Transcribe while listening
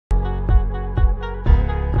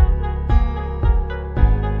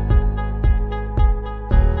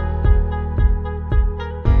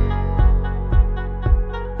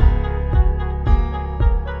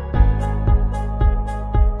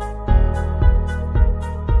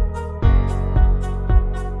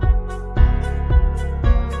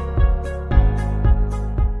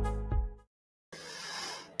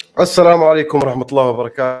Assalamu alaikum warahmatullahi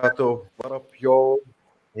wabarakatuh. What up, yo?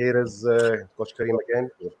 Here is Coach Kareem again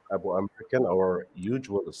with Abuamerican, our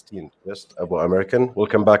usual esteemed guest, Abuamerican.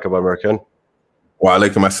 Welcome back, Abuamerican. Wa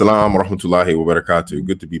alaikum assalam wa rahmatullahi wa barakatuh.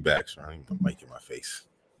 Good to be back. Sorry, I'm mic in my face.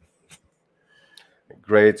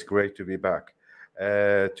 Great to be back.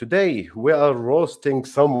 Today we are roasting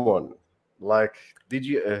someone. Like, did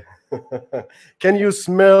you? Can you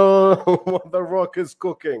smell what the Rock is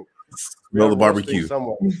cooking? Smell the barbecue.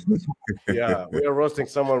 Someone. Yeah, we are roasting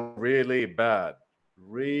someone really bad,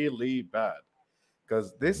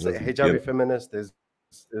 because this hijabi feminist is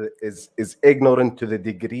ignorant to the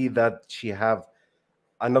degree that she have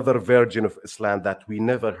another version of Islam that we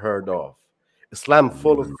never heard of. Islam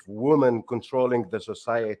full of women controlling the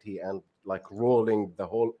society and like rolling the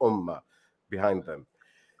whole ummah behind them.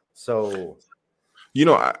 So, you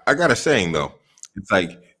know, I got a saying though. It's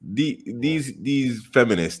like these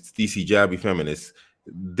feminists, these hijabi feminists,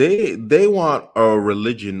 they want a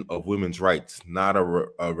religion of women's rights, not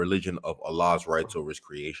a religion of Allah's rights over His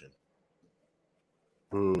creation.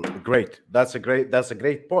 Great. That's a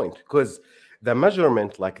great point, because the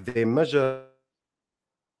measurement, like they measure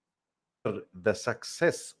the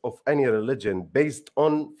success of any religion based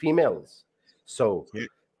on females. So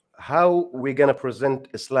how we gonna present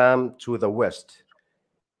Islam to the West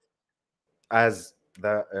as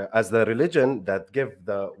the religion that give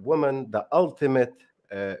the woman the ultimate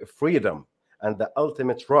freedom and the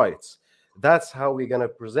ultimate rights? That's how we're gonna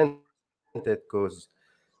present it, because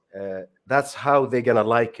that's how they're gonna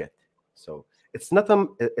like it. So it's not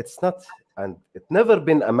and it never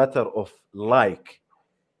been a matter of like.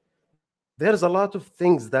 There's a lot of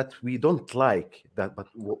things that we don't like,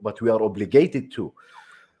 but we are obligated to.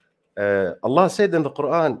 Allah said in the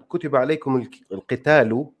Quran, كتب عليكم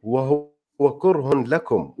القتال وهو كره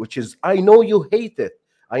لكم, which is, I know you hate it.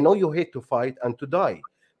 I know you hate to fight and to die,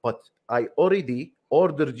 but I already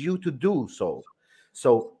ordered you to do so.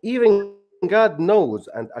 So even God knows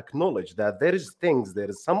and acknowledge that there is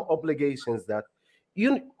some obligations that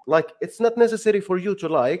you like. It's not necessary for you to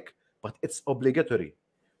like, but it's obligatory.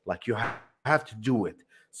 Like you have to do it.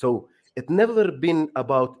 So it never been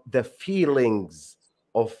about the feelings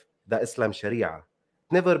of the Islam Sharia.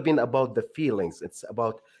 Never been about the feelings. It's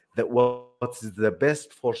about what's the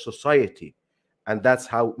best for society, and that's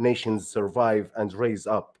how nations survive and raise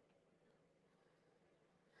up.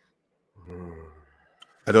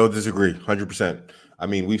 I don't disagree 100%. I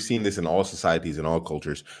mean, we've seen this in all societies and all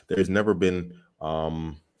cultures. There's never been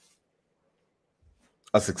a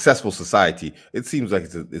successful society. It seems like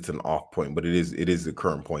it's an off point, but it is the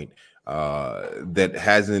current point that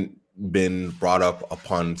hasn't been brought up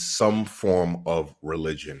upon some form of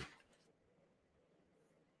religion.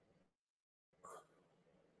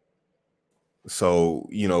 So,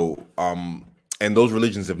 and those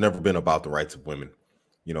religions have never been about the rights of women.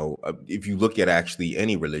 If you look at actually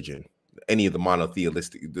any religion, any of the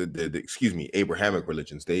monotheistic, Abrahamic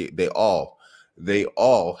religions, they all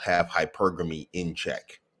have hypergamy in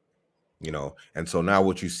check. And so now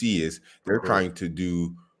what you see is they're trying to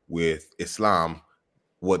do with Islam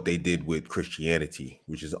what they did with Christianity,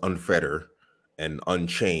 which is unfetter and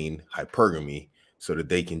unchain hypergamy, so that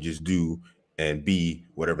they can just do and be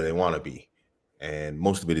whatever they want to be. And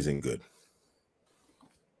most of it isn't good.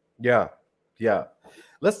 Yeah.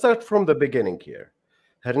 Let's start from the beginning here.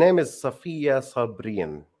 Her name is Safiya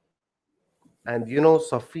Sabrin. And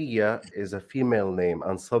Safiya is a female name,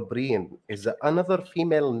 and Sabrin is another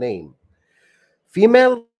female name.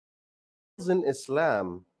 Females in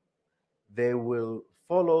Islam, they will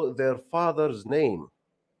follow their father's name.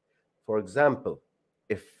 For example,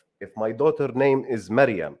 if my daughter's name is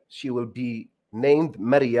Maryam, she will be named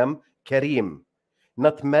Maryam Kareem,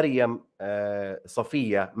 not Maryam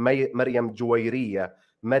Safiya, Maryam Juwairiya,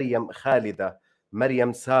 Maryam Khalida,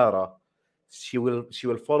 Maryam Sarah. She will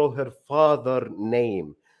follow her father's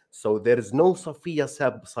name. So there is no Safiya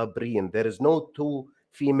Sabrin. There is no two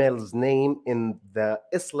females' name in the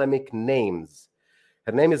Islamic names.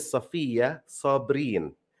 Her name is Safiya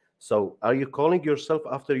Sabrin. So are you calling yourself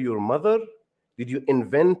after your mother? Did you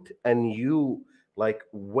invent a new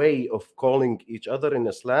way of calling each other in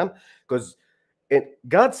Islam? Because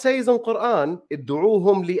God says in Quran,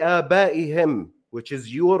 "Id'uuhum li'abaihim," which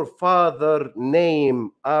is your father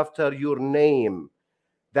name after your name.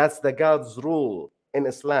 That's the God's rule in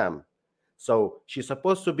Islam. So she's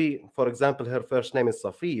supposed to be, for example, her first name is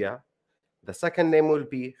Safiya. The second name will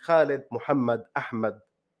be Khalid, Muhammad, Ahmad,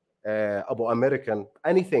 Abuamerican,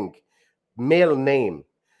 anything. Male name,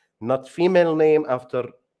 not female name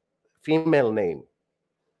after female name.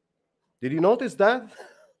 Did you notice that?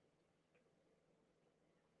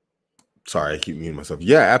 Sorry, I keep muting myself.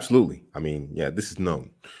 Yeah, absolutely. I mean, yeah, this is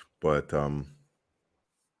known, but I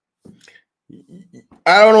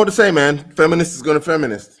don't know what to say, man. Feminist is gonna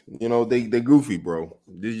feminist. You know, they goofy, bro.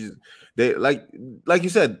 They like you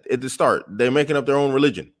said at the start, they're making up their own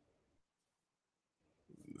religion.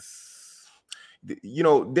 You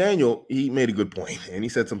know, Daniel, he made a good point, and he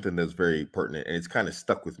said something that's very pertinent, and it's kind of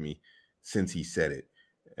stuck with me since he said it.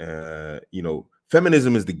 You know,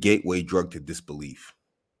 feminism is the gateway drug to disbelief.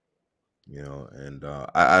 You know, and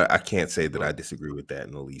I can't say that I disagree with that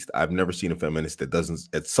in the least. I've never seen a feminist that doesn't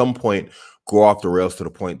at some point go off the rails to the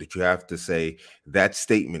point that you have to say that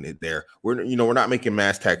statement is there. We're not making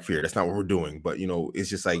mass attack fear. That's not what we're doing. But it's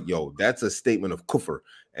just like, yo, that's a statement of kufr.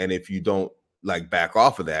 And if you don't like back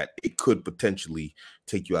off of that, it could potentially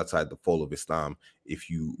take you outside the fold of Islam if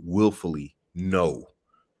you willfully know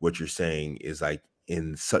what you're saying is like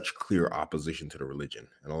in such clear opposition to the religion.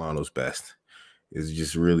 And Allah knows best. It's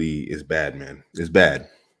just really, it's bad, man. It's bad.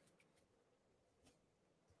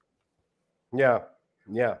 Yeah.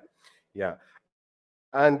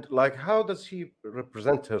 And like, how does she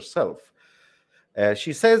represent herself?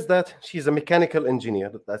 She says that she's a mechanical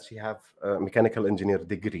engineer, that she have a mechanical engineer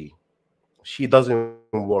degree. She doesn't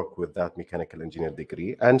work with that mechanical engineer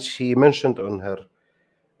degree, and she mentioned on her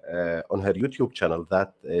YouTube channel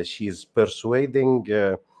that she's persuading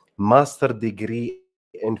master degree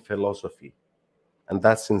in philosophy, and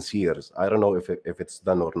that's since years. I don't know if it's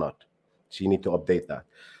done or not. She need to update that.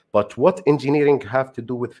 But what engineering have to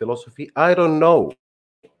do with philosophy? I don't know.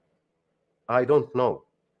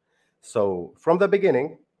 So from the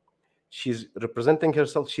beginning, she's representing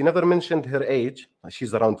herself. She never mentioned her age.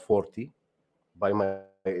 She's around 40, by my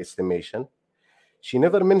estimation. She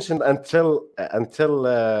never mentioned until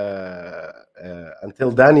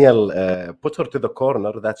Daniel put her to the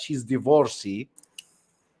corner that she's divorcee.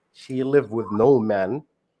 She lived with no man.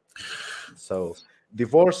 So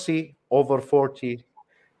divorcee, over 40,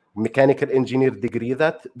 mechanical engineer degree,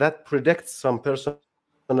 that predicts some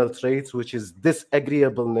personal traits, which is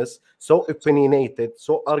disagreeableness, so opinionated,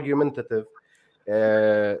 so argumentative,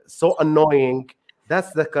 so annoying.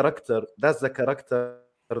 That's the character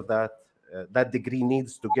that that degree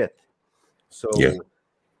needs to get. So Yeah.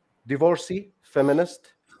 divorcee,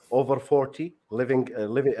 feminist, over 40,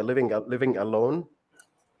 living alone,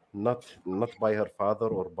 not by her father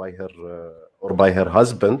or by her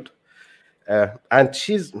husband. And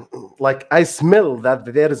she's like, I smell that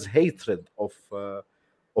there is hatred of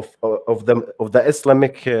the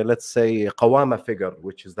Islamic, let's say, qawama figure,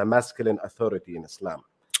 which is the masculine authority in Islam.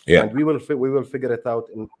 Yeah. And we will figure it out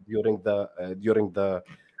during the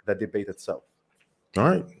debate itself. All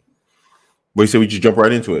right. Well, you said we just jump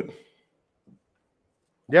right into it.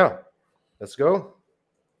 Yeah, let's go.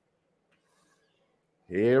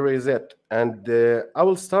 Here is it, and I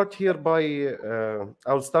will start here by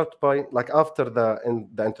like, after the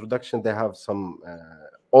introduction, they have some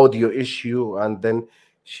audio issue, and then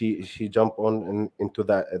she jump on into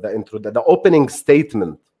the opening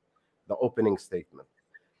statement. The opening statement.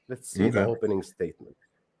 Let's see the opening statement.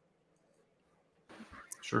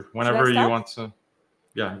 Sure. Whenever you want to.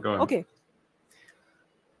 Yeah, go ahead. Okay.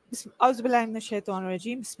 أعوذ بالله من الشيطان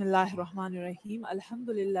الرجيم بسم الله الرحمن الرحيم الحمد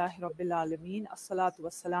لله رب العالمين الصلاة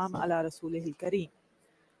والسلام على رسوله الكريم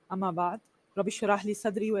أما بعد رب اشرح لي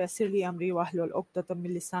صدري ويسر لي أمري واحلل عقدة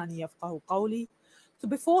من لساني يفقهوا قولي. So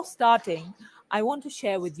before starting, I want to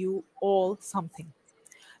share with you all something.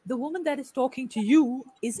 The woman that is talking to you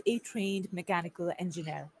is a trained mechanical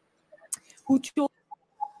engineer who chose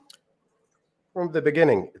From the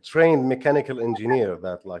beginning, trained mechanical engineer,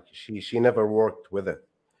 that like she never worked with it.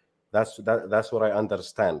 That's what I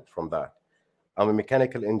understand from that. I'm a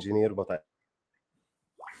mechanical engineer, but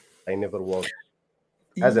I never worked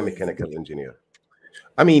as a mechanical engineer.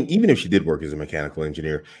 I mean, even if she did work as a mechanical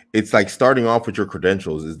engineer, it's like starting off with your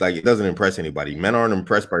credentials is like, it doesn't impress anybody. Men aren't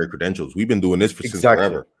impressed by your credentials. We've been doing this since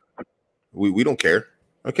forever. We don't care.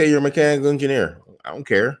 Okay, you're a mechanical engineer. I don't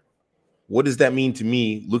care. What does that mean to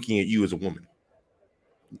me looking at you as a woman?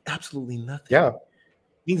 Absolutely nothing. Yeah.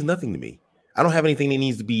 It means nothing to me. I don't have anything that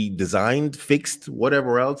needs to be designed, fixed,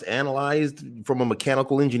 whatever else, analyzed from a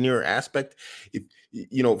mechanical engineer aspect. If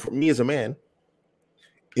for me as a man,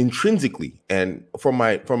 intrinsically, and from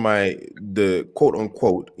the quote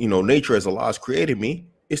unquote, nature as Allah has created me,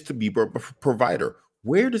 is to be a provider.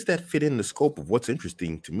 Where does that fit in the scope of what's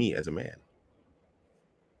interesting to me as a man?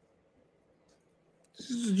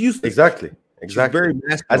 Exactly. She's very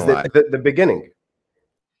masculinized. As the beginning.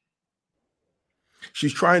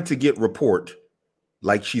 She's trying to get rapport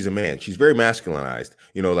like she's a man. She's very masculinized.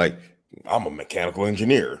 Like, I'm a mechanical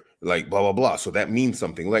engineer. like blah blah blah. So that means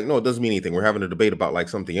something. Like, no, it doesn't mean anything. We're having a debate about like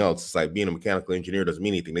something else. It's like being a mechanical engineer doesn't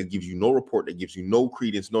mean anything. That gives you no report, that gives you no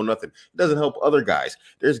credence, no nothing. It doesn't help other guys.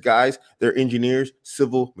 There's guys, they're engineers,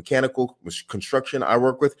 civil, mechanical, construction I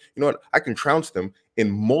work with. You know what? I can trounce them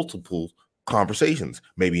in multiple conversations,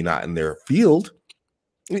 maybe not in their field.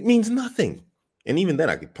 It means nothing. And even then,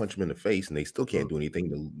 I could punch them in the face and they still can't do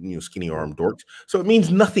anything, the skinny arm dorks. So it means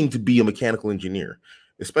nothing to be a mechanical engineer,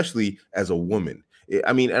 especially as a woman.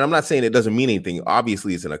 I mean, and I'm not saying it doesn't mean anything.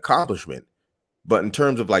 Obviously, it's an accomplishment. But in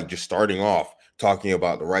terms of like just starting off talking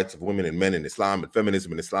about the rights of women and men in Islam and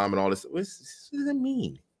feminism and Islam and all this, what does that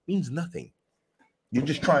mean? It means nothing. You're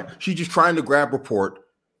just trying, she's just trying to grab report.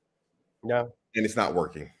 Yeah. And it's not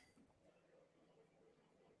working.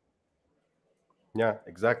 Yeah,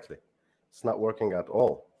 exactly. It's not working at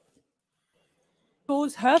all.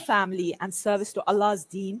 Chose her family and service to Allah's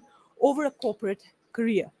deen over a corporate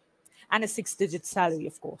career and a 6-digit salary,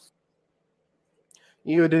 of course.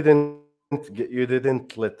 You didn't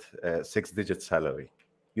let 6-digit salary.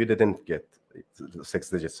 You didn't get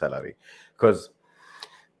 6-digit salary because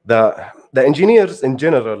the engineers in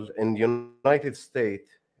general in the United States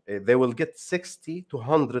they will get $60,000 to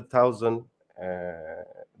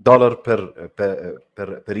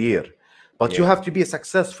 $100,000 per year. But you have to be a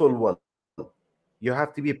successful one. You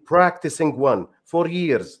have to be practicing one for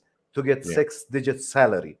years to get 6-digit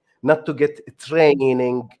salary, not to get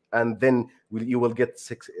training and then you will get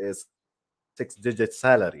 6-digit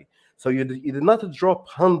salary. So you did not drop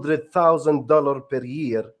 $100,000 per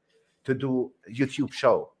year to do YouTube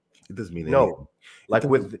show. It doesn't mean no. anything. Like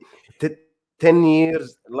with 10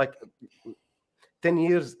 years, like 10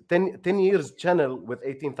 years channel with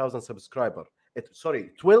 18,000 subscribers.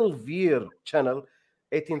 12-year channel,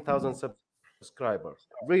 18,000 subscribers.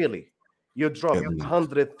 Really? You drop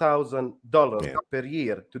 $100,000 per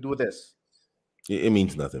year to do this? It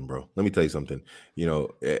means nothing, bro. Let me tell you something. You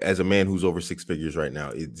know, as a man who's over 6 figures right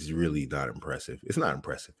now, it's really not impressive. It's not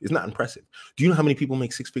impressive. It's not impressive. Do you know how many people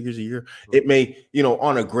make 6 figures a year? It may, you know,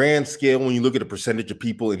 on a grand scale, when you look at the percentage of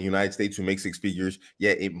people in the United States who make 6 figures,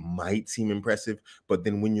 yeah, it might seem impressive. But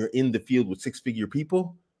then when you're in the field with 6-figure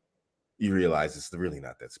people, you realize it's really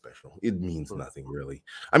not that special. It means nothing, really.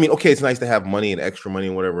 I mean, okay, it's nice to have money and extra money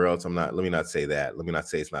and whatever else. Let me not say that. Let me not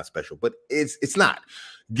say it's not special, but it's not.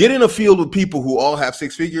 Get in a field with people who all have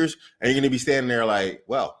 6 figures and you're going to be standing there like,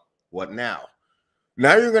 well, what now?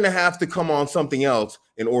 Now you're going to have to come on something else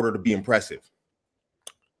in order to be impressive.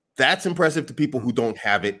 That's impressive to people who don't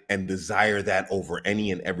have it and desire that over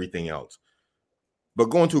any and everything else.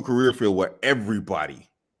 But going to a career field where everybody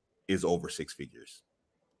is over 6 figures.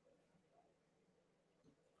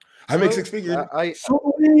 I make 6 figures.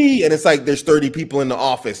 And it's like there's 30 people in the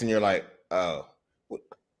office, and you're like, oh.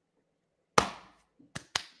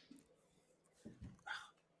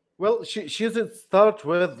 Well, she should start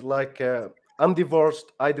with like, I'm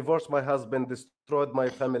divorced. I divorced my husband, destroyed my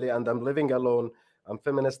family, and I'm living alone. I'm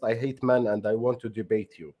feminist. I hate men, and I want to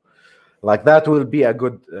debate you. Like that will be a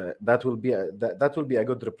good. That will be a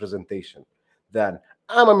good representation. Then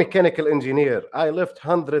I'm a mechanical engineer. I left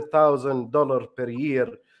 $100,000 per year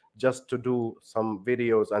just to do some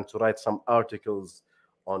videos and to write some articles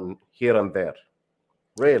on here and there.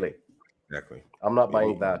 Really? Exactly. I'm not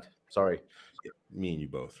buying that. Sorry. Me and you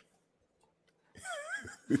both.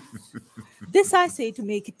 This I say to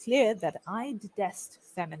make it clear that I detest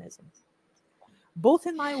feminism. Both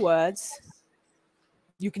in my words,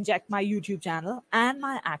 you can check my YouTube channel, and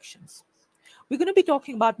my actions. We're going to be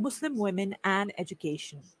talking about Muslim women and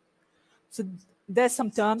education. So there's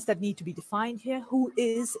some terms that need to be defined here. Who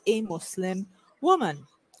is a Muslim woman?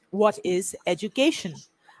 What is education?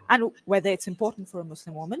 And whether it's important for a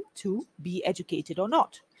Muslim woman to be educated or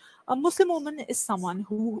not. A Muslim woman is someone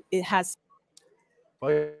who has...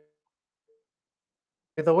 By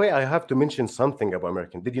the way, I have to mention something about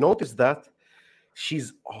Abuamerican. Did you notice that?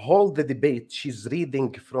 She's hold the debate. She's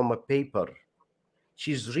reading from a paper.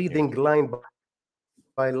 She's reading line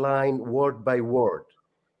by line, word by word.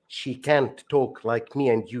 She can't talk like me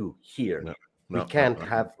and you here. We can't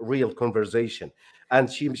have real conversation.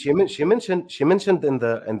 And she mentioned in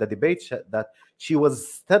the debate that she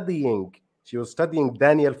was studying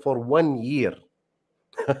Daniel for 1 year.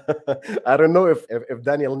 I don't know if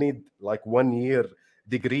Daniel need like 1 year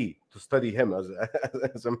degree to study him as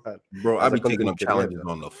a man. Bro, I'll be taking up challenges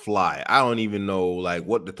on the fly. I don't even know like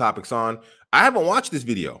what the topic's on. I haven't watched this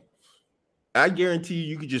video. I guarantee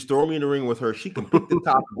you could just throw me in the ring with her. She can pick the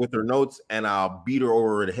topic with her notes, and I'll beat her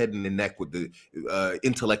over the head and the neck with the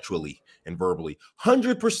intellectually and verbally.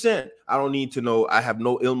 100%. I don't need to know. I have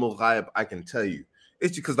no ilm al-ghaib. I can tell you.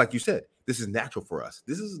 It's because, like you said, this is natural for us.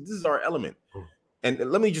 This is our element. And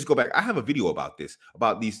let me just go back. I have a video about this,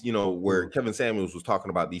 about these, you know, where Kevin Samuels was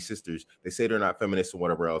talking about these sisters. They say they're not feminists or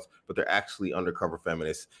whatever else, but they're actually undercover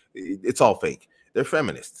feminists. It's all fake. They're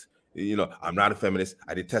feminists. You know, I'm not a feminist.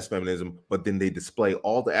 I detest feminism, but then they display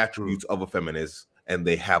all the attributes of a feminist and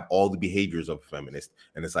they have all the behaviors of a feminist.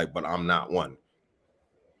 And it's like, but I'm not one.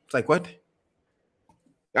 It's like, what?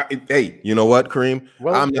 Hey, you know what, Kareem?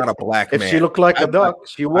 Well, I'm not a black man. If she looked like a duck,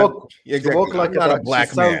 she walk like I'm not a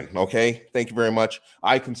black man. Okay, thank you very much.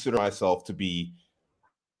 I consider myself to be.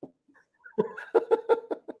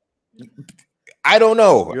 I don't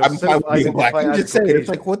know. I'm fine with being black. I'm just saying, it's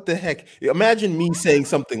like, what the heck? Imagine me saying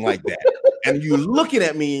something like that, and you're looking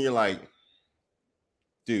at me, and you're like,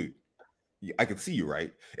 dude. I can see you,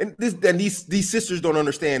 right? And these sisters don't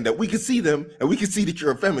understand that we can see them and we can see that you're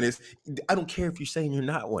a feminist. I don't care if you're saying you're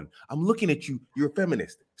not one. I'm looking at you. You're a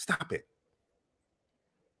feminist. Stop it.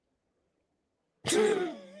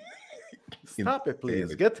 Stop it,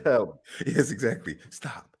 please. Get help. Yes, exactly.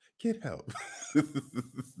 Stop. Get help.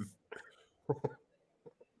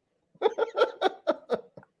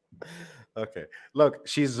 Okay. Look,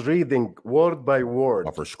 she's reading word by word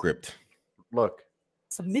of her script. Look.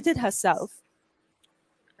 Submitted herself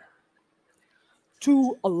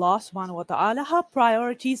to Allah subhanahu wa ta'ala, her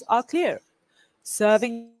priorities are clear.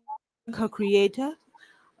 Serving her creator,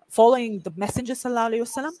 following the Messenger sallallahu alaihi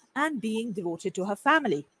wasallam, and being devoted to her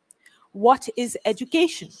family. What is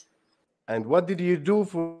education? And what did you do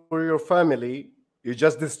for your family? You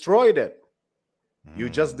just destroyed it. You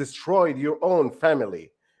just destroyed your own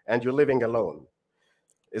family and you're living alone.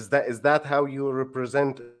 Is that how you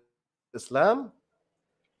represent Islam?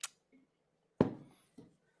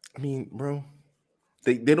 I mean, bro,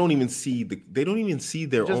 they don't even see their just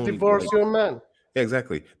own. Just divorce your man. Yeah,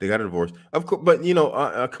 exactly. They got a divorce, of course. But you know,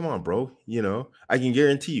 come on, bro. You know, I can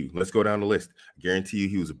guarantee you. Let's go down the list. I guarantee you,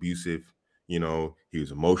 he was abusive. You know, he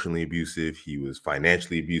was emotionally abusive. He was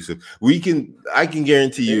financially abusive. I can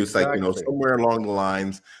guarantee you, it's like, you know, somewhere along the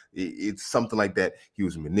lines, it's something like that. He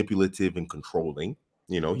was manipulative and controlling.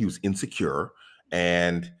 You know, he was insecure,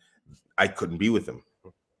 and I couldn't be with him.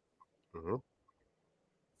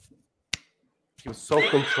 He was so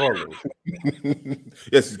controlling.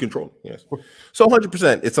 Yes, he's controlling. Yes. So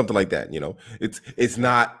 100%, it's something like that. You know, it's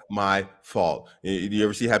not my fault. You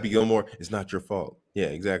ever see Happy Gilmore? It's not your fault. Yeah,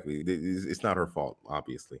 exactly. It's not her fault,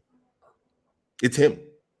 obviously. It's him.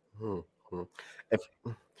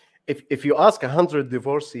 If you ask 100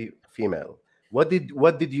 divorcee female, what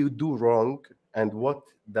did you do wrong and what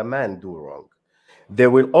the man do wrong, they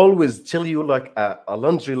will always tell you like a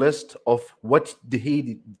laundry list of what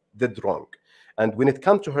he did wrong. And when it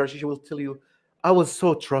comes to her, she will tell you, I was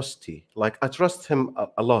so trusty. Like, I trust him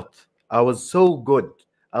a lot. I was so good.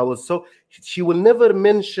 She will never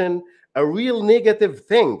mention a real negative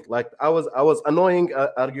thing. Like, I was annoying,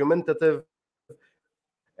 argumentative,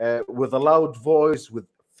 with a loud voice, with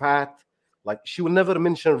fat. Like, she will never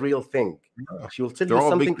mention real thing. She will tell you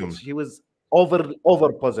something. Victims. She was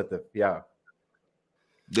over positive. Yeah.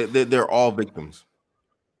 They're all victims.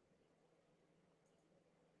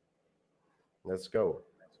 Let's go.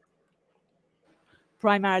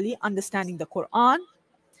 Primarily understanding the Quran,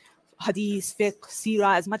 Hadith, Fiqh,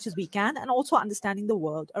 Sirah as much as we can, and also understanding the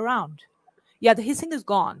world around. Yeah, the hissing is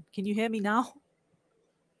gone. Can you hear me now?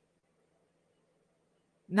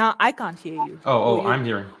 Now I can't hear you. Oh, I'm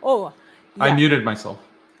hearing. Oh, yeah. I muted myself.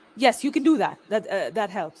 Yes, you can do that. That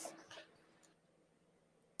helps.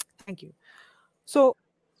 Thank you. So,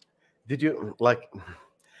 did you like?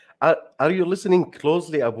 Are you listening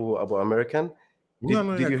closely, Abuamerican?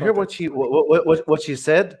 Did you hear what she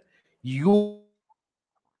said? You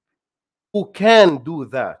can do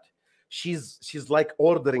that. She's like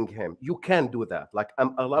ordering him. You can do that. Like,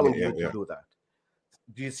 I'm allowing you to do that.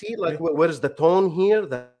 Do you see like where is the tone here?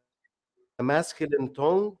 The masculine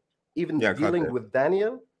tone, even dealing with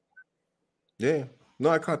Daniel. Yeah.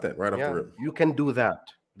 No, I caught that right off the rip. You can do that.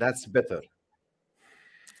 That's better.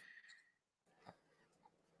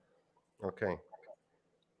 Okay.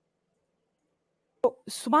 So,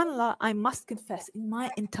 subhanAllah, I must confess, in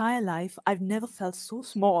my entire life, I've never felt so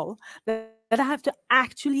small that I have to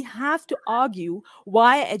argue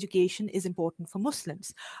why education is important for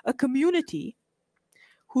Muslims. A community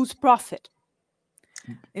whose prophet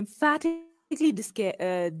emphatically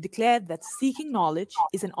declared that seeking knowledge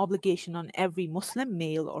is an obligation on every Muslim,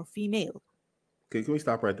 male or female. Okay, can we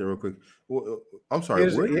stop right there real quick? Well, I'm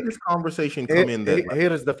sorry, where did this conversation come in?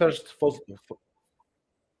 Here is the first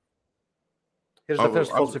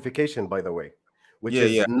falsification, by the way, which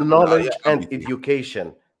is knowledge and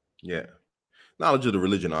education. Yeah. knowledge of the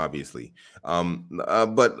religion, obviously.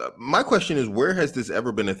 But my question is, where has this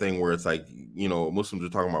ever been a thing where it's like, you know, Muslims are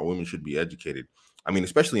talking about women should be educated? I mean,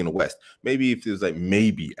 especially in the West. Maybe if it was like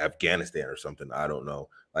maybe Afghanistan or something, I don't know,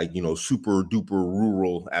 like, you know, super duper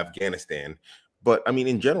rural Afghanistan. But I mean,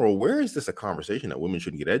 in general, where is this a conversation that women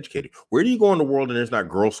shouldn't get educated? Where do you go in the world and there's not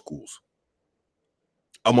girls' schools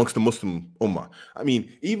amongst the Muslim ummah? I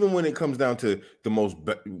mean, even when it comes down to the most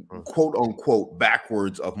quote unquote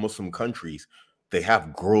backwards of Muslim countries, they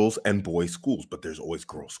have girls and boys schools, but there's always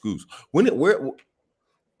girls' schools.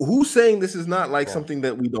 Who's saying this is not like something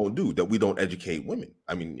that we don't do, that we don't educate women?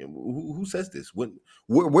 I mean, who says this?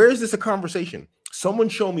 Where is this a conversation? Someone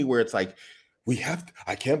show me where it's like,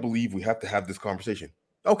 I can't believe we have to have this conversation.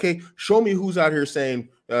 Okay, show me who's out here saying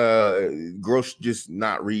girls just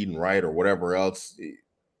not read and write or whatever else.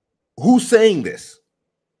 Who's saying this?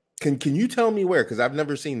 Can you tell me where? Because I've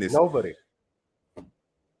never seen this. Nobody.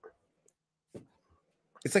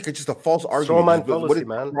 It's like just a false argument. Straw man fallacy,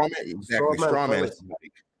 man. Exactly, straw man.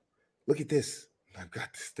 Look at this. I've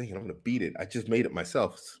got this thing and I'm going to beat it. I just made it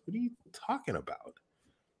myself. What are you talking about?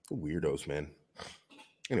 Weirdos, man.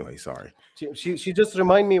 Anyway, sorry. She just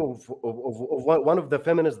remind me of one of the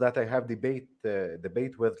feminists that I have debate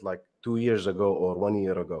with like 2 years ago or 1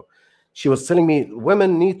 year ago. She was telling me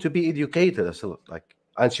women need to be educated. I said, like,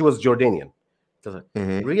 and she was Jordanian. Like,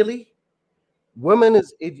 really? Women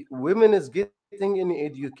is getting in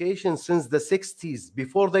education since the 60s,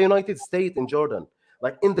 before the United States in Jordan.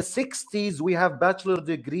 Like in the 60s, we have bachelor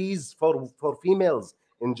degrees for females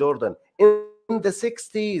in Jordan. In the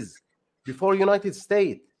 60s, before United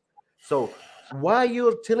States. So why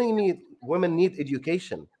you're telling me women need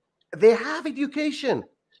education? They have education.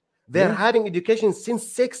 They're having education since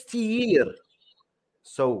 60 years.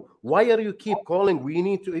 So why are you keep calling we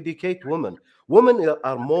need to educate women? Women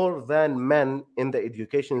are more than men in the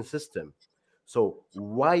education system. So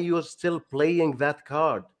why you're still playing that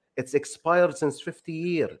card? It's expired since 50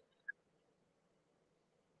 years.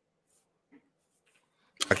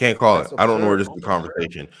 I can't call it. I don't know where this is the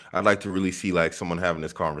conversation. I'd like to really see like someone having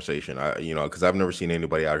this conversation. Because I've never seen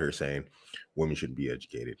anybody out here saying women should be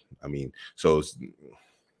educated. I mean, so it's,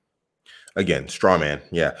 again, straw man.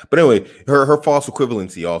 Yeah. But anyway, her false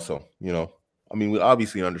equivalency also, you know, I mean, we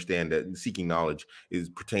obviously understand that seeking knowledge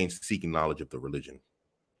pertains to seeking knowledge of the religion,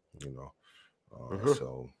 you know.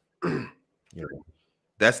 So, you know,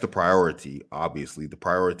 that's the priority. Obviously, the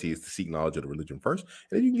priority is to seek knowledge of the religion first,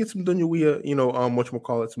 and then you can get some dunyawiyah, you know,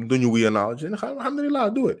 some dunyawiyah knowledge, and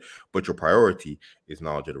alhamdulillah, do it. But your priority is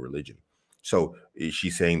knowledge of the religion. So, is she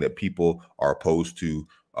saying that people are opposed to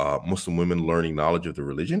Muslim women learning knowledge of the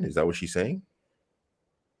religion? Is that what she's saying?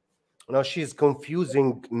 No, she's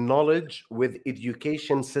confusing knowledge with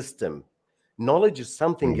education system. Knowledge is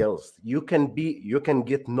something else. You can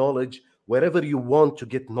get knowledge wherever you want to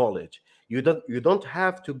get knowledge. You don't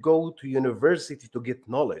have to go to university to get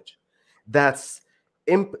knowledge. That's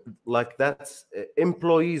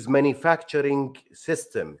employees manufacturing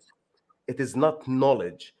system. It is not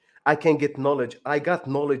knowledge. I can get knowledge. I got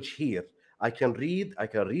knowledge here. I can read. I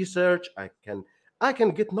can research. I can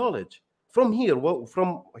get knowledge from here,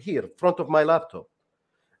 front of my laptop.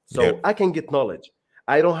 So I can get knowledge.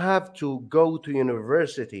 I don't have to go to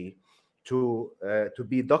university to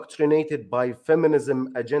be doctrinated by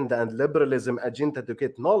feminism agenda and liberalism agenda to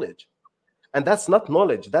get knowledge. And that's not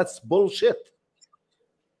knowledge. That's bullshit.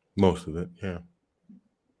 Most of it, yeah.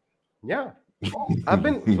 Yeah. I've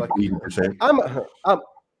been like,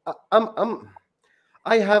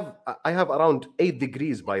 I have around 8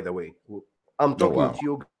 degrees, by the way. I'm talking to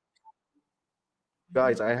you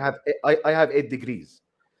guys. I have 8 degrees.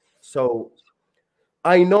 So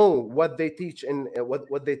I know what they teach in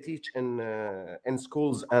in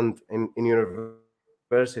schools and in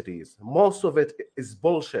universities. Most of it is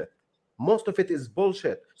bullshit.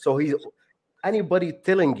 So anybody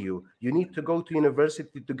telling you need to go to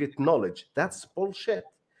university to get knowledge, that's bullshit.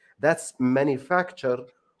 That's manufacture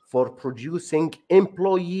for producing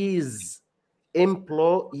employees,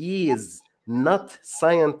 not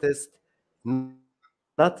scientists,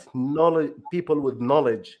 not knowledge, people with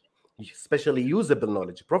knowledge, especially usable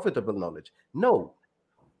knowledge, profitable knowledge. No,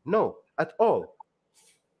 at all.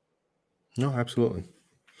 No, absolutely.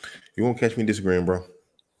 You won't catch me disagreeing, bro.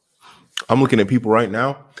 I'm looking at people right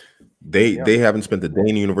now. They haven't spent a day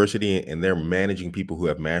in university, and they're managing people who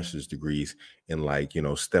have master's degrees in, like, you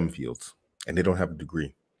know, STEM fields, and they don't have a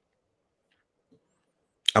degree.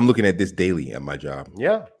 I'm looking at this daily at my job.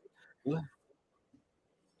 Yeah.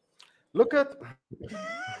 Look at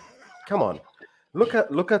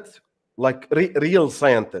like real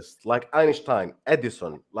scientists like Einstein,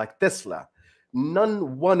 Edison, like Tesla.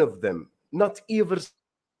 One of them not even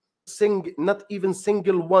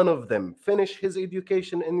single one of them finish his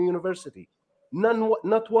education in university.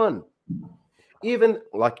 Not one. Even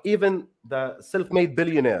the self-made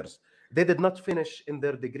billionaires, they did not finish in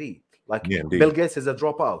their degree. Like Yeah, indeed. Bill Gates is a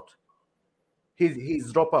dropout.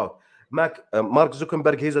 He's dropout. Mark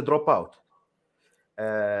Zuckerberg, he's a dropout.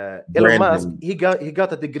 Elon Musk, Brandon. he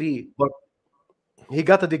got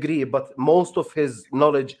a degree, but most of his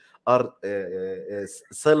knowledge are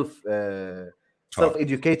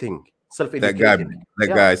self-educating. That guy,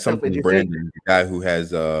 something self-educating. Brandon, the guy who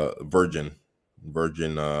has Virgin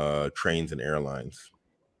trains and airlines.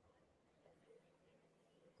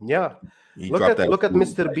 Yeah. He Look dropped at that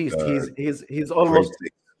Mr. like, Beast. He's almost.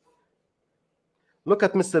 grade 6. Look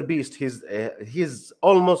at Mr. Beast. He's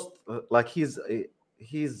almost like he's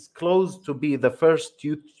close to be the first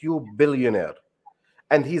YouTube billionaire,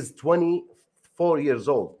 and he's 24 years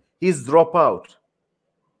old. He's dropout.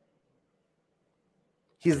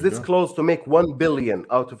 He's this close to make 1 billion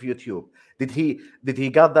out of YouTube. Did he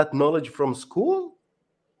got that knowledge from school?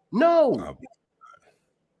 No.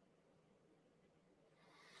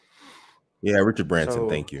 Yeah, Richard Branson. So-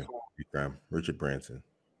 Thank you, Richard Branson.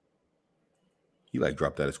 He like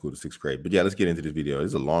dropped out of school to 6th grade. But yeah, let's get into this video.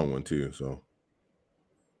 It's a long one too. So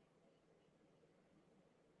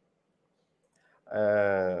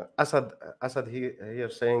Asad here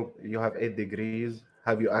saying you have 8 degrees.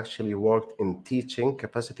 Have you actually worked in teaching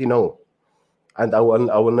capacity? No, and I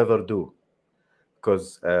will never do,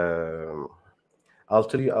 because I'll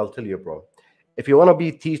tell you, bro. If you want to be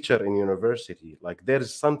a teacher in university, like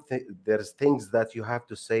there's things that you have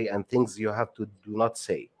to say and things you have to do not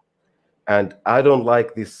say, and I don't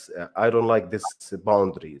like this. I don't like this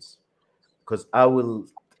boundaries, because I will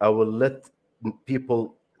let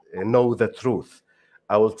people know the truth.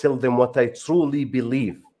 I will tell them what I truly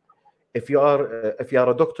believe. If you are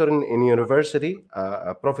a doctor in university,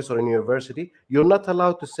 a professor in university, you're not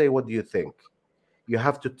allowed to say what do you think. You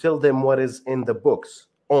have to tell them what is in the books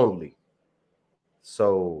only.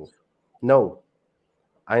 So, no,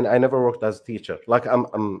 I never worked as a teacher. Like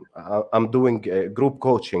I'm doing group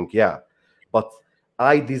coaching, yeah, but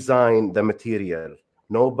I design the material.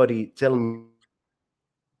 Nobody tell me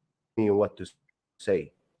what to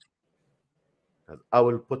say. I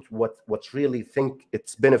will put what really think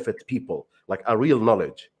it's benefit people, like a real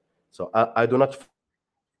knowledge. So I do not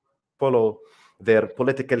follow their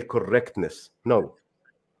political correctness. No.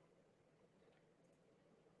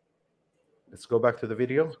 Let's go back to the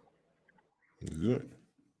video. good.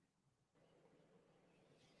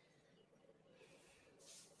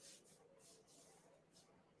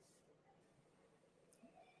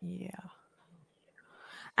 Yeah.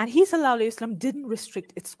 And he ﷺ didn't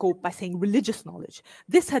restrict its scope by saying religious knowledge.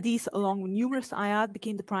 This hadith, along with numerous ayat,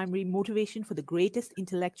 became the primary motivation for the greatest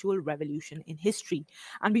intellectual revolution in history.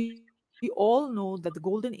 And we all know that the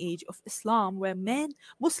golden age of Islam, where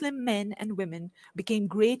Muslim men and women became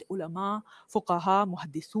great ulama, fuqaha,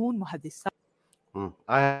 muhaddithun, muhaddisat.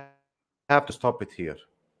 I have to stop it here.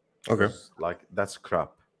 Okay. Like that's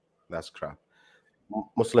crap. That's crap.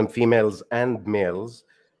 Muslim females and males,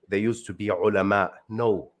 they used to be ulama.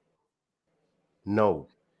 No.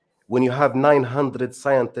 When you have 900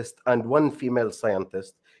 scientists and 1 female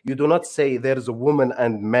scientist, you do not say there's a woman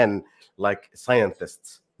and men like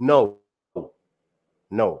scientists. No.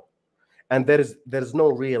 And there's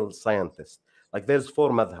no real scientist. Like there's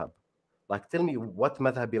 4 madhab. Like tell me what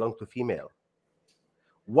madhab belong to female?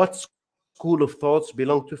 What school of thoughts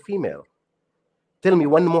belong to female? Tell me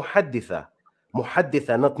one muhadditha,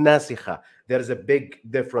 not nasikha. There is a big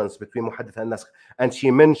difference between muhadditha and nasikha. And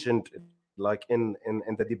she mentioned, like in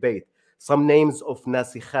the debate, some names of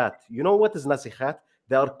nasikhat. You know what is nasikhat?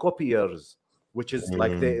 They are copiers, which is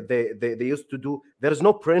like they used to do. There is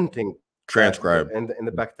no printing Transcribe in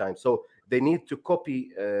the back time, so they need to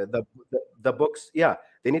copy the books. Yeah,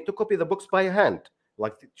 they need to copy the books by hand,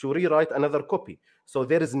 like to rewrite another copy. So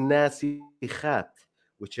there is nasikhat,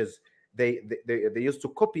 which is they used to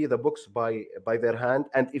copy the books by their hand,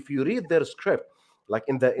 and if you read their script, like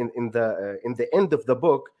in the end of the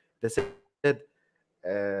book, they said,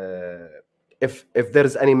 if there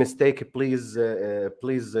is any mistake, please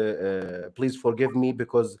forgive me,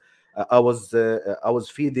 because I was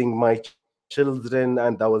feeding my children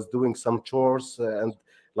and I was doing some chores and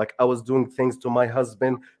like I was doing things to my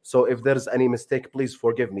husband. So if there's any mistake, please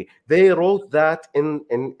forgive me. They wrote that in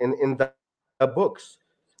the books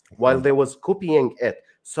while they was copying it.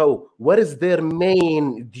 So what is their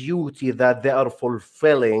main duty that they are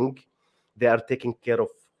fulfilling? They are taking care of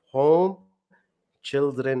home,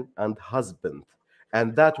 children, and husband.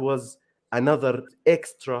 And that was another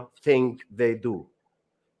extra thing they do.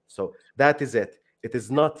 So that is it. It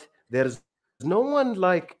is not, there is no one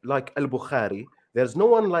like Al-Bukhari. There's no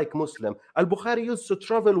one like Muslim. Al-Bukhari used to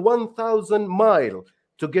travel 1,000 miles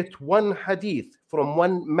to get one hadith from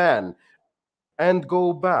one man and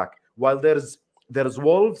go back. While there's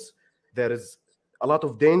wolves, there is a lot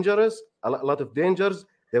of dangers, a lot of dangers.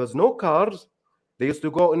 There was no cars. They used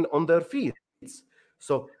to go on their feet.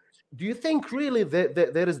 So do you think really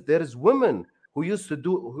there is women who used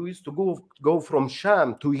to go from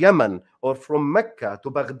Sham to Yemen or from Mecca to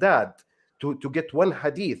Baghdad to get one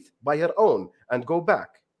hadith by her own and go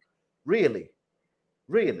back? Really?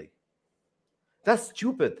 Really? That's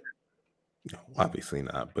stupid. No, obviously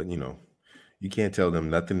not. But you can't tell them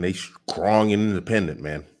nothing. They strong and independent,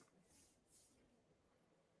 man.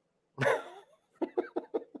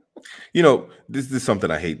 This is something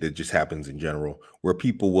I hate that just happens in general, where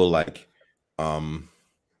people will like,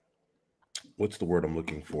 what's the word I'm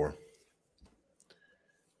looking for?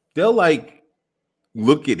 They'll like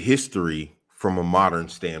look at history from a modern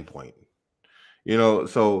standpoint.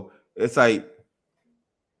 So it's like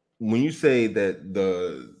when you say that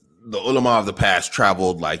the ulama of the past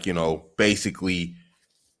traveled like, basically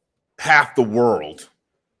half the world,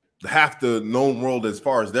 half the known world as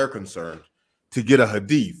far as they're concerned, to get a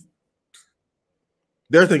hadith.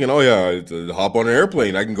 They're thinking, oh yeah, hop on an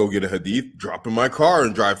airplane, I can go get a hadith, drop in my car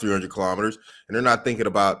and drive 300 kilometers. And they're not thinking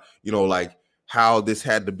about, like how this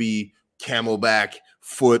had to be camelback,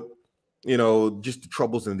 foot, just the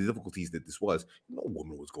troubles and the difficulties that this was. No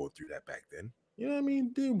woman was going through that back then. You know what I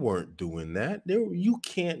mean? They weren't doing that. You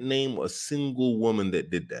can't name a single woman that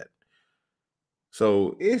did that.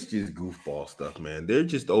 So it's just goofball stuff, man. They're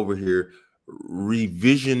just over here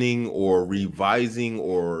revisioning or revising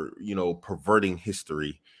or perverting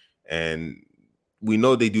history, and we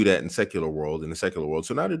know they do that in the secular world.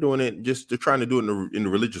 So now they're doing it, they're trying to do it in the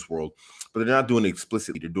religious world, but they're not doing it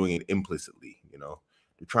explicitly. They're doing it implicitly.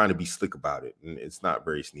 They're trying to be slick about it, and it's not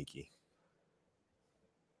very sneaky.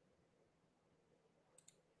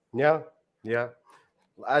 Yeah.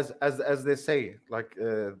 As they say, like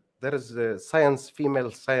there is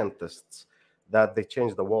female scientists that they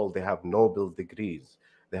change the world. They have Nobel degrees.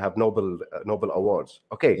 They have Nobel awards.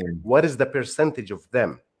 Okay, what is the percentage of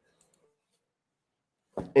them?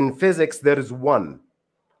 In physics, there is 1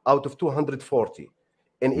 out of 240.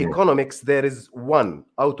 In economics, there is 1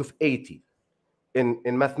 out of 80. In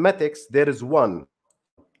mathematics, there is 1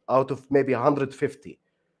 out of maybe 150.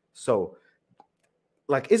 So,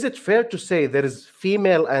 like, is it fair to say there is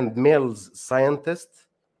female and male scientists?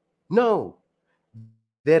 No,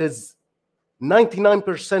 there is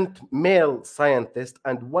 99% male scientist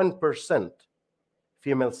and 1%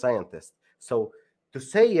 female scientist. So to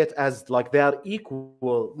say it as like they are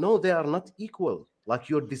equal, no, they are not equal. Like,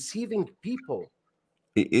 you're deceiving people.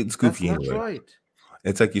 It's goofy. That's not right.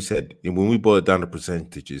 It's like you said, when we boil it down to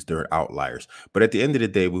percentages, there are outliers. But at the end of the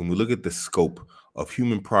day, when we look at the scope of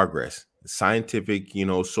human progress, scientific,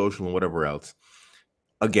 social and whatever else,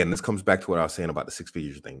 again, this comes back to what I was saying about the 6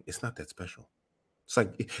 figures thing. It's not that special.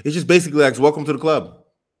 It's just basically like, welcome to the club.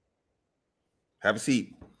 Have a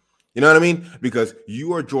seat. You know what I mean? Because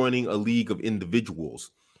you are joining a league of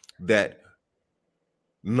individuals that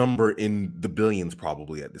number in the billions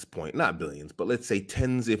probably at this point. Not billions, but let's say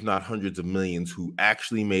tens, if not hundreds of millions, who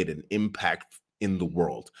actually made an impact in the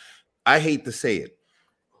world. I hate to say it.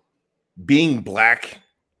 Being Black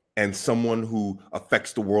and someone who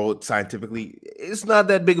affects the world scientifically, it's not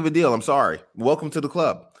that big of a deal. I'm sorry. Welcome to the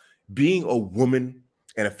club. Being a woman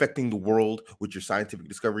and affecting the world with your scientific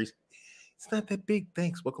discoveries, it's not that big.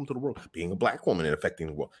 Thanks. Welcome to the world. Being a Black woman and affecting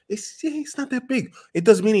the world, it's not that big. It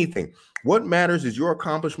doesn't mean anything. What matters is your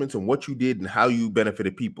accomplishments and what you did and how you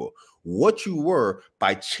benefited people. What you were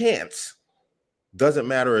by chance doesn't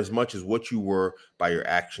matter as much as what you were by your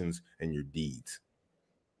actions and your deeds.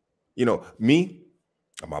 Me,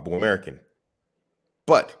 I'm Abuamerican,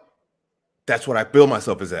 but that's what I bill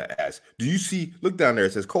myself as. Do you see? Look down there.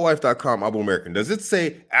 It says co-life.com Abuamerican. Does it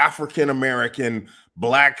say African American,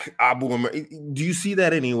 Black Abuamerican? Do you see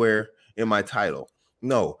that anywhere in my title?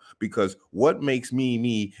 No, because what makes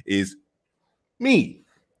me is me,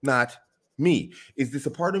 not me. Is this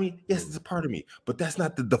a part of me? Yes, it's a part of me, but that's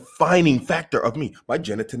not the defining factor of me. My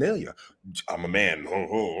genitalia, I'm a man.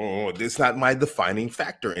 It's not my defining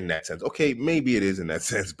factor in that sense. Okay, maybe it is in that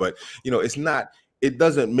sense, but it's not. It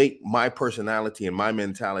doesn't make my personality and my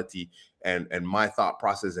mentality and my thought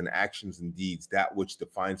process and actions and deeds that which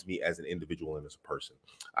defines me as an individual and as a person.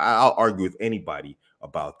 I'll argue with anybody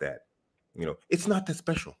about that. It's not that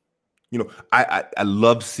special. I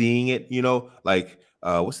love seeing it. Like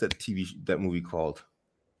what's that movie called?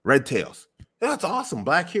 Red Tails. That's awesome.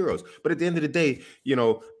 Black heroes. But at the end of the day,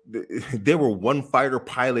 they were one fighter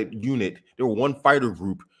pilot unit. They were one fighter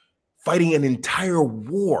group fighting an entire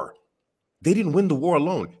war. They didn't win the war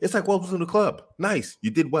alone. It's like welcome to the club. Nice. You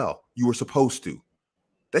did well. You were supposed to.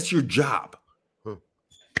 That's your job.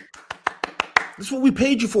 That's what we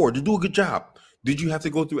paid you for, to do a good job. Did you have to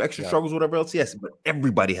go through extra struggles, whatever else? Yes, but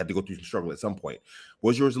everybody had to go through some struggle at some point.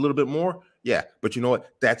 Was yours a little bit more? Yeah, but you know what?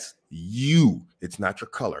 That's you. It's not your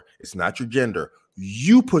color. It's not your gender.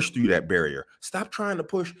 You push through that barrier. Stop trying to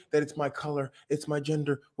push that it's my color, it's my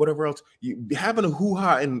gender, whatever else. Having a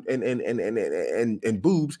hoo-ha and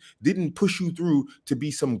boobs didn't push you through to be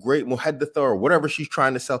some great muhadditha or whatever she's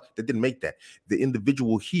trying to sell. That didn't make that. The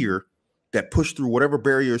individual here that pushed through whatever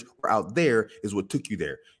barriers were out there is what took you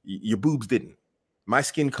there. Your boobs didn't. My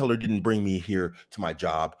skin color didn't bring me here to my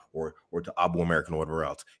job or to Abuamerican or whatever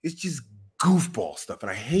else. It's just goofball stuff,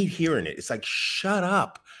 and I hate hearing it. It's like, shut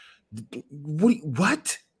up.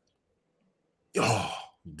 What? Oh,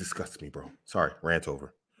 it disgusts me, bro. Sorry, rant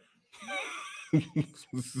over.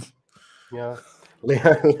 Yeah.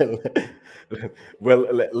 Well,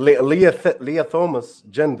 Leah Thomas'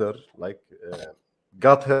 gender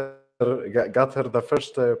got her the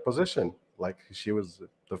first position. Like she was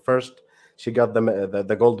the first. She got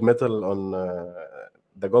the gold medal on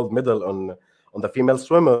the female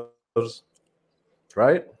swimmers,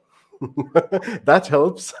 right? That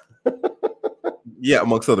helps. Yeah,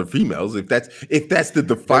 amongst other females, if that's the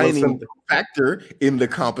defining factor in the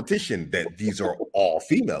competition, that these are all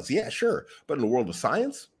females. Yeah, sure. But in the world of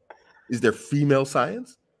science, is there female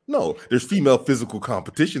science? No, there's female physical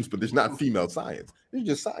competitions, but there's not female science. There's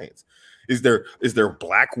just science. Is there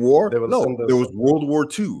Black War? No, there was World War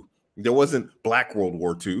II. There wasn't Black World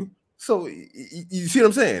War II. So you see what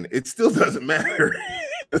I'm saying? It still doesn't matter.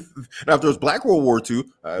 Now, if there was Black World War II,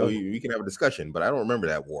 we can have a discussion, but I don't remember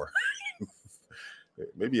that war.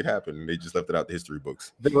 Maybe it happened and they just left it out the history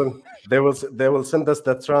books. They will send us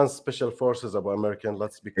the trans special forces of American.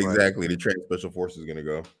 Let's be quiet. Exactly. The trans special forces is gonna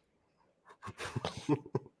go.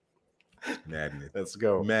 Madness. Let's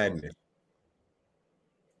go. Madness.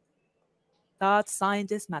 That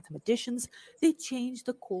scientists, mathematicians, they changed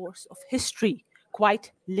the course of history,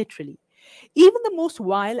 quite literally. Even the most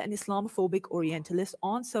wild and Islamophobic Orientalists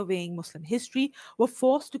on surveying Muslim history were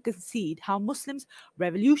forced to concede how Muslims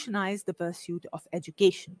revolutionized the pursuit of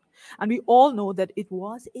education. And we all know that it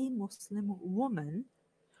was a Muslim woman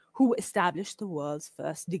who established the world's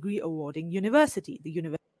first degree awarding university, the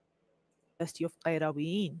University of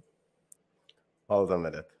Qayrawiyyin. Hold on a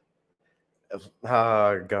minute.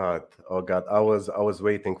 Oh God. I was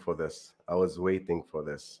waiting for this.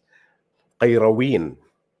 Qayrawiyyin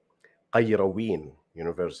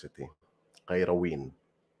University. Qayrawiyyin.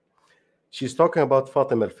 She's talking about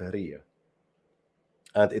Fatima al-Fahriya.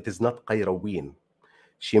 And it is not Qayrawiyyin.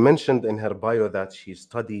 She mentioned in her bio that she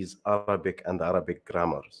studies Arabic and Arabic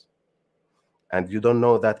grammars. And you don't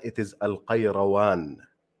know that it is Al-Qayrawan.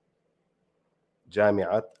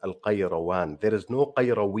 Jami'at Al-Qayrawan. There is no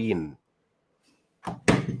Qayrawiyyin.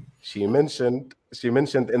 She mentioned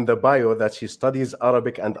in the bio that she studies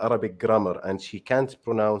Arabic and Arabic grammar, and she can't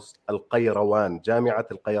pronounce Al-Qayrawan,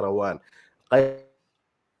 Jami'at Al-Qayrawan.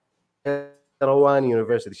 Qayrawan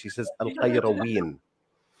University. She says Al-Qayrawiyyin.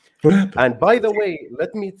 And by the way,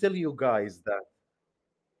 let me tell you guys that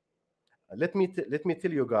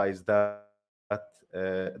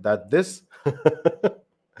this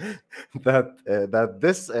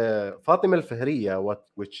this Fatima al-Fahriya,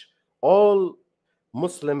 which all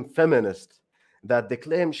Muslim feminists that they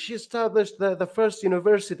claim she established the first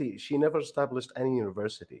university. She never established any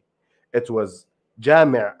university. It was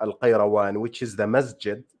Jami' al-Qayrawan, which is the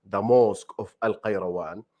masjid, the mosque of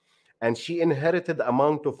al-Qayrawan. And she inherited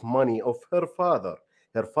amount of money of her father.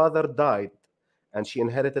 Her father died, and she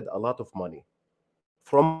inherited a lot of money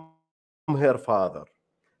from her father.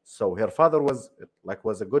 So her father was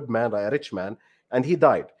a good man, a rich man, and he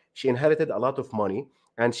died. She inherited a lot of money,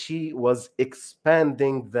 and she was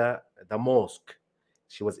expanding the mosque.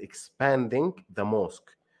 She was expanding the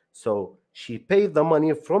mosque. So she paid the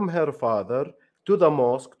money from her father to the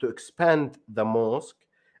mosque to expand the mosque.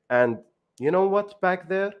 And you know what, back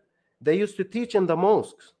there? They used to teach in the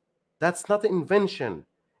mosques. That's not an invention.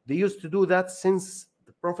 They used to do that since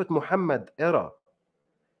the Prophet Muhammad era.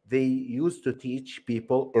 They used to teach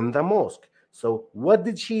people in the mosque. So what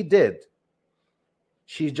did she did?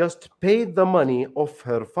 She just paid the money of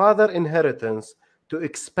her father's inheritance to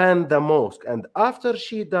expand the mosque. And after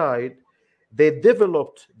she died, they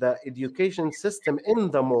developed the education system in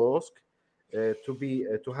the mosque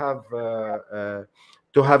to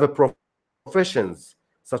have professions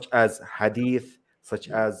such as hadith, such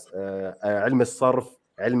as ilm al-sarf,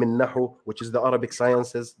 علم النحو, which is the Arabic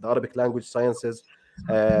sciences, the Arabic language sciences,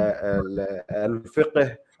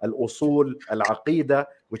 الفقه, الأصول, العقيدة,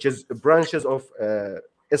 which is branches of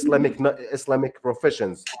Islamic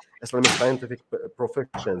professions, Islamic scientific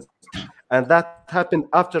professions. And that happened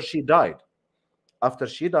after she died. After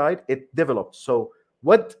she died, it developed. So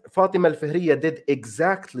what Fatima al-Fihriya did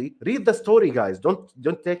exactly, read the story, guys.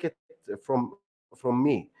 Don't take it from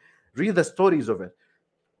me. Read the stories of it.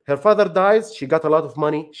 Her father dies. She got a lot of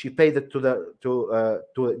money. She paid it to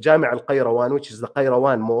Jami' al-Qayrawan, which is the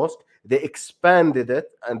Qayrawan mosque. They expanded it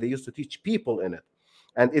and they used to teach people in it.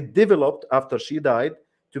 And it developed after she died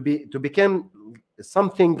to become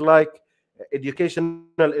something like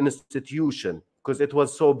educational institution, because it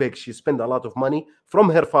was so big. She spent a lot of money from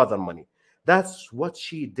her father money. That's what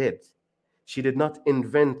she did. She did not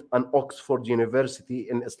invent an Oxford University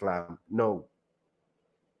in Islam. No.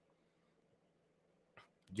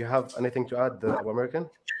 Do you have anything to add, Abuamerican?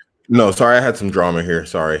 No, sorry, I had some drama here.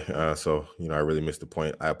 Sorry. So, I really missed the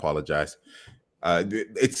point. I apologize.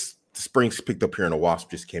 It's springs picked up here and a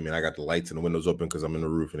wasp just came in. I got the lights and the windows open because I'm in the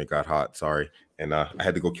roof and it got hot. Sorry. And I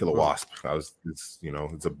had to go kill a wasp. It's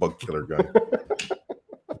a bug killer gun.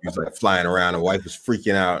 He was like flying around. The wife was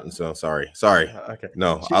freaking out. And so sorry. Okay.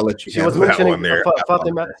 No, I'll let you. She was mentioning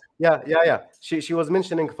Fatima. Yeah. She was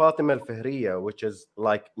mentioning Fatima al-Fihriya, which is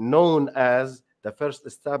like known as the first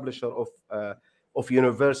establisher of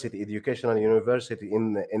university, educational university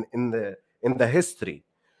in the history.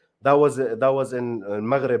 That was in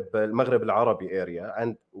Maghreb al-Arabi area.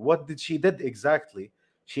 And what did she did exactly?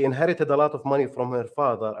 She inherited a lot of money from her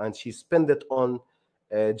father and she spent it on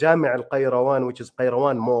Jami' al-Qayrawan, which is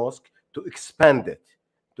Qayrawan Mosque, to expand it,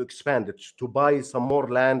 to buy some more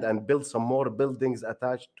land and build some more buildings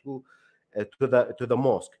attached to the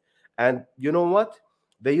mosque. And you know what?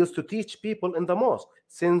 They used to teach people in the mosque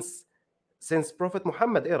since Prophet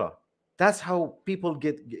Muhammad era. That's how people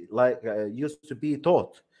used to be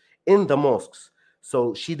taught in the mosques.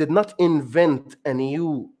 So she did not invent a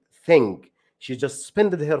new thing. She just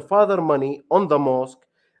spent her father money on the mosque,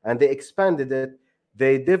 and they expanded it.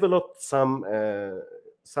 They developed something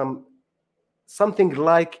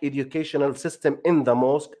like educational system in the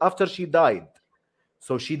mosque after she died.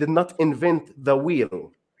 So she did not invent the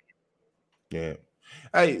wheel. Yeah.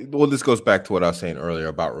 Well, this goes back to what I was saying earlier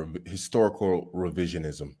about historical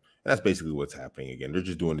revisionism. And that's basically what's happening again. They're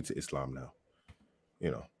just doing it to Islam now.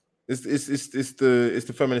 It's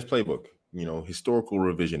the feminist playbook. Historical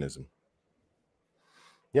revisionism.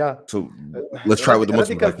 Yeah. So let's try with the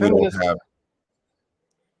Muslims. Like we don't have.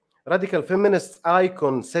 Radical feminist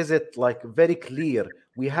icon says it like very clear.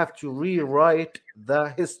 We have to rewrite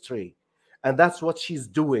the history, and that's what she's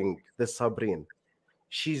doing. The Sabrine,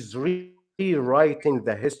 she's rewriting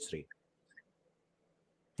the history.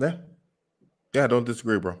 Yeah, I don't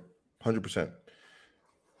disagree, bro. 100%.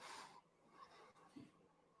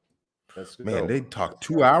 Man, they talk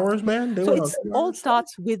 2 hours, man. So it all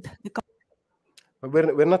starts with the.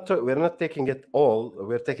 We're not taking it all.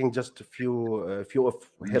 We're taking just a few of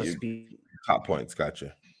her speech. Top points,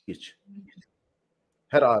 gotcha.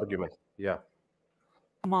 Her argument, yeah.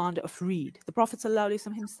 Command of read. The Prophet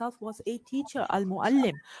ﷺ himself was a teacher,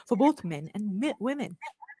 al-muallim, for both men and women.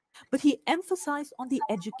 But he emphasized on the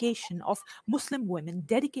education of Muslim women,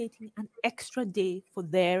 dedicating an extra day for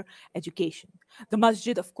their education. The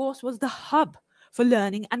masjid, of course, was the hub for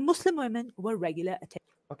learning, and Muslim women were regular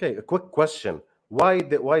attendees. Okay, a quick question. Why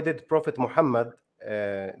did Prophet Muhammad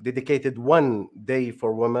dedicated one day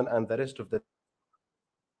for women and the rest of the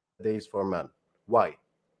days for men? Why?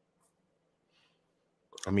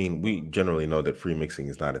 I mean, we generally know that free mixing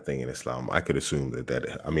is not a thing in Islam. I could assume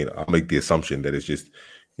that. I mean, I'll make the assumption that it's just,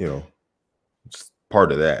 it's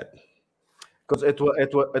part of that. Because it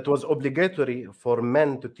was obligatory for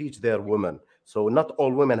men to teach their women. So not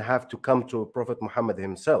all women have to come to Prophet Muhammad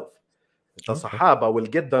himself. The Sahaba will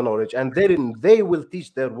get the knowledge, and then they will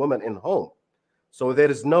teach their women in home. So there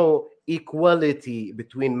is no equality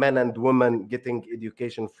between men and women getting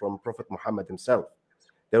education from Prophet Muhammad himself.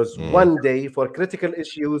 There was one day for critical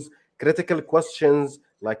issues, critical questions,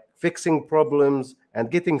 like fixing problems and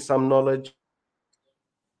getting some knowledge,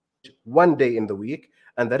 one day in the week,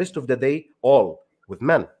 and the rest of the day all with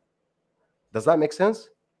men. Does that make sense?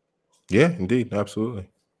 Yeah, indeed, absolutely.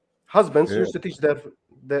 Husbands used to teach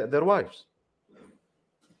their wives.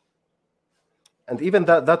 And even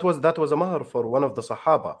that was a mahar for one of the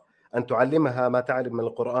Sahaba. And تعلمها ما تعلم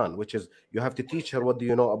من القرآن, which is you have to teach her what do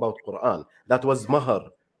you know about Quran. That was mahar.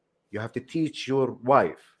 You have to teach your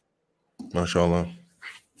wife. MashaAllah.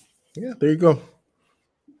 Yeah, there you go.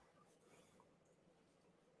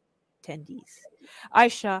 Attendees.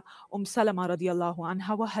 Aisha, Salama radiallahu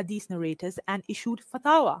anha were hadith narrators and issued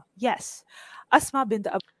fatwa. Yes. Asma bint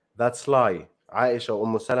Abu That's lie.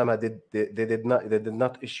 Aisha Salama they did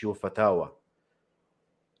not issue fatwa.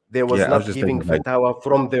 They was Yeah, I was not just giving thinking like fatwa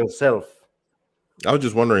from themselves. I was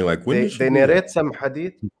just wondering like when did she They do that? narrate some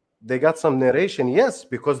hadith. They got some narration, yes,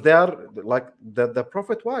 because they are like the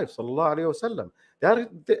Prophet wife, sallallahu alaihi wasallam.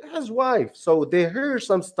 They his wife, so they hear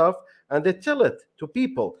some stuff and they tell it to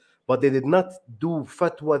people, but they did not do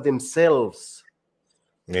fatwa themselves.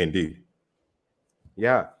 Indeed.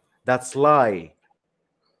 Yeah, that's lie.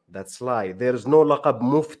 That's lie. There is no laqab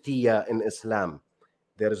muftiya in Islam.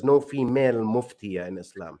 There is no female muftiya in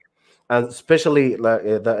Islam, and especially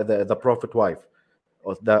the Prophet wife,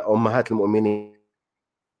 or the Ummahat al-Mu'mineen.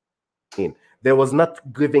 They was not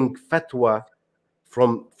giving fatwa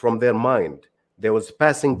from their mind. They was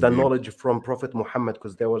passing the Indeed. knowledge from Prophet Muhammad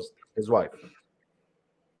because there was his wife.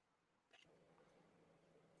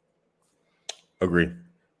 Agree.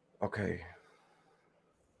 Okay.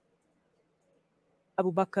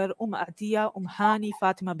 Abu Bakr, Atiyah, Hani,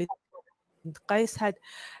 Fatima bint Qais had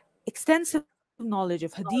extensive knowledge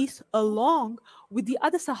of hadith along with the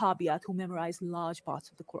other sahabiyat who memorized large parts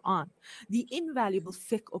of the Quran. The invaluable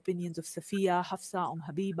fiqh opinions of Safiya, Hafsa,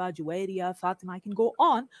 Habiba, Juwayriya, Fatima, I can go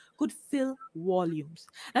on, could fill volumes.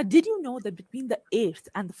 Now, did you know that between the 8th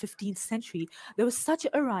and the 15th century, there was such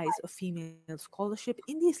a rise of female scholarship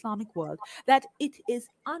in the Islamic world that it is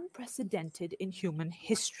unprecedented in human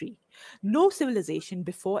history. No civilization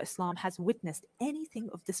before Islam has witnessed anything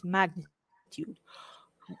of this magnitude.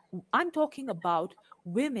 I'm talking about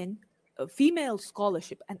women, female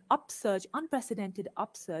scholarship, an upsurge, unprecedented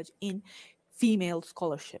upsurge in female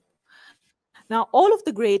scholarship. Now, all of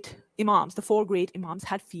the great imams, the 4 great imams,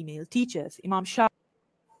 had female teachers. Imam Shah.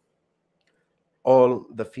 All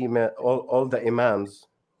the imams,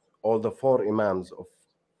 all the 4 imams of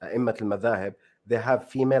A'immat al-Madhahib, they have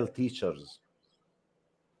female teachers.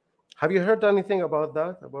 Have you heard anything about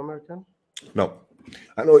that, Abuamerican? No.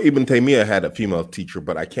 I know Ibn Taymiyyah had a female teacher,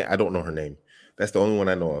 but I don't know her name. That's the only one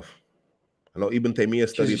I know of. I know Ibn Taymiyyah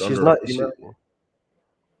studied under a female.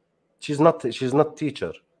 She's not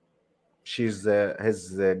teacher. She's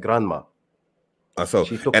his grandma. So,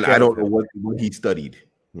 and I don't know what he studied.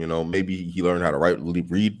 You know, maybe he learned how to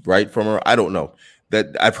write from her. I don't know.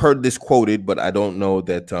 That I've heard this quoted, but I don't know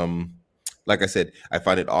that. Like I said, I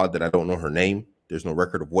find it odd that I don't know her name. There's no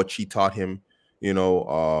record of what she taught him, you know,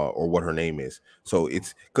 or what her name is. So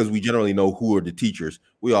it's because we generally know who are the teachers.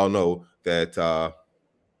 We all know that.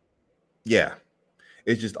 Yeah,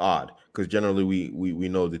 it's just odd because generally we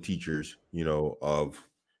know the teachers, you know, of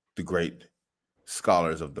the great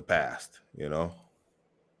scholars of the past, you know.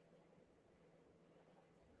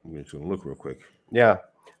 I'm just gonna look real quick. Yeah,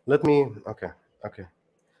 let me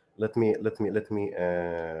let me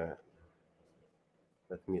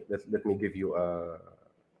give you a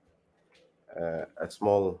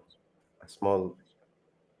small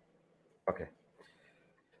okay.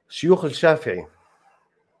 Shuyukh al-Shafi'i,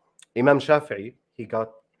 Imam Shafi'i, he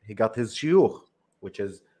got his shuyukh, which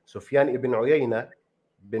is Sufyan ibn Uyayna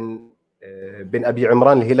bin Abi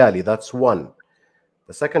Imran al-Hilali. That's one.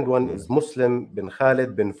 The second one is Muslim bin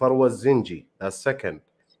Khalid bin Farwa al-Zinji. That's second.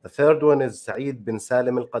 The third one is Sa'id bin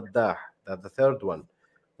Salim al-Qaddah. That's the third one.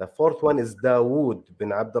 The fourth one is Dawood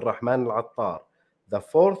bin Abd al-Rahman al-Attar. The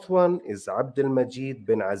fourth one is Abd al-Majid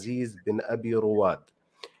bin Aziz bin Abi Ruwad.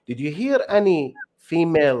 Did you hear any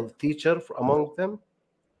female teacher among them?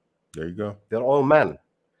 There you go. They're all men.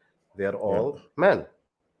 They're all men.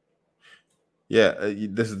 Yeah,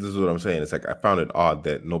 this is what I'm saying. It's like I found it odd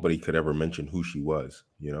that nobody could ever mention who she was.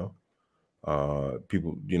 You know,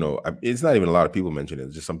 people. You know, it's not even a lot of people mention it.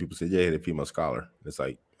 It's just some people say, "Yeah, the female scholar." It's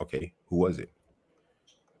like, okay, who was it?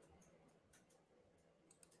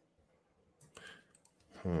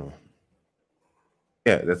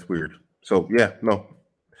 Yeah, that's weird. So yeah, no,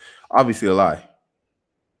 obviously a lie.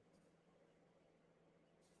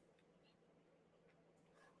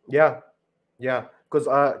 Yeah. Because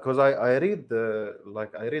I read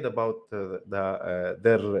I read about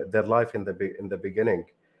their life in the beginning.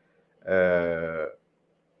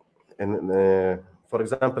 For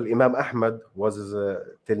example, Imam Ahmad was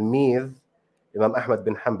tilmid. Imam Ahmad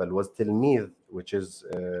bin Hanbal was tilmid, which is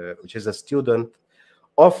a student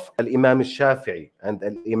of Al-Imam al-Shafi'i and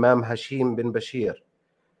Al-Imam Hashim bin Bashir.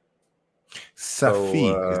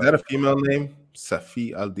 Safi, is that a female name?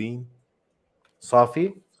 Safi al-Din?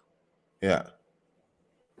 Safi? Yeah.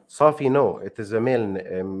 Safi, no, it is a male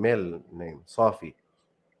name, Safi.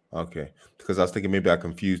 Okay, because I was thinking maybe I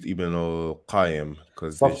confused Ibn al-Qayyim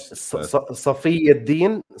because Safi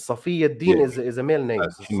ad-Din. Safi ad-Din is a male name.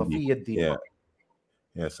 Safi ad-Din. Yeah.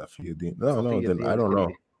 Yes, I feel no, Safiya then I Din don't know.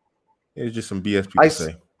 Hindi. It's just some BS I, people s-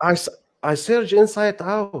 say. I, s- I search inside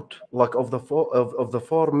out like of the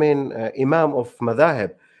four main imam of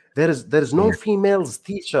madhahib. There is no Mm. females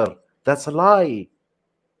teacher. That's a lie.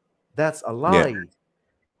 That's a Yeah. lie.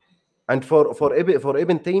 And for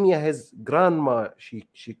Ibn Taymiyyah, his grandma,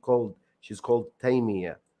 she's called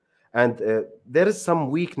Taymiyyah, and there is some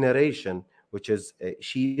weak narration, which is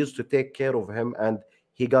she used to take care of him, and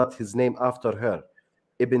he got his name after her,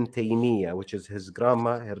 Ibn Taymiyyah, which is his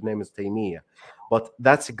grandma. Her name is Taymiyyah, but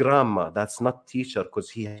that's grandma. That's not teacher, because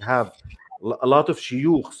he have a lot of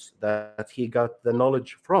shuyukhs that he got the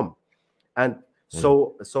knowledge from, and Mm.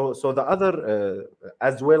 so the other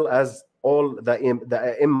as well as all the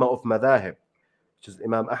imma of madhahib, which is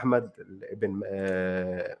Imam Ahmad ibn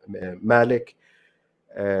Malik,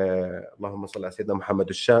 اللهم صل على سيدنا محمد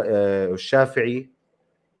الشافعي,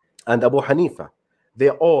 and Abu Hanifa. They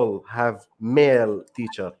all have male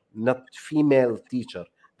teacher, not female teacher.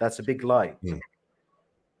 That's a big lie. Mm.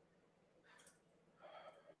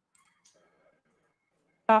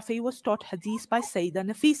 Shafi was taught hadith by Sayyidah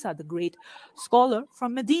Nafisa, the great scholar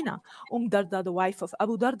from Medina. Darda, the wife of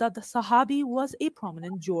Abu Darda, the Sahabi, was a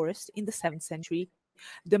prominent jurist in the 7th century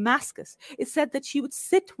Damascus. It said that she would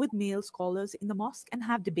sit with male scholars in the mosque and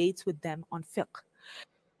have debates with them on fiqh.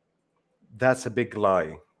 That's a big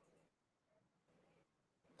lie.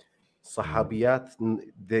 Sahabiyat,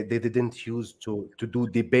 they didn't use to do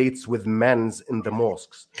debates with men's in the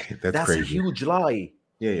mosques. That's That's a crazy. huge lie.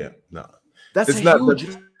 Yeah, no. That's It's a not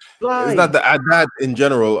huge lie. It's not the adat in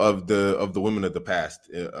general of the women of the past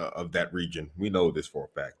of that region. We know this for a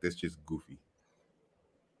fact. It's just goofy.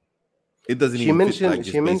 It doesn't She even fit mentioned like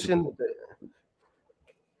just basic.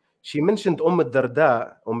 she mentioned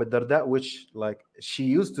Darda, which like she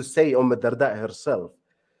used to say Darda herself.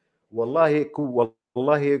 والله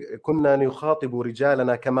كنا نخاطب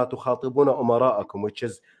رجالنا كما تخاطبون أمراءكم, which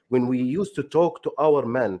is when we used to talk to our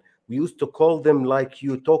men, we used to call them like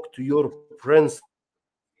you talk to your princess,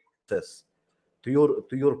 to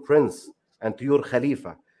your prince and to your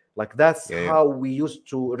khalifa. Like that's how we used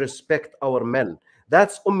to respect our men.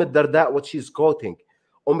 That's Darda, what she's quoting.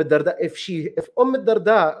 Darda, if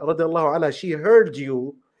Darda radiallahu anha, she heard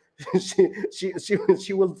you,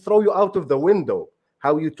 she will throw you out of the window.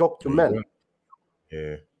 How you talk to men.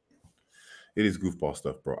 Yeah. It is goofball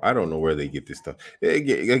stuff, bro. I don't know where they get this stuff.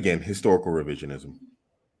 Again, historical revisionism.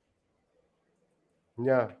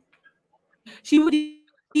 Yeah. She would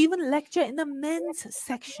even lecture in the men's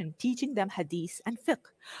section, teaching them hadith and fiqh.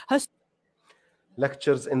 Her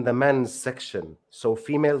lectures in the men's section. So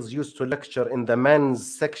females used to lecture in the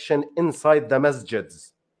men's section inside the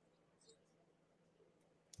masjids.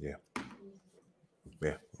 Yeah.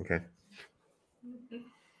 Yeah. Okay.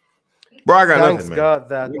 Bro, I got Thanks nothing, man. God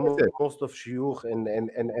that most of shuyukh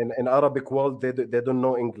in Arabic world they don't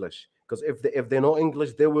know English, because if they know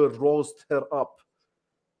English they will roast her up.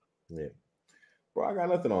 Yeah. Bro, I got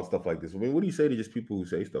nothing on stuff like this. I mean, what do you say to just people who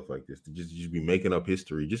say stuff like this? To just be making up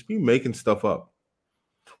history, just be making stuff up.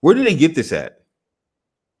 Where did they get this at?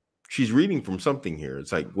 She's reading from something here.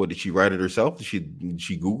 It's like, what, did she write it herself? Did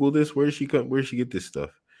she Google this? Where did she get this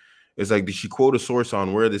stuff? It's like, did she quote a source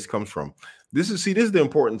on where this comes from? This is the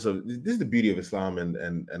importance of this is the beauty of Islam and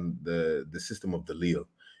the system of dalil.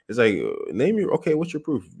 It's like, what's your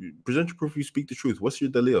proof? Present your proof. You speak the truth. What's your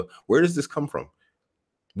dalil? Where does this come from?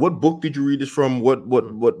 What book did you read this from? What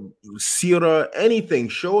seerah? Anything?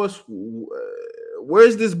 Show us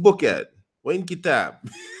where's this book at? Wain kitab.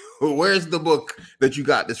 Where's the book that you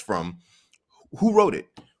got this from? Who wrote it?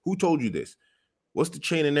 Who told you this? What's the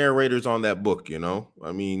chain of narrators on that book? You know,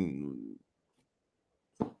 I mean,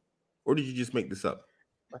 or did you just make this up?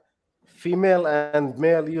 Female and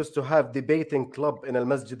male used to have debating club in Al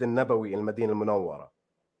Masjid Al Nabawi in Medina Al Munawwara.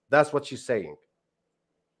 That's what she's saying.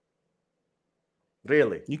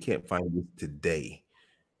 Really? You can't find this today.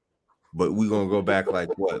 But we're gonna go back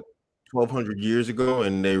like what, 1,200 years ago,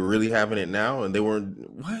 and they're really having it now, and they weren't.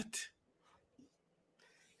 What?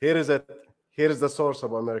 Here is it. Here is the source,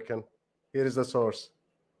 Abuamerican. Here is the source.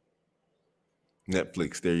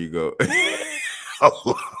 Netflix. There you go.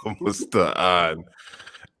 Musta'an.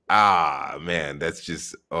 Ah, man, that's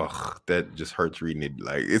just that just hurts reading it.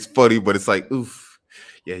 Like, it's funny, but it's like, oof.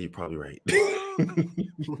 Yeah, you're probably right.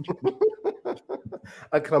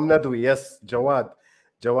 Akram Nadwi, yes, Jawad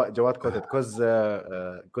quoted,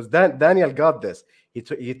 because Daniel got this.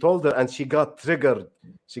 He told her, and she got triggered.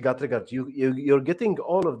 You're getting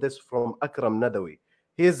all of this from Akram Nadawi.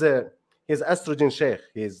 He's estrogen sheikh.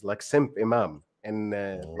 He's like simp imam and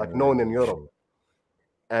like known in Europe,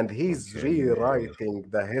 and he's rewriting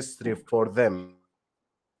the history for them.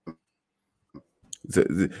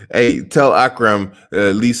 Hey, tell Akram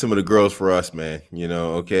leave some of the girls for us, man. You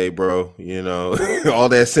know, okay, bro. You know, all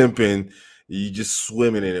that simping, you just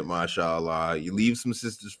swimming in it, mashallah. You leave some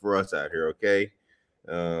sisters for us out here, okay?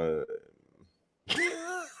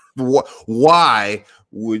 Why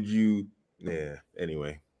would you? Yeah.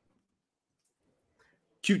 Anyway,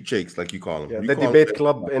 cute chicks, like you call them. Yeah, You the call debate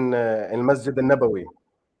club in Masjid al-Nabawi.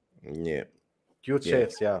 yeah. Cute Yeah.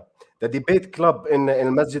 sheikhs, yeah. The debate club in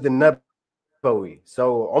Masjid al-Nabawi.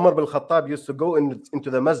 So Umar bin Khattab used to go into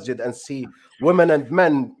the masjid and see women and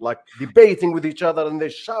men like debating with each other and they're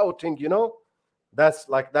shouting, you know? That's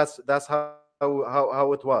how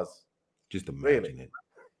it was. Just Really. imagine it.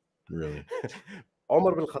 Really.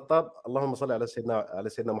 Umar bin Khattab, Allahumma salli ala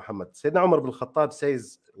Sayyidina Muhammad. Sayyidina Umar bin Khattab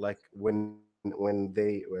says like when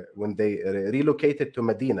they relocated to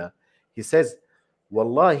Medina, he says,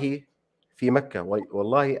 والله في مكة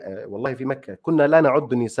والله في مكة كنا لا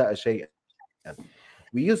نعد النساء شيئا.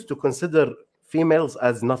 We used to consider females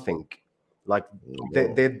as nothing, like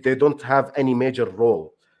they don't have any major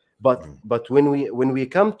role. But when we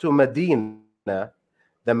come to Medina,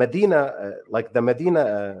 the Medina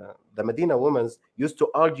women used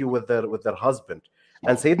to argue with their husband,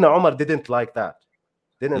 and Sayyidina Umar didn't like that.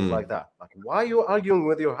 Like, why are you arguing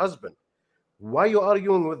with your husband? Why are you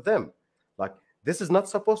arguing with them? Like, this is not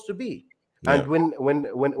supposed to be. Yeah. And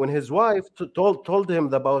when his wife told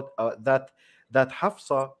him about that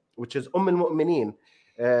Hafsa, which is al-Mu'mineen,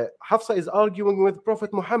 Hafsa is arguing with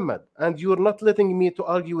Prophet Muhammad, and you're not letting me to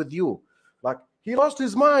argue with you. Like, he lost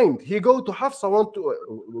his mind. He go to Hafsa,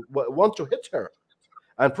 want to hit her,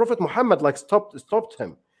 and Prophet Muhammad like stopped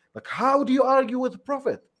him. Like, how do you argue with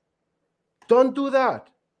Prophet? Don't do that.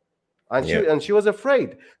 And she was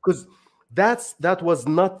afraid because that was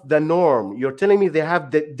not the norm. You're telling me they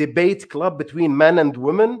have the debate club between men and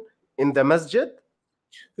women in the masjid?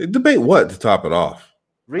 Debate what to top it off?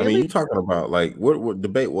 Really? I mean, you're talking about like what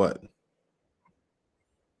debate what?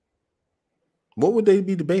 What would they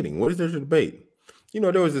be debating? What is there to debate? You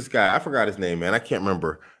know, there was this guy, I forgot his name, man. I can't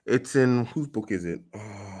remember. It's in whose book is it?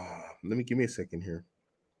 Give me a second here.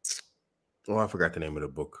 Oh, I forgot the name of the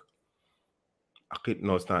book.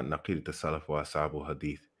 No, it's not Naqidat al-Salaf wa Ashabu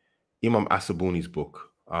Hadith. Imam Asabuni's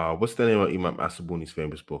book. What's the name of Imam Asabuni's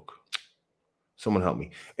famous book? Someone help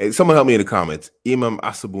me. Someone help me in the comments. Imam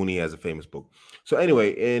Asabuni has a famous book. So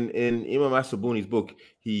anyway, in Imam Asabuni's book,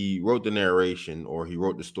 he wrote the narration, or he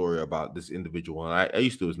wrote the story about this individual. And I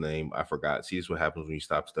used to his name. I forgot. See, this is what happens when you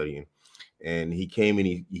stop studying. And he came and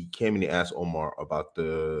he asked Omar about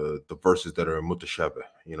the verses that are mutashabih,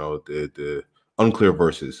 you know, the unclear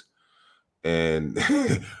verses. And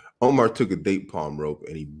Omar took a date palm rope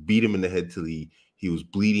and he beat him in the head till he was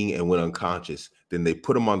bleeding and went unconscious. Then they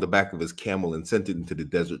put him on the back of his camel and sent it into the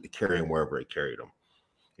desert to carry him wherever it carried him.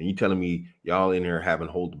 And you telling me y'all in here having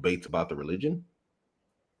whole debates about the religion?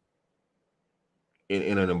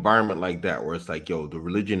 In an environment like that, where it's like, yo, the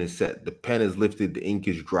religion is set, the pen is lifted, the ink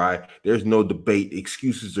is dry, there's no debate,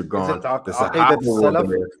 excuses are gone. Is it Aqidat al-Salaf?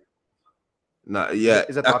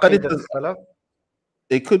 Is it Aqidat al-Salaf?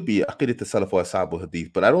 It could be Aqidat al-Salaf wa Ashabu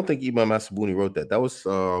Hadith, but I don't think Imam Asabuni wrote that. That was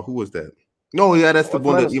who was that? No, yeah, that's the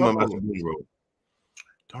one that Imam Asabuni wrote.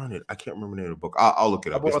 Darn it, I can't remember the name of the book. I'll look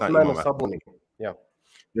it up. It's not Imam Asabuni. Yeah,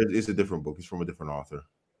 it's a different book. It's from a different author.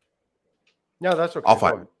 Yeah, that's okay. I'll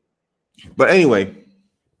find it. But anyway,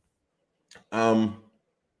 bro,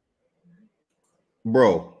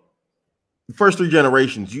 the first 3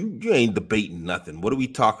 generations, you ain't debating nothing. What are we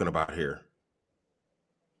talking about here?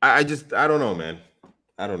 I don't know, man.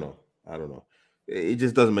 I don't know. It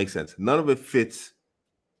just doesn't make sense. None of it fits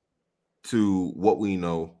to what we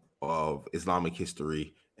know of Islamic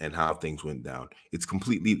history and how things went down. It's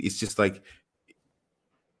just like,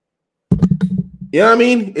 you know what I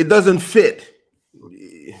mean? It doesn't fit.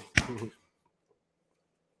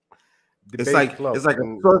 It's like a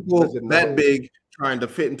circle that big trying to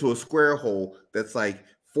fit into a square hole that's like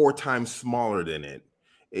 4 times smaller than it.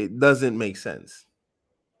 It doesn't make sense.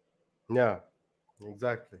 Yeah,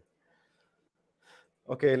 exactly.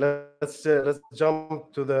 Okay, let's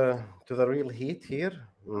jump to the real heat here.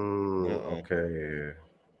 Okay.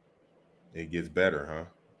 It gets better,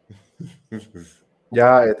 huh?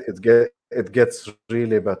 Yeah, it gets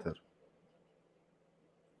really better.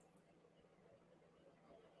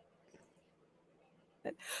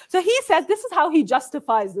 So he says this is how he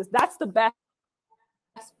justifies this. That's the best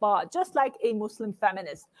part. Just like a Muslim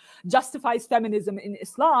feminist justifies feminism in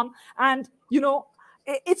Islam. And, you know,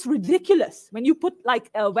 it's ridiculous when you put like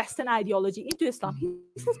a Western ideology into Islam. He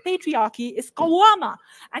says patriarchy is qawama,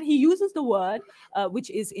 and he uses the word which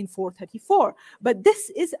is in 434. But this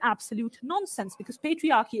is absolute nonsense, because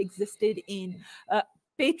patriarchy existed in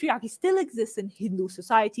patriarchy still exists in Hindu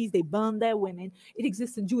societies. They burn their women. It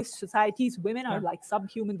exists in Jewish societies. Women are like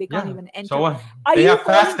subhuman. They can't even enter. So what? Are They you have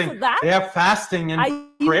calling fasting. for that? They have fasting and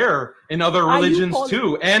prayer in other religions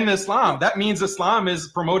too, and Islam. That means Islam is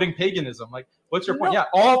promoting paganism. Like, what's your point? Yeah,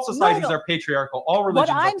 all societies are patriarchal. All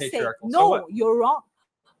religions are patriarchal. No, you're wrong.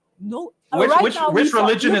 No. Which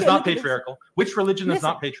religion is not patriarchal? Which religion is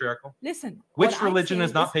not patriarchal? Listen. Which religion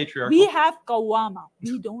is not patriarchal? We have qawama.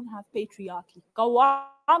 We don't have patriarchy.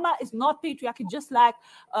 Qawama is not patriarchy, just like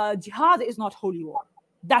jihad is not holy war.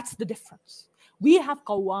 That's the difference. We have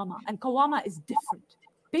qawama, and qawama is different.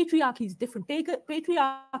 Patriarchy is different.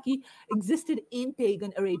 Patriarchy existed in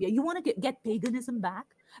pagan Arabia. You want to get paganism back?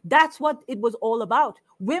 That's what it was all about.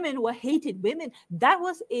 Women were hated. Women. That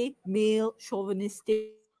was a male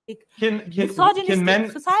chauvinistic,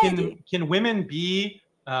 misogynistic society. Can women be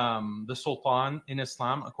the sultan in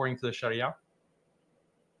Islam according to the Sharia?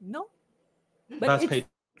 No, but that's it's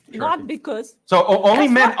not because. So only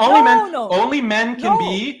men can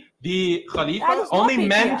be the Khalifa. Only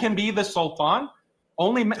men can be the sultan.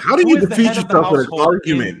 Only men. How do you defeat yourself in an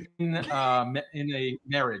argument in a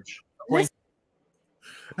marriage?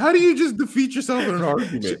 How do you just defeat yourself in an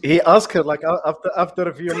argument? He asked her like after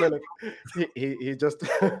a few minutes. He just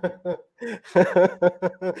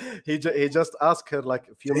he just asked her like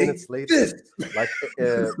a few minutes later. Like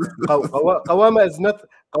qawama is not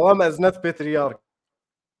patriarchy.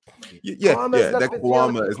 That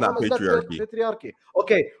qawama is not patriarchy.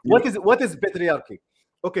 Okay, what is patriarchy?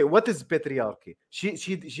 Okay, what is patriarchy?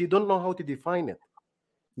 She don't know how to define it.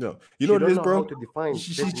 No, you know what it is, bro?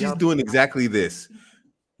 She's doing exactly this.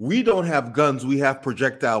 We don't have guns. We have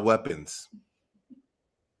projectile weapons.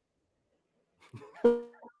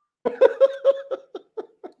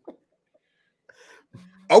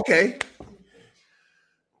 Okay.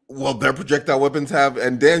 Well, their projectile weapons have,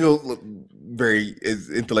 and Daniel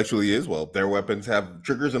intellectually is, well, their weapons have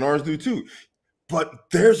triggers and ours do too. But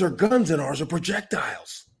theirs are guns and ours are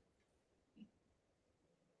projectiles.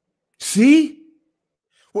 See?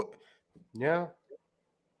 What? Yeah.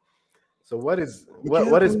 So what is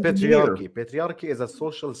patriarchy? Patriarchy is a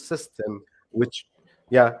social system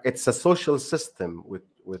it's a social system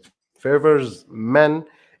which favors men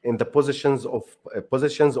in the positions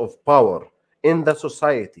of power in the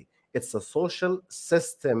society. It's a social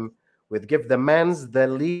system which give the man's the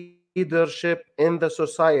leadership in the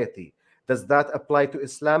society. Does that apply to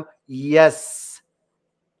Islam? Yes.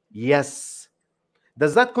 Yes.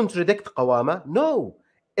 Does that contradict qawama? No.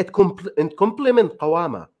 It complement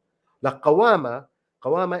qawama. Like qawama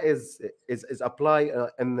is applied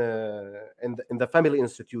in the family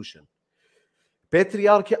institution.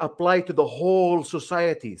 Patriarchy apply to the whole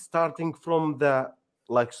society, starting from the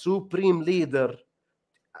like supreme leader,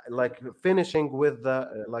 like finishing with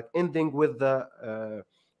the ending with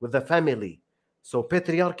the family. So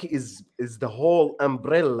patriarchy is the whole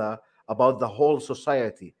umbrella about the whole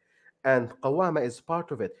society, and qawama is part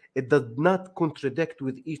of it. It does not contradict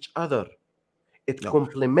with each other. It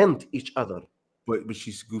complement each other. But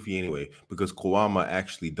she's goofy anyway, because qawama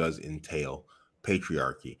actually does entail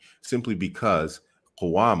patriarchy, simply because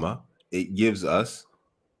qawama it gives us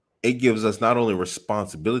not only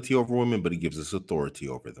responsibility over women, but it gives us authority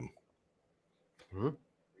over them. Mm-hmm.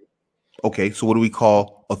 Okay, so what do we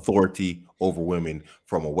call authority over women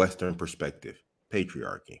from a Western perspective?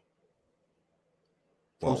 Patriarchy.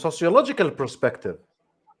 From sociological perspective.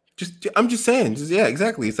 I'm just saying, yeah,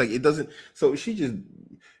 exactly. It's like it doesn't. So she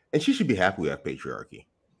should be happy with patriarchy.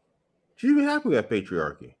 She should be happy with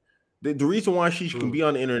patriarchy. The reason why she can be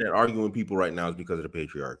on the internet arguing with people right now is because of the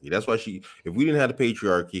patriarchy. That's why if we didn't have the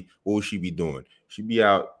patriarchy, what would she be doing? She'd be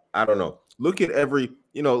out. I don't know. Look at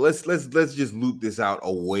let's just loop this out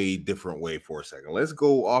a way different way for a second. Let's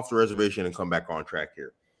go off the reservation and come back on track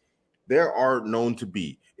here. There are known to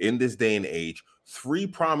be in this day and age 3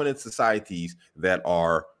 prominent societies that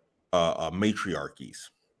are matriarchies,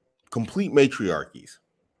 complete matriarchies.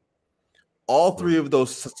 All three of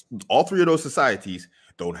those societies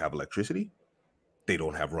don't have electricity, they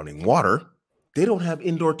don't have running water, they don't have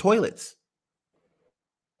indoor toilets.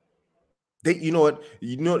 Do you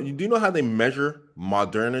know how they measure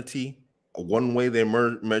modernity? One way they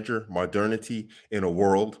measure modernity in a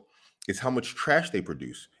world is how much trash they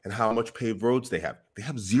produce and how much paved roads they have. They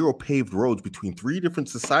have 0 paved roads between 3 different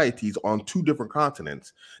societies on 2 different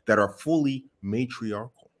continents that are fully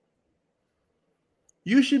matriarchal.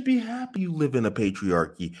 You should be happy you live in a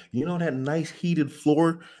patriarchy. You know that nice heated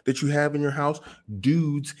floor that you have in your house?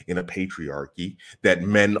 Dudes in a patriarchy that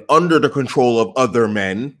men under the control of other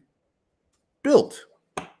men built.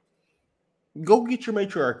 Go get your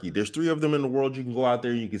matriarchy. There's 3 of them in the world. You can go out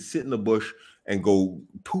there, you can sit in the bush and go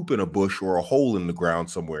poop in a bush or a hole in the ground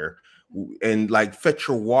somewhere and like fetch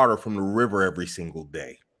your water from the river every single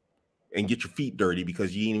day and get your feet dirty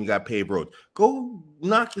because you ain't even got paved roads. Go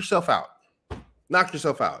knock yourself out. Knock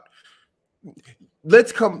yourself out.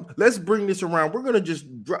 Let's bring this around. We're gonna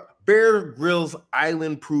just drop Bear Grylls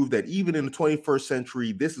Island prove that even in the 21st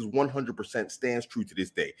century, this is 100% stands true to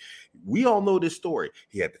this day. We all know this story.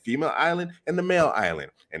 He had the female island and the male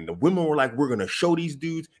island, and the women were like, "We're gonna show these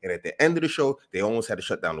dudes." And at the end of the show, they almost had to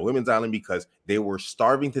shut down the women's island because they were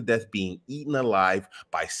starving to death, being eaten alive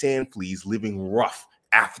by sand fleas, living rough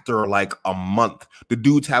after like a month. The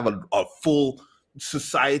dudes have a full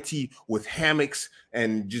society with hammocks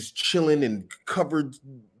and just chilling and covered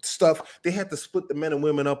stuff. They had to split the men and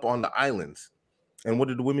women up on the islands. And what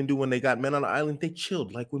did the women do when they got men on the island? They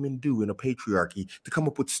chilled like women do in a patriarchy to come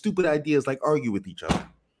up with stupid ideas like argue with each other.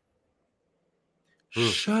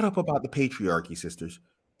 Shut up about the patriarchy, sisters.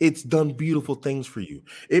 It's done beautiful things for you.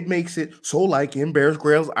 It makes it so like in Bear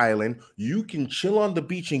Grylls Island, you can chill on the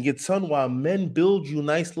beach and get sun while men build you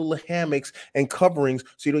nice little hammocks and coverings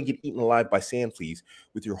so you don't get eaten alive by sand fleas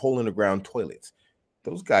with your hole in the ground toilets.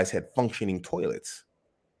 Those guys had functioning toilets.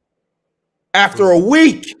 After a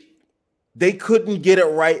week, they couldn't get it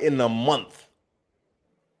right in a month.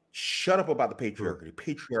 Shut up about the patriarchy.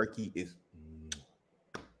 The patriarchy is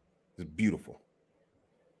beautiful.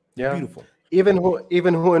 Yeah. Beautiful. Even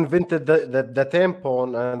who invented the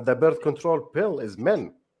tampon and the birth control pill is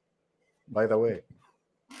men, by the way.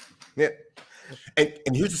 Yeah. And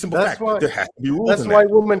here's the simple fact. There has to be rules. That's why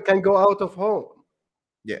women can go out of home.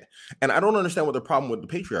 Yeah. And I don't understand what the problem with the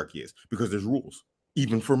patriarchy is, because there's rules.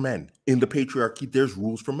 Even for men. In the patriarchy, there's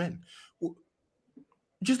rules for men.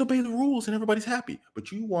 Just obey the rules and everybody's happy.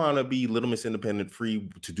 But you want to be Little Miss Independent, free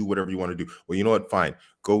to do whatever you want to do. Well, you know what? Fine.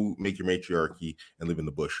 Go make your matriarchy and live in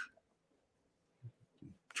the bush.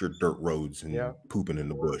 Your dirt roads and pooping in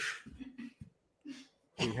the bush.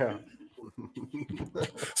 Yeah.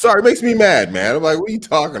 Sorry, it makes me mad, man. I'm like, what are you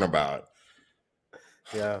talking about?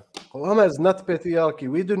 Yeah. Qawama is not patriarchy.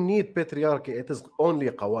 We don't need patriarchy. It is only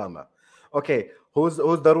qawama. Okay. Who's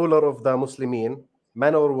the ruler of the Muslimin?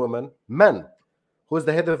 Men or women? Men. Who's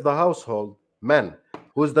the head of the household? Men.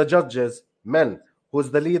 Who's the judges? Men. Who's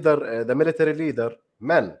the leader, the military leader?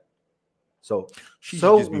 Men. So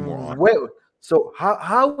just be more honest. So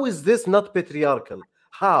how is this not patriarchal?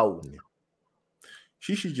 How?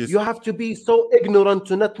 She should just. You have to be so ignorant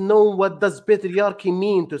to not know what does patriarchy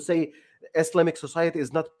mean to say Islamic society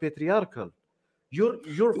is not patriarchal.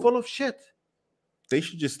 You're full of shit. They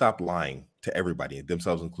should just stop lying to everybody,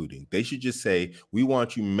 themselves including. They should just say, we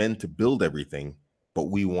want you men to build everything, but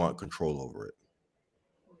we want control over it.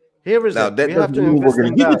 Here is now, it. That we doesn't mean we're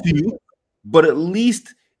going to give it to you, but at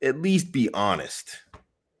least be honest.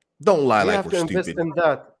 Don't lie like we're stupid. We have to invest in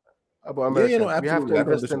that, Abuamerican. Absolutely. We have to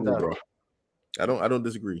invest in that. Bro. I don't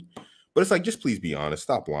disagree. But it's like, just please be honest.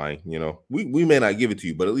 Stop lying. You know, we may not give it to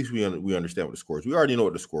you, but at least we understand what the score is. We already know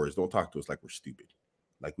what the score is. Don't talk to us like we're stupid.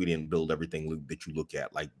 Like we didn't build everything that you look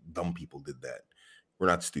at. Like dumb people did that. We're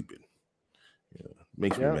not stupid.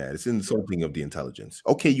 Makes me mad. It's insulting of the intelligence.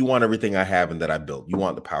 Okay, you want everything I have and that I built. You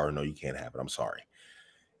want the power. No, you can't have it. I'm sorry.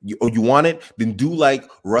 You want it? Then do like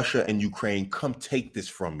Russia and Ukraine. Come take this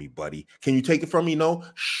from me, buddy. Can you take it from me? No?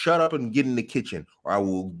 Shut up and get in the kitchen, or I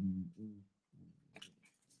will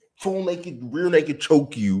full naked, rear naked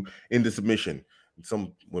choke you into submission.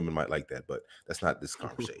 Some women might like that, but that's not this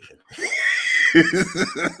conversation.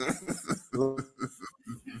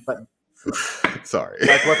 Sorry.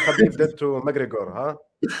 Like what Khabib did to McGregor, huh?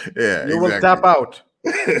 Yeah, you will tap out.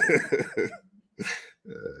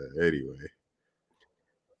 Anyway.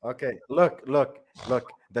 Okay, look.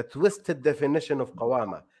 The twisted definition of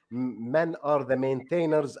qawama. Men are the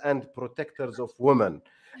maintainers and protectors of women.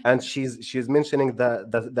 And she's mentioning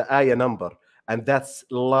the ayah number. And that's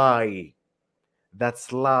lie.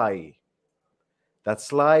 That's lie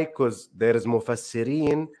because there is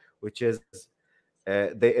mufassirin, which is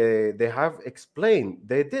they have explained.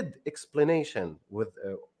 They did explanation with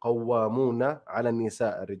قوامون على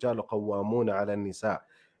النساء الرجال قوامون على النساء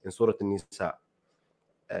in Surah An-Nisa.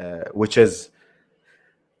 Which is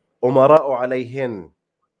أمراء عليهن.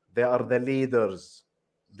 They are the leaders.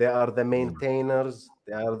 They are the maintainers.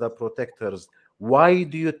 They are the protectors. Why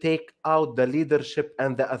do you take out the leadership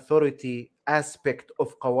and the authority aspect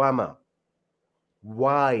of qawama?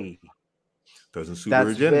 Why? Doesn't suit That's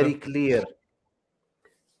her agenda. very clear.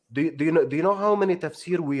 Do you know how many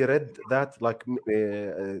tafsir we read that? Like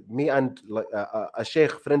me and like, a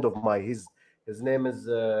sheikh friend of mine. His name is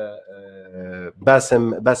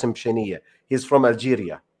Basim Shaniya. He's from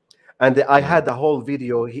Algeria, and I had a whole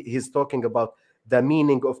video. He's talking about the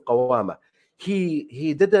meaning of qawama.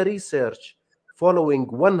 He did a research following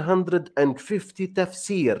 150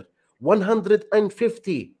 tafsir,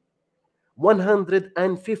 150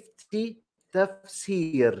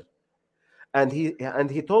 tafsir, and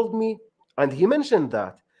he told me, and he mentioned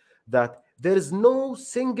that there is no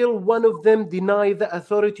single one of them deny the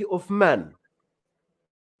authority of man,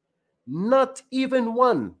 not even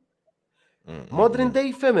one. Modern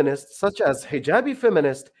day feminists such as hijabi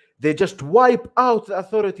feminists, they just wipe out the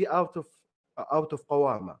authority out of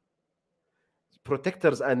qawama,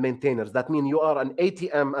 protectors and maintainers. That means you are an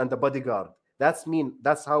ATM and a bodyguard. That's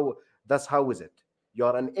how is it. You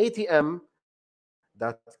are an ATM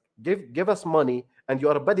that give us money, and you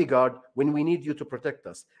are a bodyguard when we need you to protect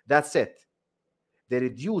us. That's it. They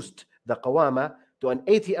reduced the qawama to an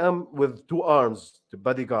ATM with 2 arms to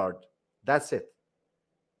bodyguard. That's it.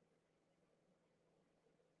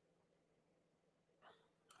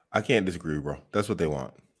 I can't disagree, bro. That's what they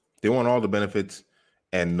want. They want all the benefits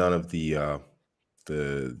and none of the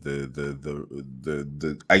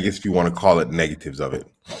I guess if you want to call it negatives of it.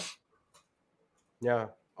 Yeah,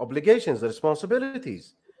 obligations,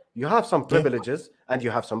 responsibilities. You have some privileges and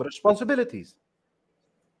you have some responsibilities.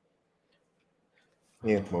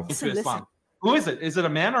 Yeah. Well, Islam. Who is it? Is it a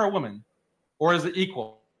man or a woman, or is it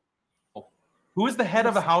equal? Who is the head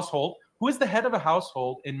of a household? Who is the head of a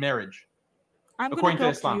household in marriage? I'm according to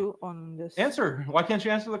talk Islam. To you on this. Answer. Why can't you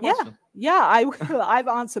answer the question? Yeah, I will. I've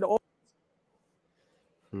answered all.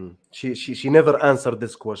 She never answered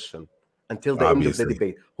this question until the end of the Obviously.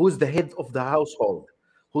 debate. Who's the head of the household?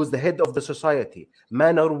 Who's the head of the society,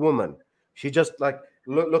 man or woman? She just like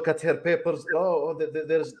look at her papers.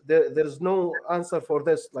 There's no answer for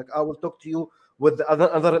this. Like, I will talk to you with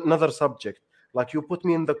another subject. Like, you put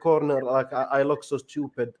me in the corner. Like, I look so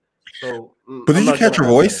stupid. So, but did you catch her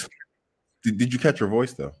voice? Did you catch her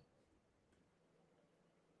voice though?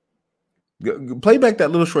 Play back that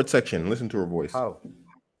little short section and listen to her voice. How?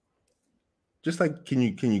 Just like, can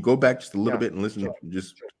you go back just a little bit and listen?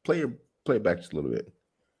 Just play it back just a little bit.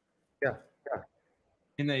 Yeah.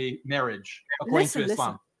 In a marriage, according to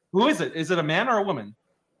Islam. Who is it? Is it a man or a woman,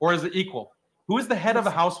 or is it equal? Who is the head of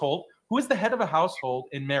a household? Who is the head of a household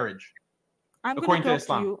in marriage? I'm according to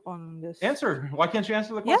Islam. You on this. Answer. Why can't you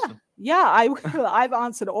answer the question? Yeah, I will. I've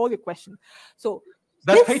answered all your questions. So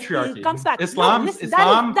that's patriarchy. Comes back. Islam. No, listen,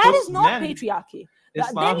 Islam that is not men. Patriarchy.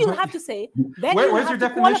 Islam, then you have to say. Then where's your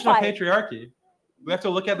definition of patriarchy? We have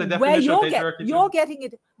to look at the definition of patriarchy. You're getting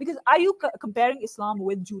it because are you comparing Islam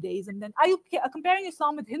with Judaism? Then are you comparing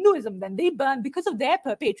Islam with Hinduism? Then they burn, because of their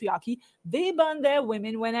patriarchy, they burn their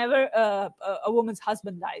women whenever a woman's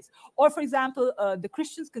husband dies. Or, for example, the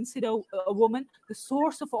Christians consider a woman the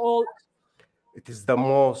source of all. It is the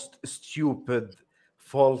most stupid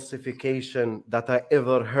falsification that I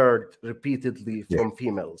ever heard repeatedly from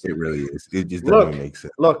females. It really is. It just doesn't make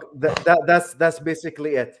sense. Look, that's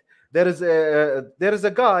basically it. There is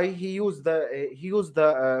a guy. He used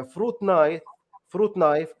the fruit knife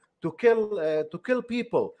to kill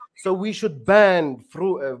people. So we should ban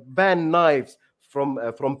knives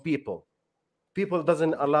from people. People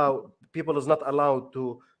is not allowed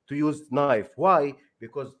to use knife. Why?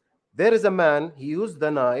 Because there is a man. He used the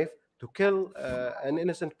knife to kill an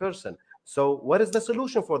innocent person. So what is the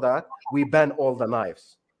solution for that? We ban all the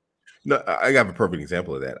knives. No, I have a perfect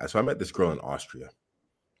example of that. So I met this girl in Austria.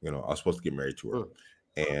 I was supposed to get married to her.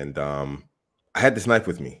 And I had this knife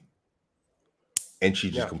with me. And she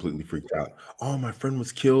just completely freaked out. Oh, my friend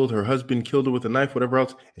was killed. Her husband killed her with a knife, whatever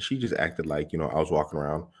else. And she just acted like, I was walking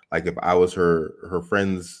around like if I was her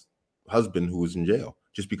friend's husband who was in jail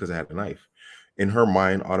just because I had a knife. In her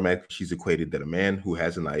mind, automatically, she's equated that a man who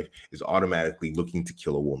has a knife is automatically looking to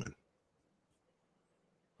kill a woman.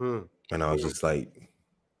 And I was just like,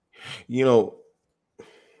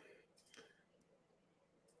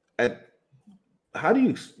 how do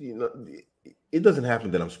you, it doesn't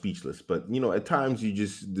happen that I'm speechless, but at times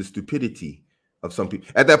the stupidity of some people.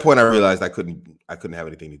 At that point, I realized I couldn't have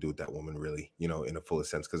anything to do with that woman, really, in a fullest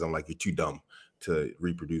sense, because I'm like, you're too dumb to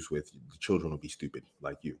reproduce with. The children will be stupid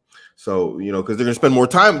like you. So, because they're gonna spend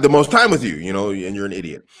the most time with you, and you're an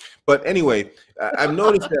idiot. But anyway, I've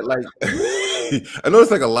noticed that I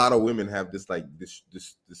noticed like a lot of women have this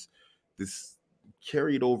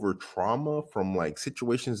carried over trauma from like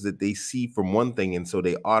situations that they see from one thing, and so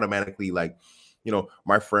they automatically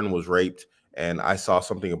my friend was raped and I saw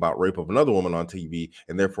something about rape of another woman on TV,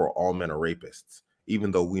 and therefore all men are rapists,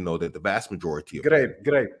 even though we know that the vast majority of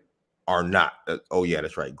grape are not. Oh yeah,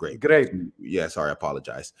 that's right, grape. Yeah, sorry, I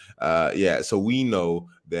apologize. Yeah, so we know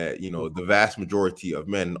that the vast majority of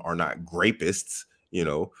men are not grapists,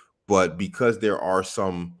 but because there are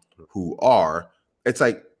some who are, it's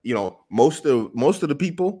like most of the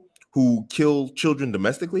people who kill children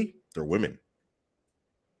domestically, they're women.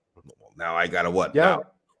 Well, now I gotta what? Yeah. Now,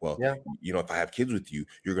 well, yeah. If I have kids with you,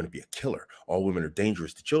 you're going to be a killer. All women are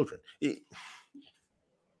dangerous to children.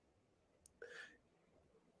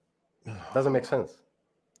 Doesn't make sense.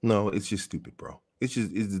 No, it's just stupid, bro. It's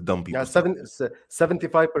dumb people. Yeah,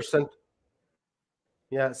 75%.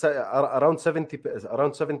 Yeah, around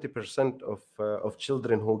 70% of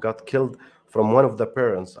children who got killed from one of the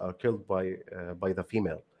parents are killed by the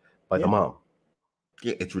female, by the mom.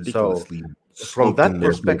 Yeah, it's ridiculously. So, from that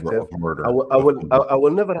perspective, I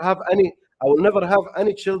will never have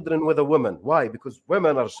any children with a woman. Why? Because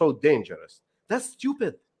women are so dangerous. That's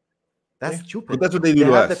stupid. That's stupid. But that's what they do.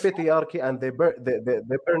 They have the patriarchy and they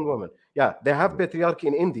burn women. Yeah, they have patriarchy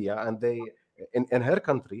in India and they in her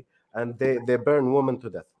country and they burn women to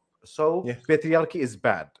death. So patriarchy is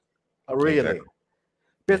bad. Really. Exactly.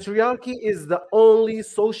 Patriarchy is the only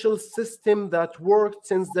social system that worked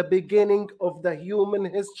since the beginning of the human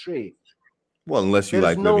history. Well, unless you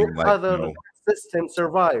There's no living other system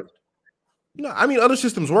survived. No, I mean other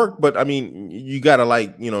systems work, but I mean you gotta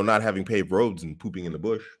not having paved roads and pooping in the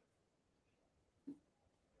bush.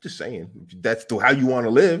 Just saying, that's how you want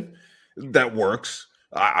to live. That works.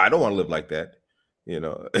 I don't want to live like that.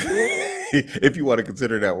 If you want to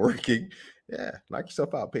consider that working, yeah, knock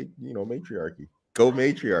yourself out. Matriarchy. Go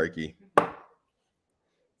matriarchy.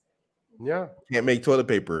 Yeah. Can't make toilet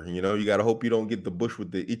paper. You got to hope you don't get the bush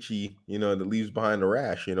with the itchy, that leaves behind the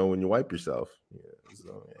rash, when you wipe yourself.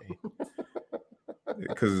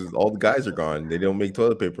 Because all the guys are gone. They don't make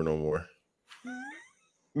toilet paper no more.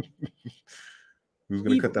 Who's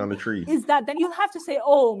going to cut down the tree? Is that then you'll have to say,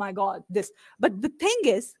 oh my God, this. But the thing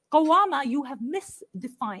is, Qawama, you have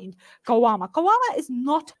misdefined Qawama. Qawama is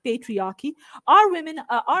not patriarchy. Our men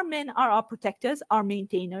are our protectors, our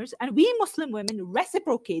maintainers, and we Muslim women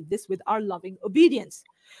reciprocate this with our loving obedience.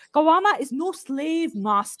 Qawama is no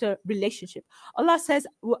slave-master relationship. Allah says,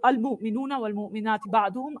 Al-mu'minuna wal-mu'minati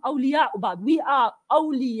ba'duhum awliya'u ba'd. We are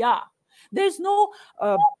awliya. There's no,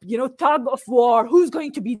 tug of war. Who's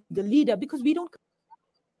going to be the leader? Because we don't.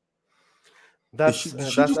 Did she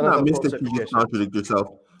just not miss that you just contradict yourself?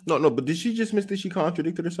 No, but did she just miss that she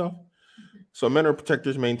contradicted herself? So men are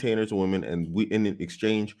protectors, maintainers of women, and we in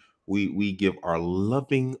exchange we give our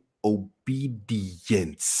loving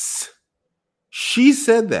obedience. She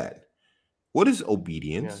said that. What is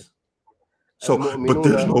obedience? Yeah. So, but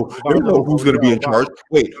there's no who's going to be in charge.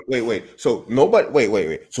 Wait. So nobody.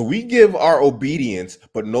 Wait. So we give our obedience,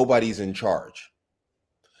 but nobody's in charge.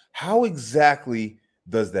 How exactly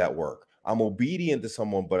does that work? I'm obedient to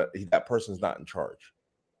someone, but that person's not in charge.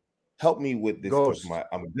 Help me with this.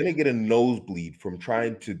 I'm gonna get a nosebleed from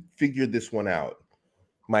trying to figure this one out.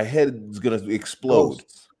 My head is gonna explode.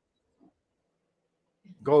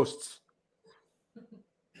 Ghosts.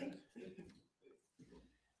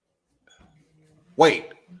 Wait,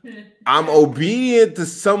 I'm obedient to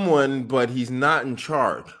someone, but he's not in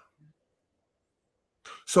charge.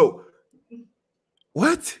 So,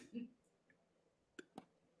 what?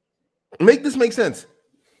 Make this make sense.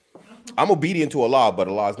 I'm obedient to Allah, but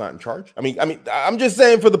Allah is not in charge. I mean, I'm just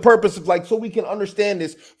saying for the purpose of so we can understand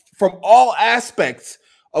this from all aspects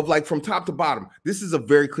of from top to bottom. This is a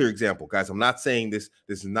very clear example, guys. I'm not saying this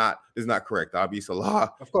is not correct. Obviously,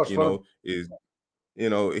 Allah, of course, is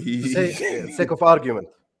sake of argument.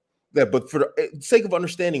 Yeah, but for the sake of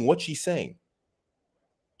understanding what she's saying.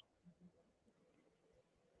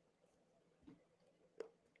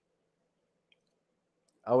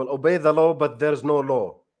 I will obey the law, but there's no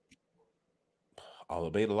law. I'll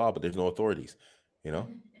obey the law, but there's no authorities. Hello,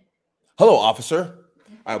 officer.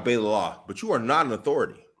 I obey the law, but you are not an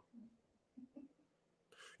authority.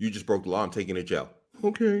 You just broke the law. I'm taking you to jail.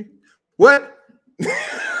 Okay. What?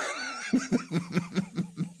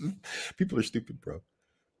 People are stupid, bro.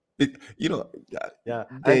 Yeah.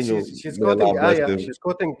 Daniel, she's quoting ayah.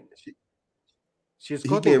 She's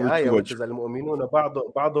quoting ayah, which is al-mu'minuna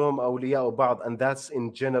ba'duhum awliya'u ba'd, and that's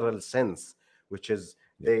in general sense, which is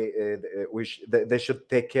they should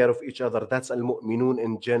take care of each other. That's al-mu'minun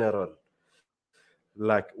in general.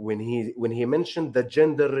 Like when he mentioned the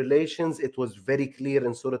gender relations, it was very clear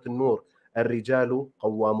in Surah An-Nur. الرجال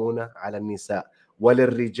قوامون على النساء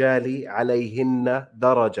وللرجال عليهن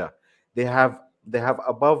درجة. They have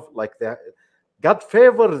above, God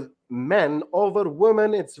favored men over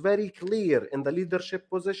women. It's very clear in the leadership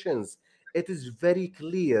positions. It is very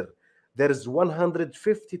clear. There is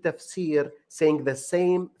 150 tafsir saying the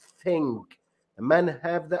same thing. Men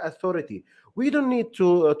have the authority. We don't need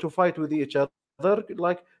to fight with each other,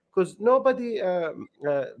 like, because nobody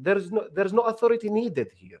there is no authority needed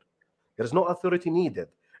here. There is no authority needed.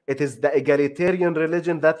 It is the egalitarian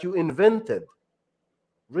religion that you invented.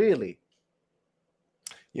 Really.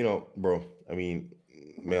 You know, bro. I mean,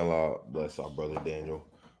 may Allah bless our brother Daniel,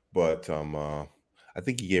 but I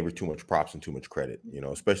think he gave her too much props and too much credit. You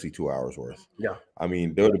know, especially 2 hours worth. Yeah. I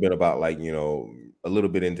mean, there would have been about like, you know, a little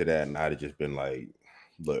bit into that, and I'd have just been like,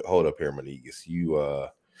 look, hold up here, Manegas. You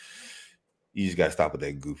just gotta stop with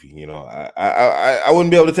that goofy. You know, I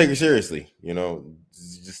wouldn't be able to take her seriously. You know,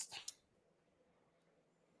 just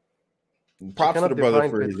props to the brother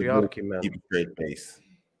for his ability to keep a straight face.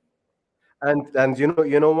 And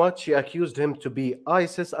you know what? She accused him to be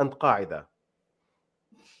ISIS and Qaeda.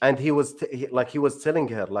 And he was telling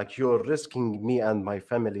her, like, you're risking me and my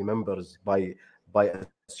family members by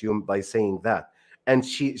saying that. And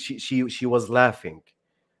she was laughing.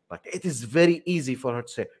 Like, it is very easy for her to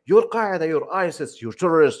say, you're Qaeda, you're ISIS, you're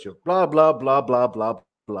terrorist, you're blah blah blah blah blah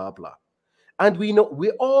blah blah. And we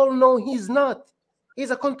all know he's not. He's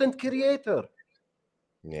a content creator.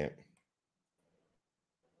 Yeah.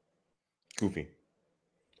 Goofy.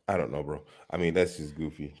 I don't know, bro. I mean, that's just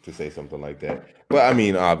goofy to say something like that. But I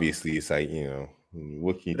mean, obviously, it's like, you know,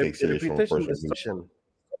 what can you take serious from a person?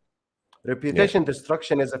 Reputation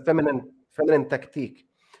destruction is a feminine tactic.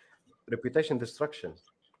 Reputation destruction.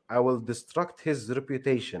 I will destruct his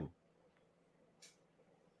reputation.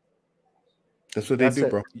 That's what they do,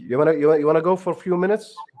 bro. You wanna go for a few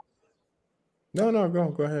minutes? No,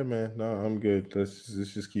 go ahead, man. No, I'm good. Let's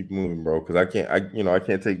just keep moving, bro. Because I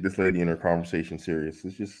can't take this lady in her conversation serious.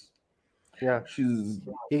 It's just, yeah,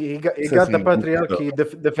 he got the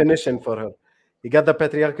patriarchy definition for her. He got the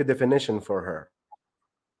patriarchy definition for her.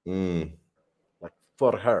 Like,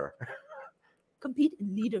 for her. Compete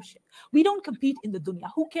in leadership. We don't compete in the dunya.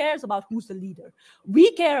 Who cares about who's the leader?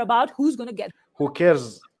 We care about who's going to get. Who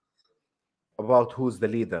cares about who's the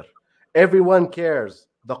leader? Everyone cares.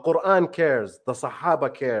 The Quran cares. The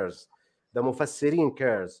Sahaba cares. The Mufassirin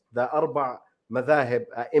cares. The Arba' madhahib,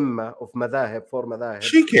 a'imma of madhahib, 4 madhahib.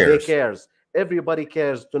 She cares. They cares. Everybody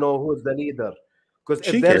cares to know who's the leader. Because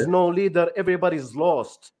if there's no leader, everybody's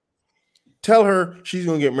lost. Tell her she's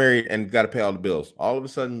going to get married and got to pay all the bills. All of a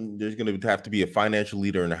sudden, there's going to have to be a financial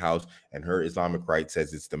leader in the house, and her Islamic right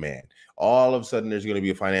says it's the man. All of a sudden, there's going to be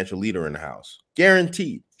a financial leader in the house.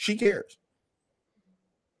 Guaranteed. She cares.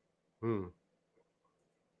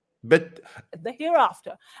 But the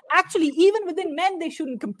hereafter, actually, even within men, they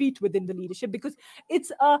shouldn't compete within the leadership, because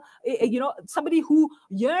it's somebody who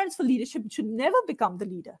yearns for leadership should never become the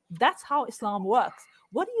leader. That's how Islam works.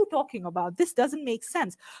 What are you talking about? This doesn't make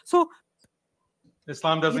sense. So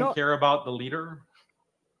Islam doesn't care about the leader?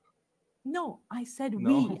 No, I said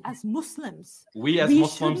we as Muslims. We as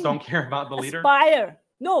Muslims don't care about the leader?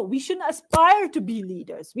 No, we shouldn't aspire to be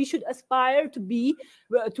leaders. We should aspire to be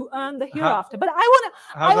to earn the hereafter. But I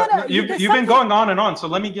want to. You've been going on and on. So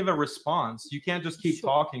let me give a response. You can't just keep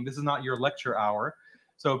talking. This is not your lecture hour.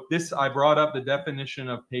 So I brought up the definition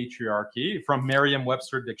of patriarchy from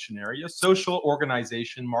Merriam-Webster Dictionary: a social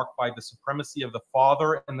organization marked by the supremacy of the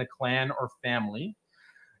father and the clan or family,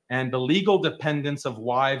 and the legal dependence of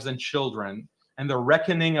wives and children, and the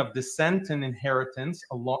reckoning of descent and inheritance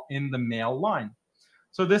in the male line.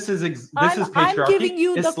 So this is patriarchy. I'm giving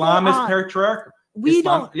you Islam the is patriarchal. We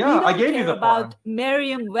don't I gave you the about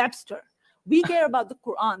Merriam-Webster. We care about the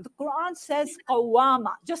Quran. The Quran says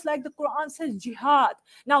qawama, just like the Quran says jihad.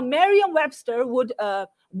 Now, Merriam-Webster would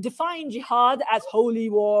define jihad as holy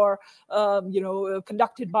war,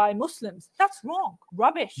 conducted by Muslims. That's wrong.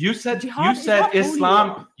 Rubbish. You said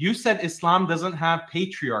Islam. You said Islam doesn't have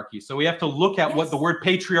patriarchy. So we have to look at what the word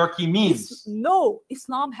patriarchy means. No,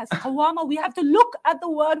 Islam has qawama. We have to look at the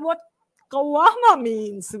word what qawama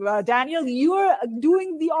means. Daniel, you are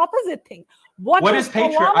doing the opposite thing. What is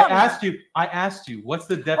patriarchy? I asked you. What's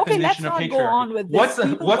the definition of patriarchy? What's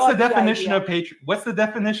the definition of patriarchy? What's the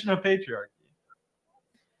definition of patriarchy?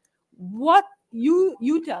 What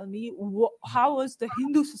you tell me? How was the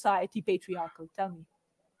Hindu society patriarchal? Tell me.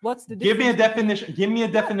 What's the Give me a definition. Give me a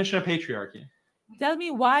definition of patriarchy. Tell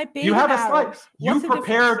me why. You have a slide. You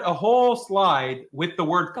prepared a whole slide with the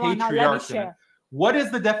word patriarchy. What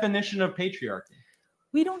is the definition of patriarchy?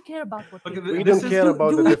 We don't care about what we don't care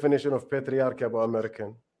about the definition of patriarchy,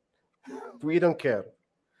 Abuamerican. We don't care.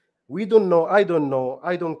 We don't know. I don't know.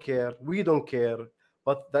 I don't care. We don't care.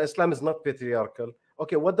 But the Islam is not patriarchal.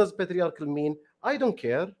 Okay, what does patriarchal mean? I don't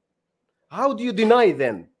care. How do you deny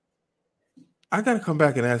then? I got to come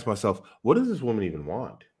back and ask myself, what does this woman even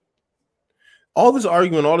want? All this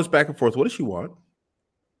argument, all this back and forth, what does she want?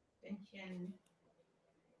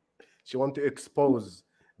 She wanted to expose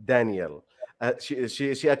Daniel.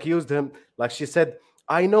 She accused him, like she said,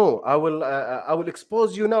 I know, I will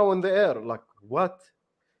expose you now in the air. Like, what?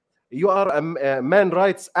 You are a man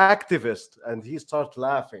rights activist. And he started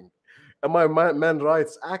laughing. Am I a man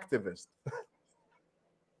rights activist?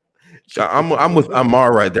 I'm with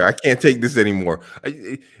Amar right there. I can't take this anymore.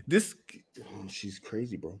 She's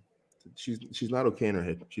crazy, bro. She's not okay in her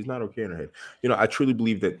head. She's not okay in her head. You know, I truly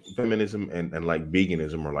believe that feminism and like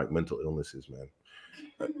veganism are like mental illnesses, man.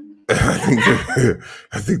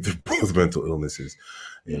 I think they're both mental illnesses,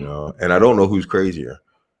 you know, and I don't know who's crazier,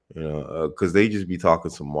 you know, because they just be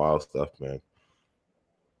talking some wild stuff, man.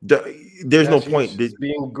 There's no point. She's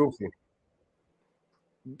being goofy.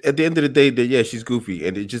 At the end of the day, yeah, she's goofy,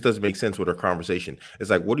 and it just doesn't make sense with her conversation.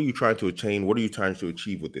 It's like, what are you trying to attain? What are you trying to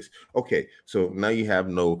achieve with this? Okay, so now you have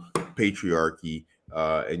no patriarchy,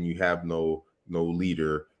 and you have no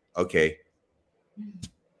leader. Okay,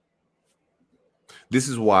 this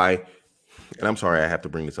is why, and I'm sorry I have to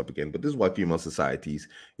bring this up again, but this is why female societies,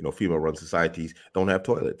 you know, female-run societies don't have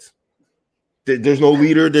toilets. There's no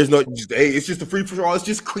leader. There's no. Hey, it's just a free for all. It's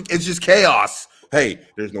just chaos. Hey,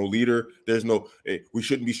 there's no leader. There's no. Hey, we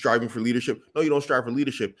shouldn't be striving for leadership. No, you don't strive for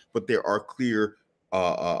leadership, but there are clear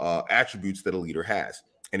attributes that a leader has.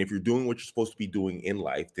 And if you're doing what you're supposed to be doing in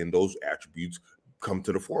life, then those attributes come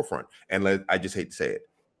to the forefront. And I just hate to say it,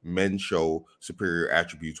 men show superior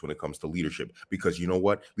attributes when it comes to leadership, because you know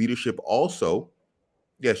what? Leadership also.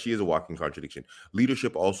 Yeah, she is a walking contradiction.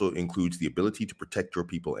 Leadership also includes the ability to protect your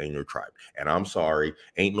people and your tribe. And I'm sorry,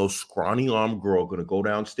 ain't no scrawny armed girl going to go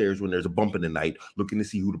downstairs when there's a bump in the night looking to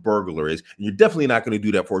see who the burglar is. And you're definitely not going to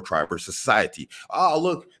do that for a tribe or society. Oh,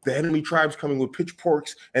 look, the enemy tribe's coming with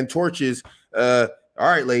pitchforks and torches. All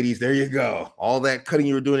right, ladies, there you go. All that cutting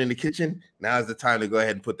you were doing in the kitchen, now is the time to go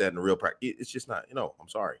ahead and put that in the real practice. It's just not, I'm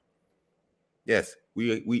sorry. Yes,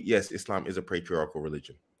 yes, Islam is a patriarchal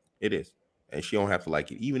religion. It is. And she don't have to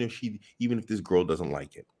like it, even if this girl doesn't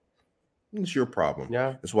like it. It's your problem.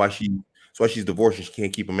 Yeah. That's why she's divorced and she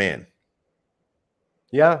can't keep a man.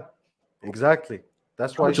 Yeah, exactly.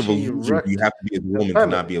 That's why you have to be a woman to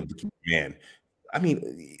not be able to keep a man. I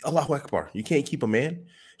mean, Allahu Akbar. You can't keep a man.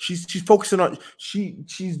 She's focusing on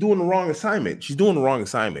she's doing the wrong assignment. She's doing the wrong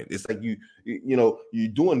assignment. It's like you're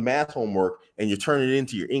doing math homework and you're turning it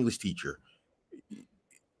into your English teacher.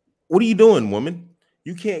 What are you doing, woman?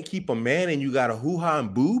 You can't keep a man and you got a hoo-ha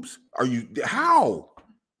and boobs? Are you how?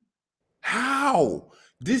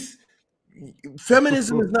 This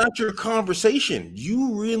feminism is not your conversation.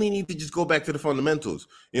 You really need to just go back to the fundamentals.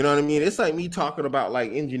 You know what I mean? It's like me talking about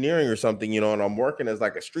like engineering or something, and I'm working as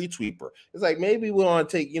like a street sweeper. It's like maybe we want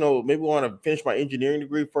to take, maybe we want to finish my engineering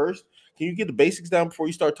degree first. Can you get the basics down before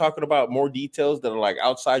you start talking about more details that are like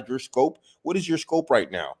outside your scope? What is your scope right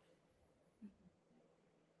now?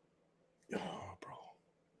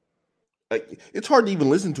 Like, it's hard to even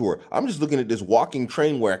listen to her. I'm just looking at this walking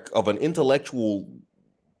train wreck of an intellectual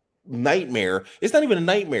nightmare. It's not even a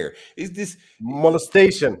nightmare. It's this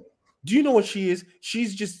molestation. Do you know what she is?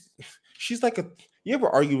 She's like you ever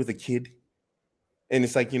argue with a kid? And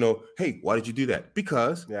it's like, hey, why did you do that?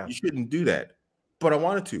 Because you shouldn't do that. But I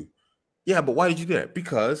wanted to. Yeah, but why did you do that?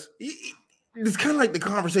 Because it's kind of like the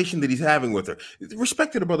conversation that he's having with her.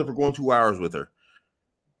 Respect to the brother for going 2 hours with her.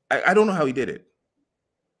 I don't know how he did it.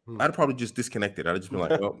 I'd probably just disconnected. I'd just been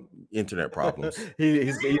like, well, internet problems.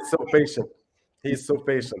 He's so patient. He's so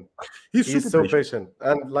patient. He's so patient.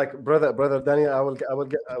 And like brother Daniel,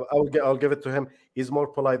 I'll give it to him. He's more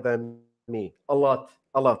polite than me. A lot,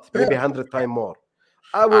 maybe 100 times more.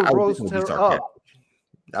 I will roast her up.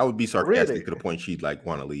 I would be sarcastic really? To the point she'd like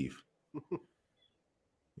want to leave.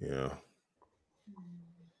 Yeah,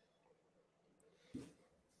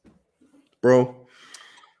 bro.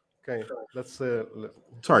 Okay, let's.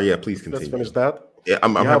 Sorry, yeah, please continue. Let's finish that. Yeah,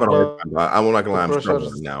 I'm having a hard time. I'm not gonna lie. I'm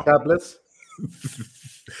struggling now. Tablets.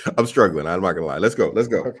 I'm struggling. I'm not gonna lie. Let's go.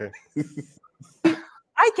 Okay.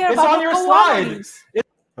 I care it's about on your slide.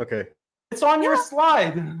 Okay. It's on your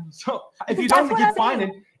slide. So if you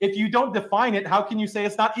don't define it, how can you say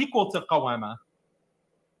it's not equal to qawama?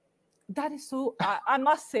 That is so. I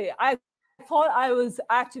must say, I thought I was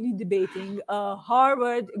actually debating a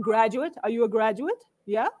Harvard graduate. Are you a graduate?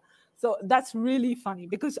 Yeah. So that's really funny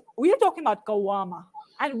because we are talking about qawama,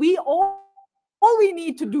 and we all we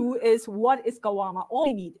need to do is what is qawama. All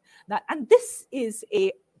we need that, and this is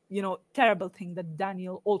a terrible thing that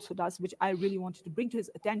Daniel also does, which I really wanted to bring to his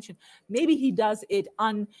attention. Maybe he does it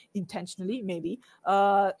unintentionally, maybe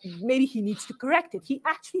he needs to correct it. He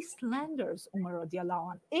actually slanders Umar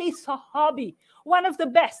radiallahu anh, a Sahabi, one of the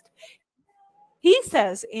best. He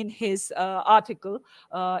says in his article,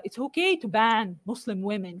 it's okay to ban Muslim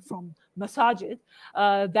women from masajid,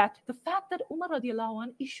 that the fact that Umar radiallahu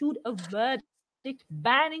anh issued a verdict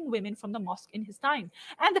banning women from the mosque in his time.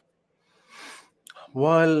 And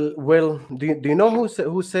well, do you know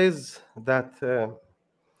who says that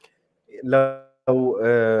لو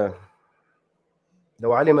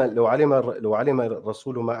علم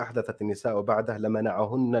الرسول ما أحدثت النساء بعده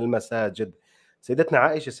لمنعهن المساجد.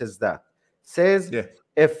 Sayyidatna Aisha says that. Says,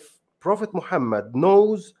 if Prophet Muhammad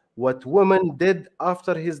knows what women did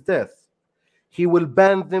after his death, he will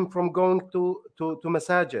ban them from going to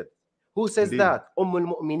masajid. Who says that?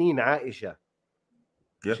 al-Mu'mineen Aisha.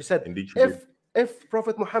 She said, if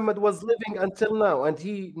Prophet Muhammad was living until now and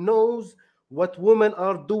he knows what women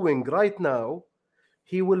are doing right now,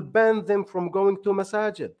 he will ban them from going to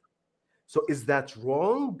masajid. So is that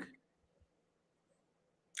wrong?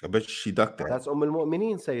 I bet she ducked that. That's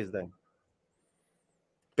al-Mu'mineen says that.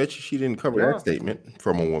 Bet you she didn't cover that statement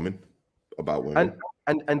from a woman about women.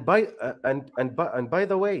 And by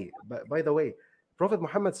the way, Prophet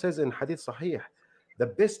Muhammad says in Hadith Sahih, the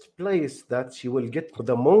best place that she will get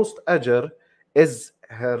the most ajr is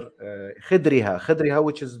her khidriha,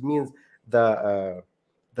 which means the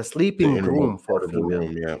sleeping room for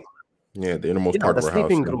female. The innermost part of her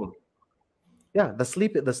sleeping house. Room. Yeah, the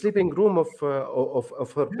sleeping room of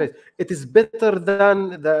her place. It is better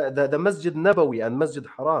than the Masjid Nabawi and Masjid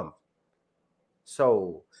Haram.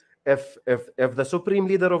 So if the supreme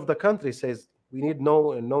leader of the country says we need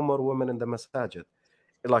no more women in the masajid,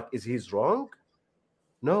 like, is he wrong?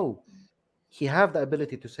 No, he have the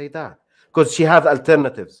ability to say that because she have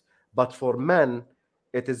alternatives. But for men,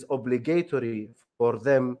 it is obligatory for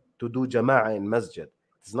them to do jama'ah in masjid.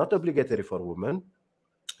 It's not obligatory for women.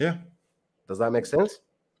 Yeah. Does that make sense?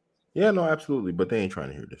 Yeah, no, absolutely. But they ain't trying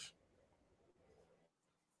to hear this.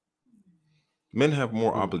 Men have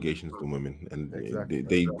more obligations than women, and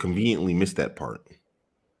they conveniently miss that part.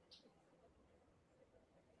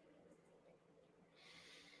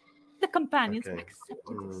 The companions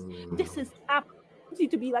accepted this. This is absolutely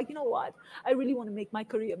to be like, you know what? I really want to make my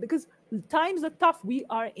career because times are tough. We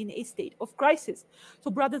are in a state of crisis. So,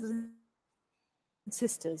 brothers and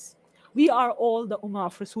sisters, we are all the Ummah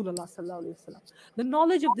of Rasulullah sallallahu alaihi wasallam. The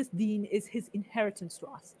knowledge of this deen is his inheritance to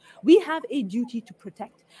us. We have a duty to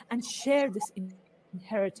protect and share this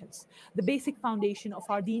inheritance. The basic foundation of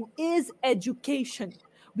our deen is education.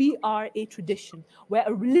 We are a tradition where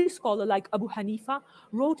a religious scholar like Abu Hanifa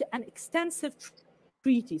wrote an extensive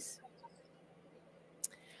treatise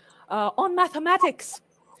on mathematics.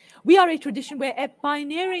 We are a tradition where a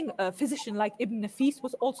pioneering physician like Ibn Nafis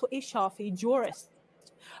was also a Shafi'i jurist.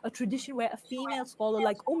 A tradition where a female scholar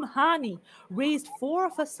like Hani raised 4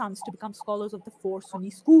 of her sons to become scholars of the 4 Sunni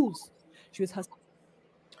schools.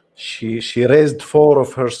 She raised 4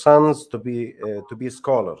 of her sons to be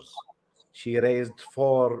scholars. She raised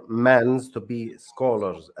 4 men to be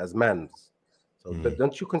scholars as men. So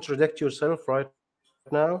don't you contradict yourself right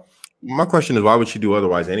now? My question is, why would she do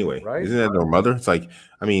otherwise anyway? Right? Isn't that her mother? It's like,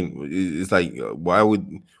 I mean, it's like, why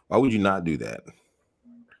would you not do that?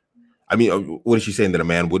 I mean, what is she saying, that a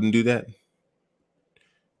man wouldn't do that?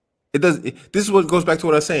 This is what goes back to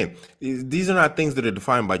what I was saying. These are not things that are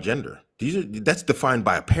defined by gender. That's defined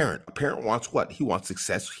by a parent. A parent wants what? He wants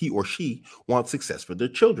success. He or she wants success for their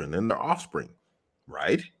children and their offspring,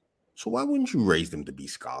 right? So why wouldn't you raise them to be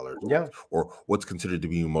scholars? Yeah. Or what's considered to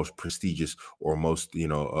be the most prestigious or most,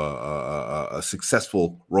 a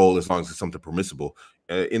successful role, as long as it's something permissible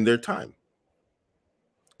in their time?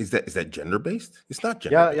 Is that gender based? It's not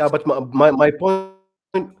gender based. Yeah, but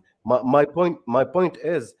my point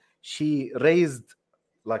is, she raised,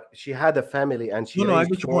 like, she had a family and she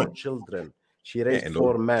raised 4 children. She raised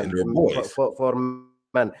 4 men, for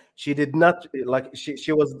men. She did not, like,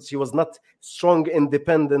 she was not strong,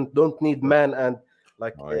 independent, don't need man, and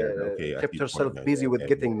like kept herself busy with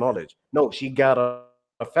getting knowledge. No, she got a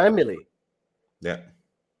family. Yeah,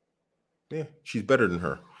 she's better than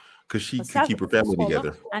her because she could keep her family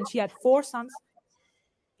together. And she had 4 sons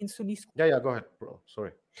in Sunni school. Yeah, go ahead, bro.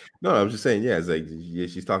 Sorry. No, I was just saying, it's like,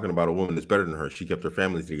 she's talking about a woman that's better than her. She kept her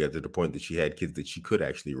family together to the point that she had kids that she could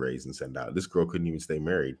actually raise and send out. This girl couldn't even stay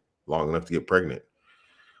married long enough to get pregnant.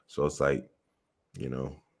 So it's like,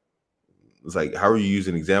 it's like, how are you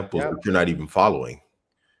using examples that you're not even following?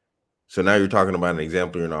 So now you're talking about an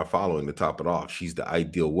example you're not following to top it off. She's the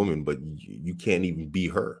ideal woman, but you can't even be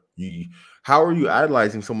her. How are you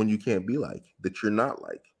idolizing someone you can't be like, that you're not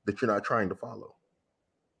like, that you're not trying to follow?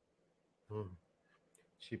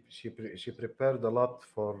 She prepared a lot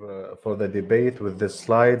for the debate with the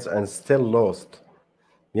slides and still lost.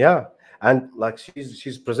 Yeah, and like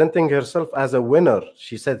she's presenting herself as a winner.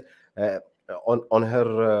 She said on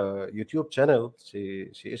her YouTube channel,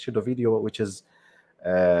 she issued a video which is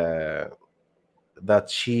that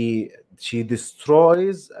she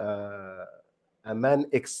destroys an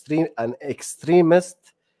extremist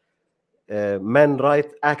man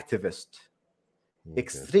right activist. Okay.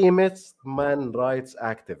 Extremist man rights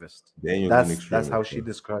activist. Daniel's That's how she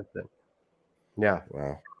described them. Yeah.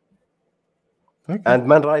 Wow. Okay. And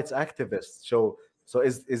man rights activist. So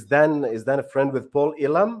is Dan a friend with Paul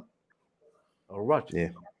Elam or what? Yeah,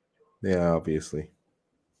 obviously.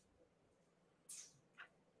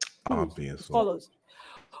 Follows.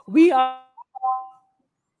 We are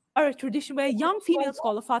a tradition where young female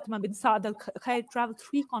scholar Fatima bin Saad al-Khair traveled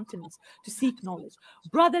 3 continents to seek knowledge.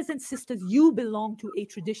 Brothers and sisters, you belong to a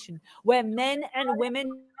tradition where men and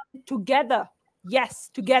women together, yes,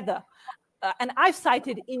 together. And I've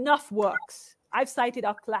cited enough works. I've cited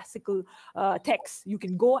our classical texts. You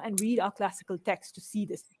can go and read our classical texts to see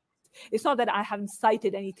this. It's not that I haven't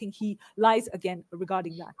cited anything. He lies again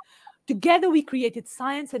regarding that. Together, we created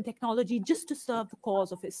science and technology just to serve the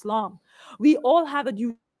cause of Islam. We all have a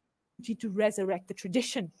duty to resurrect the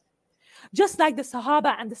tradition. Just like the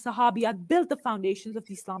Sahaba and the Sahabiyat built the foundations of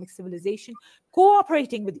the Islamic civilization,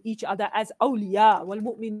 cooperating with each other as awliya,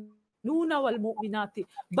 wal-mu'minuna wal-mu'minati,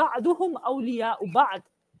 ba'duhum awliya'u ba'd,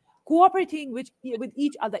 cooperating with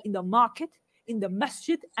each other in the market, in the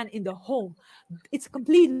masjid, and in the home. It's a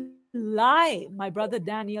complete lie. My brother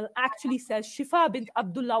Daniel actually says Shifa bint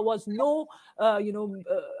Abdullah was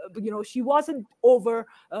she wasn't over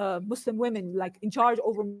Muslim women, like in charge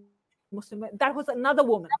over Muslim women. That was another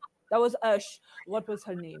woman. That was what was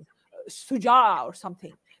her name? Suja or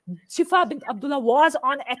something. Shifa bint Abdullah was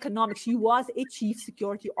on economics. She was a chief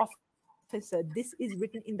security officer. This is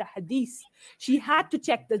written in the hadith. She had to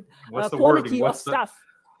check the quality of stuff.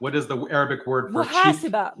 What is the Arabic word for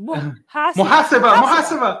muhasiba? Muhasiba.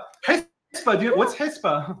 Hisba. What's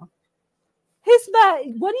hisba? Hisba.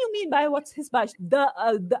 What do you mean by what's hisba?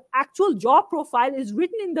 The actual job profile is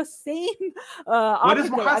written in the same what is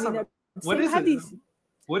article. muhasaba? What is hadith. it?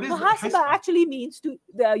 What is muhasiba actually means to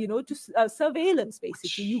surveillance.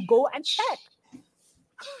 Basically, you go and check.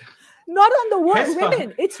 Not on the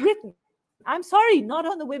women. It's written. I'm sorry, not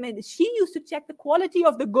on the women. She used to check the quality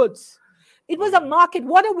of the goods. It was a market.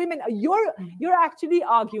 What are women? You're actually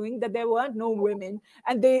arguing that there weren't no women,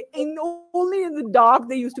 and only in the dark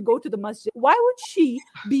they used to go to the masjid. Why would she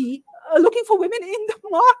be looking for women in the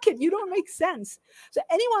market? You don't make sense. So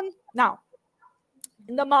anyone now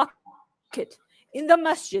in the market, in the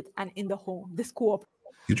masjid, and in the home, this co-op.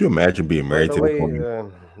 Could you imagine being married to a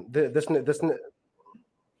woman?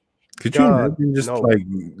 Could you imagine just like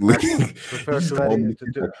looking?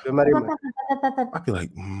 To marry. I'd be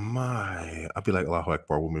like, Allahu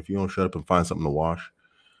Akbar, woman, if you don't shut up and find something to wash.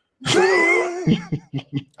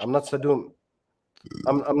 I'm not Sadumi.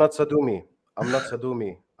 I'm not Sadumi.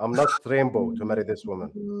 I'm not Rainbow to marry this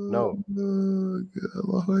woman. No.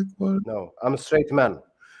 Allahu Akbar. No, I'm a straight man.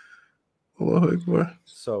 Allahu Akbar.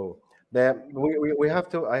 So we have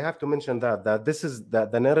to. I have to mention that this is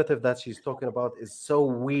the narrative that she's talking about is so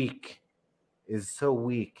weak,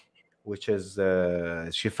 which is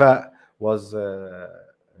Shifa was in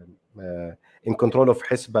control of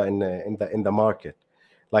Hisba in the market.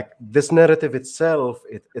 Like this narrative itself,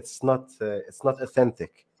 it's not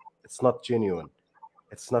authentic, it's not genuine,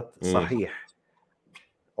 it's not sahih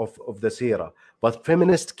of the seerah. But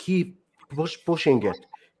feminists keep pushing it.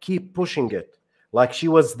 Like she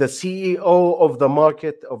was the CEO of the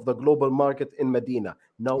market, of the global market in Medina.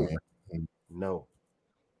 No.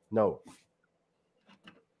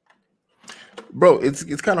 Bro, it's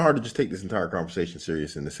kind of hard to just take this entire conversation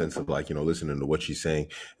serious in the sense of like, listening to what she's saying.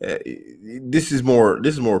 This is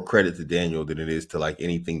more credit to Daniel than it is to like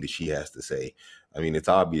anything that she has to say. I mean, it's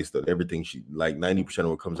obvious that everything she, like 90% of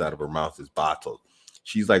what comes out of her mouth is bottled.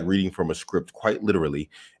 She's like reading from a script quite literally,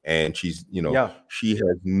 and she's, she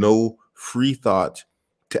has no free thought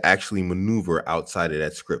to actually maneuver outside of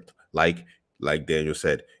that script. Like Daniel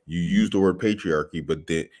said, you use the word patriarchy, but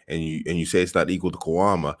and you say it's not equal to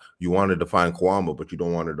Kawama. You want to define Kawama, but you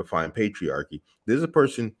don't want to define patriarchy. There's a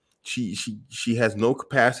person, she has no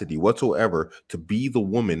capacity whatsoever to be the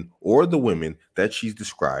woman or the women that she's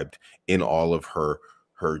described in all of her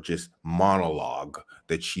her just monologue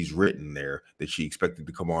that she's written there that she expected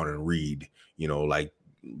to come on and read, you know, like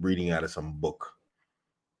reading out of some book.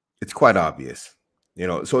 It's quite obvious, you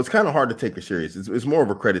know, so it's kind of hard to take her serious. It's more of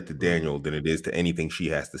a credit to Daniel than it is to anything she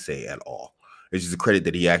has to say at all. It's just a credit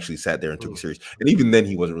that he actually sat there and took it serious. And even then,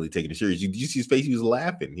 he wasn't really taking it serious. You see his face? He was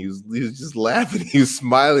laughing. He was just laughing. He was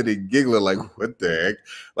smiling and giggling like, what the heck?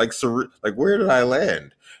 Like where did I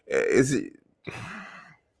land? Is it?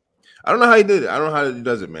 I don't know how he did it. I don't know how he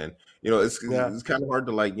does it, man. You know, it's kind of hard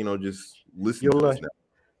to like, you know, just listen to this now.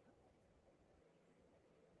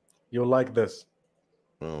 You'll like this.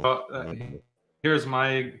 Here's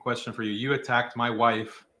my question for you. You attacked my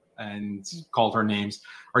wife and called her names.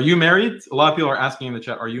 Are you married? A lot of people are asking in the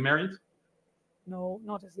chat. Are you married? No,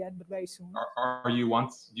 not as yet, but very soon. Do you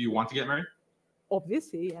want to get married?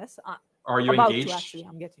 Obviously, yes. Are you about engaged? To actually,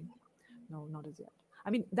 I'm getting. No, not as yet. I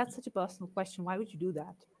mean, that's such a personal question. Why would you do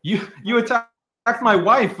that? You attacked my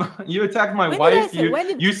wife. You attacked my wife.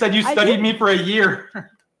 You said you studied me for a year.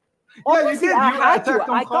 Yeah, you did. You attacked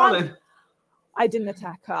Khalid. I didn't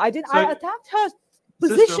attack her. I attacked her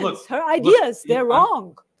positions, sister, look, her ideas. They're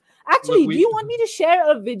wrong. Actually, do you want me to share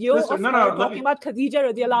a video of her talking about Khadija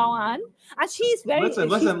radiallahu anha? And she's very listen.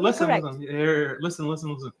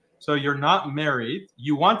 So you're not married.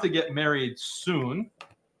 You want to get married soon,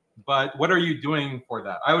 but what are you doing for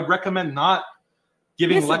that? I would recommend not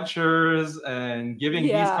giving lectures and giving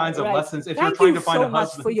these kinds of lessons if you're trying to find a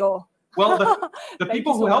husband. For your well, the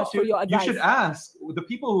people who helped you, you should ask the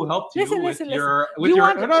people who helped you with your.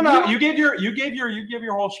 You gave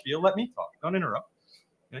your whole spiel. Let me talk. Don't interrupt.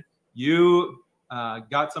 Okay. You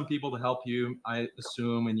got some people to help you, I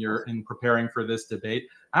assume, and you're in preparing for this debate.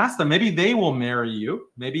 Ask them. Maybe they will marry you.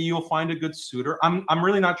 Maybe you'll find a good suitor. I'm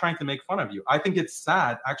really not trying to make fun of you. I think it's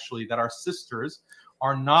sad actually that our sisters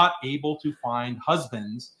are not able to find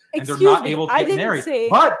husbands and they're not able to get married.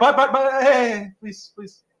 But hey, please.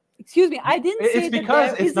 Excuse me, I didn't say it's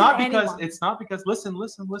because it's not because listen.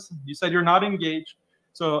 You said you're not engaged.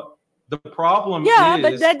 So the problem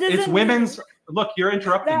is it's women's look, you're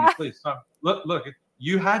interrupting me, please. Stop. Look,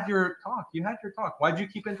 you had your talk. Why'd you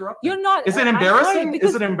keep interrupting? You're not. Is it embarrassing?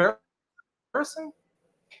 Is it embarrassing?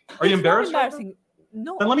 Are you embarrassed? Embarrassing.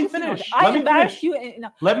 No. Then let me finish. I embarrass you.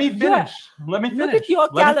 Let me finish. Look at your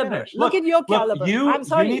caliber. Look at your caliber. I'm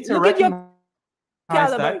sorry. You need to recognize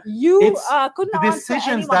caliber. You couldn't answer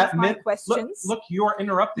any one of my questions. Look, you are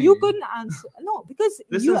interrupting. You couldn't answer. No, because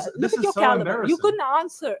look at your caliber. You couldn't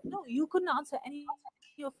answer. No, you couldn't answer any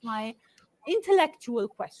of my intellectual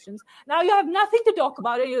questions. Now you have nothing to talk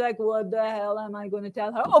about, and you're like, what the hell am I going to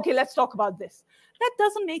tell her? Okay, let's talk about this. That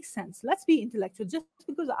doesn't make sense. Let's be intellectual. Just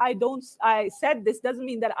because I said this doesn't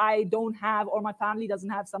mean that I don't have, or my family doesn't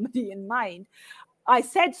have somebody in mind. I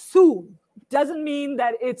said soon doesn't mean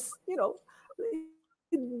that it's,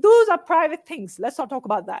 those are private things. Let's not talk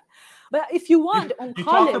about that. But if you want, you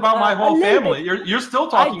talked about my whole family. You're still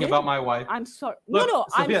talking about my wife. I'm sorry. Look, no,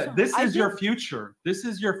 Sophia, I'm sorry. This is your future. This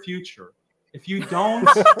is your future. If you don't,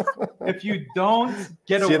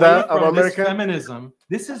 get away from this feminism,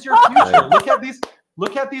 this is your future.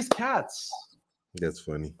 Look at these cats. That's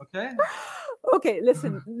funny. Okay. Okay,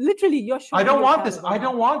 listen. Literally, you're showing. I don't want this. I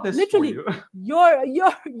don't want this. Literally, for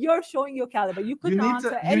you. you're showing your caliber. You couldn't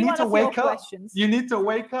answer any one of your questions. You need to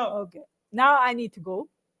wake up. Okay. Now I need to go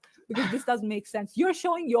because this doesn't make sense. You're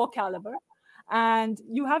showing your caliber, and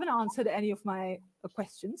you haven't answered any of my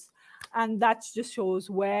questions, and that just shows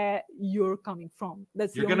where you're coming from.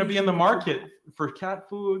 You're going to be in the market for cat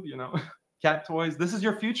food, cat toys. This is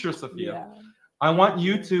your future, Sophia. Yeah. I want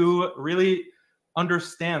you to really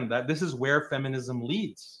understand that this is where feminism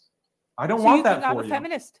leads. I don't want that for you. I'm a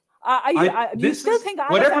feminist. Do you still think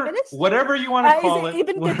I'm a feminist? Whatever you want to call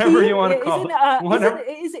it. Whatever you want to call it.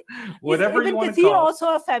 Is Ibn Kathir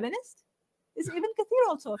also a feminist? Is Ibn Kathir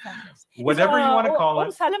also a feminist? Whatever you want to call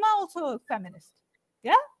it. Salama also a feminist?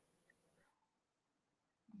 Yeah?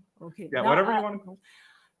 Okay. Yeah, whatever you want to call it.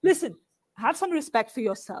 Listen. Have some respect for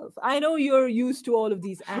yourself. I know you're used to all of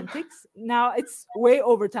these antics. Now it's way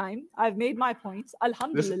over time. I've made my points.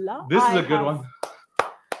 Alhamdulillah. This is a good one.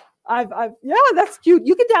 Yeah, that's cute.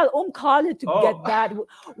 You can tell Khalid to get that.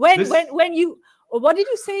 When you, what did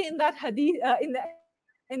you say in that hadith?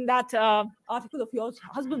 In that article of yours,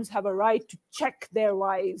 husbands have a right to check their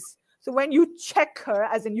wives. So when you check her,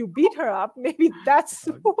 as in you beat her up, maybe that's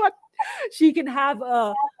what she can have.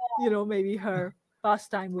 Maybe her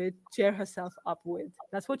pastime with, cheer herself up with.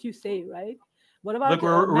 That's what you say, right? What about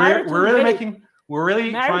we're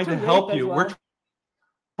really trying to help you. Well? We're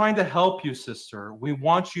trying to help you, sister. We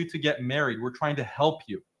want you to get married. We're trying to help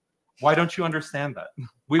you. Why don't you understand that?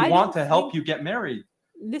 We want to help you get married.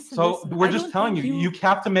 Listen. So listen, we're I just don't telling think you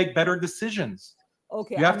have to make better decisions.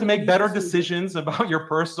 Okay. You have to I'm make gonna better use you. decisions about your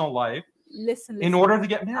personal life Listen. in order to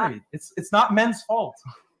get married. It's not men's fault.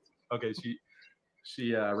 Okay,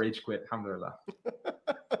 she rage quit. Alhamdulillah.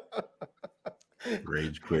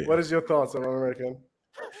 Rage quit. What is your thoughts on American?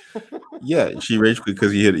 Yeah, she rage quit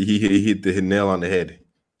because he hit the nail on the head.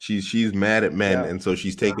 She's mad at men, Yeah. and so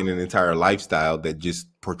she's taking an entire lifestyle that just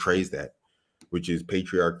portrays that, which is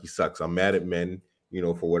patriarchy sucks. I'm mad at men, you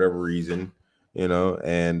know, for whatever reason, you know,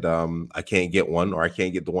 and I can't get one, or I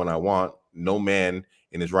can't get the one I want. No man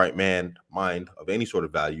in his right mind of any sort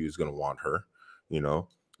of value is going to want her, you know.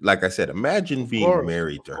 Like I said, imagine being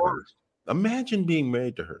married to her. Imagine being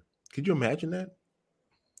married to her. Could you imagine that?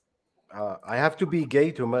 I have to be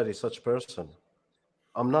gay to marry such person.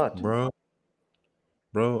 I'm not.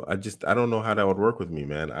 Bro, I don't know how that would work with me,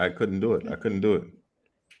 man. I couldn't do it. I couldn't do it.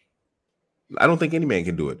 I don't think any man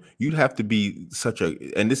can do it. You'd have to be such a,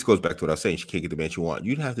 and this goes back to what I was saying, she can't get the man she wants.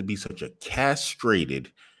 You'd have to be such a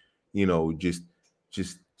castrated, you know, just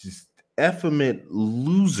effeminate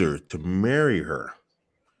loser to marry her.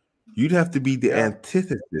 You'd have to be the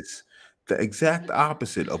antithesis, the exact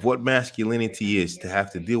opposite of what masculinity is, to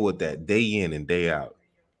have to deal with that day in and day out.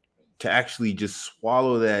 To actually just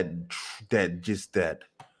swallow that. Could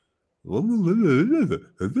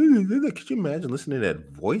you imagine listening to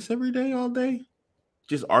that voice every day, all day?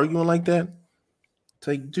 Just arguing like that? It's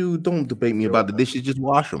like, dude, don't debate me about the dishes. Just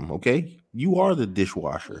wash them, okay? You are the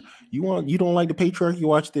dishwasher. You don't like the patriarchy?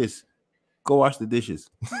 Watch this. Go wash the dishes.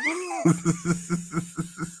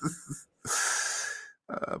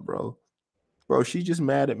 Bro, she's just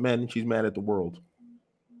mad at men. She's mad at the world.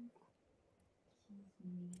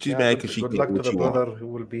 She's mad because she good did luck to what the she brother wants. who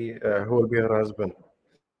will be her husband.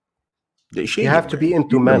 You You have to be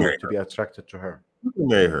into men to be attracted to her. You can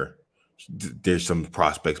marry her. There's some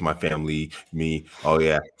prospects, my family, me. Oh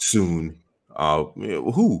yeah, soon.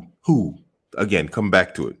 Who? Again, come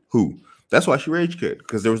back to it. Who? That's why she rage quit,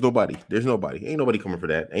 because there was nobody. There's nobody. Ain't nobody coming for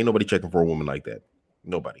that. Ain't nobody checking for a woman like that.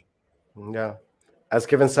 Nobody. Yeah. As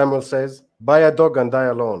Kevin Samuel says, buy a dog and die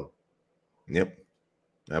alone. Yep.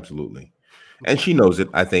 Absolutely. And she knows it,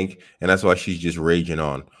 I think. And that's why she's just raging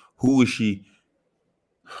on. Who is she?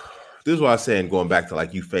 This is what I was saying, going back to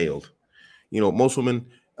like, you failed. You know, most women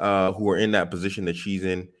who are in that position that she's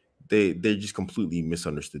in, they just completely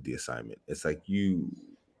misunderstood the assignment. It's like, you're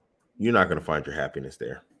not going to find your happiness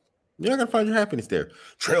there. You're not going to find your happiness there.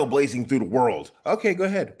 Trailblazing through the world. Okay, go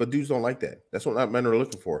ahead. But dudes don't like that. That's what men are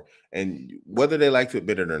looking for. And whether they like to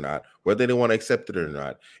admit it or not, whether they want to accept it or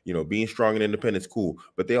not, you know, being strong and independent is cool,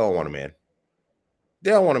 but they all want a man.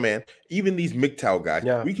 They all want a man. Even these MGTOW guys.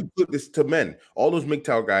 Yeah. We can put this to men. All those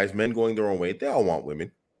MGTOW guys, men going their own way, they all want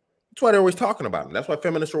women. That's why they're always talking about them. That's why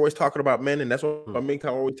feminists are always talking about men, and that's why MGTOW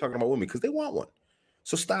are always talking about women, because they want one.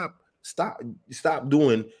 So stop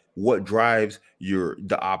doing what drives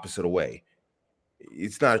the opposite away.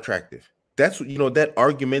 It's not attractive. That's, you know, that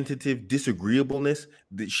argumentative disagreeableness,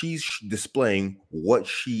 that she's displaying what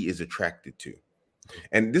she is attracted to.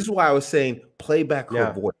 And this is why I was saying play back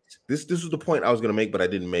her voice. This was the point I was going to make, but I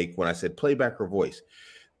didn't make when I said play back her voice.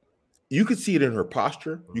 You could see it in her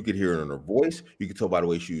posture. You could hear it in her voice. You could tell by the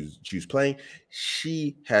way she was playing.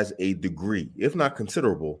 She has a degree, if not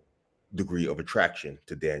considerable degree, of attraction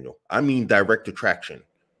to Daniel. I mean, direct attraction.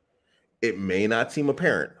 It may not seem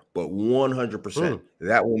apparent, but 100%,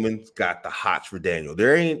 that woman's got the hots for Daniel.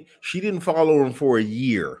 She didn't follow him for a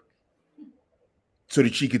year so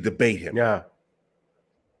that she could debate him. Yeah.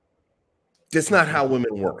 That's not how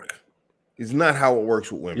women work. It's not how it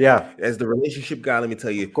works with women. Yeah. As the relationship guy, let me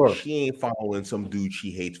tell you, she ain't following some dude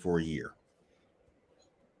she hates for a year.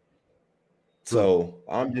 So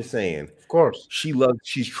I'm just saying, of course,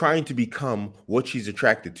 she's trying to become what she's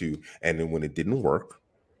attracted to. And then when it didn't work,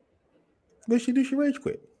 what she do? She rage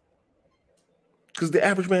quit. Because the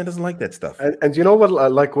average man doesn't like that stuff. And you know what?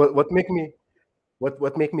 Like what make me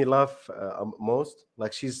laugh most?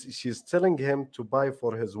 Like she's telling him to buy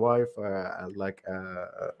for his wife like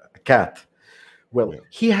a cat. Well,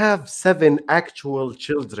 he have 7 actual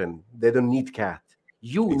children. They don't need cat.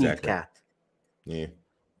 You need cat. Yeah.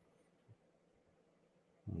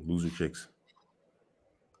 Loser chicks.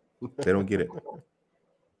 They don't get it.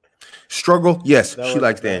 Struggle. Yes, she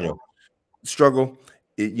likes Daniel. Struggle.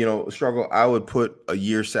 Struggle. I would put a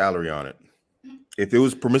year's salary on it. If it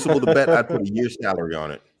was permissible to bet, I'd put a year's salary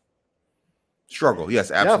on it. Struggle.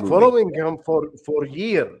 Yes, absolutely. Yeah, following him for a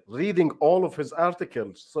year, reading all of his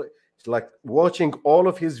articles. So it's like watching all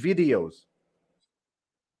of his videos.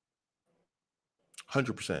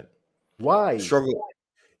 100%. Why? Struggle.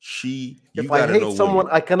 If I hate someone,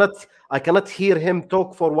 I cannot hear him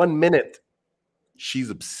talk for 1 minute.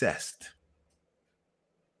 She's obsessed.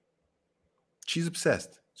 She's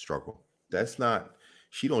obsessed. Struggle. That's not,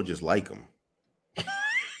 she don't just like him.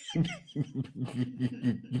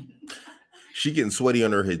 She getting sweaty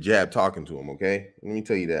under her hijab talking to him, okay? Let me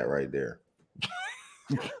tell you that right there.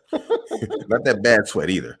 Not that bad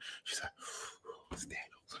sweat either. She's like, it's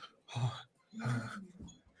Daniel.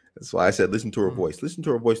 That's why I said listen to her voice. Listen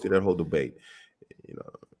to her voice through that whole debate. You know.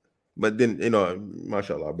 But then, you know,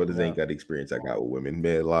 mashallah, brothers ain't got the experience I got with women.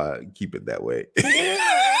 Man, keep it that way.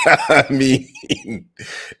 I mean,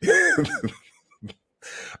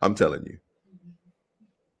 I'm telling you.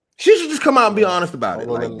 She should just come out and be honest about it.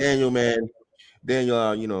 Like, Daniel, man.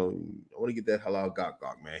 Daniel, you know, I want to get that halal gok,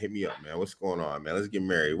 man. Hit me up, man. What's going on, man? Let's get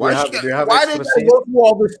married. Why they gotta go through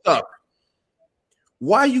all this stuff?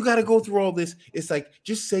 Why you got to go through all this? It's like,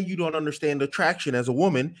 just say you don't understand attraction as a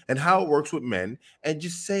woman and how it works with men, and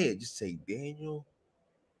just say it. Just say, Daniel,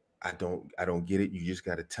 I don't get it. You just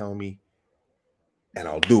got to tell me, and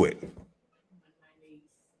I'll do it.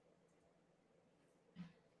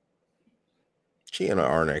 She ain't an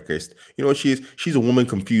anarchist. You know what she is? She's a woman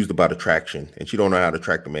confused about attraction, and she don't know how to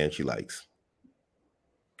attract the man she likes.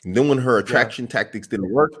 And then when her attraction tactics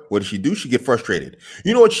didn't work, what did she do? She get frustrated.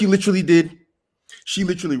 You know what she literally did? She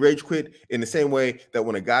literally rage quit in the same way that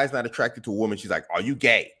when a guy's not attracted to a woman, she's like, "Are you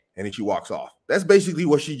gay?" And then she walks off. That's basically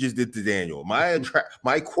what she just did to Daniel. My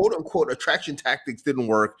quote unquote attraction tactics didn't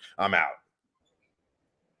work. I'm out.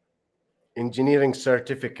 Engineering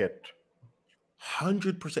certificate.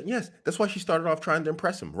 100%. Yes. That's why she started off trying to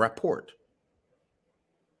impress him. Rapport.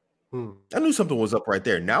 I knew something was up right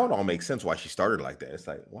there. Now it all makes sense why she started like that. It's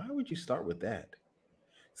like, why would you start with that?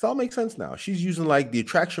 It all makes sense now. She's using like the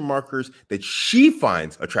attraction markers that she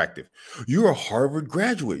finds attractive. You're a Harvard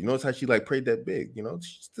graduate. You notice how she like prayed that big. You know,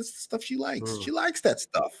 this is stuff she likes. She likes that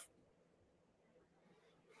stuff.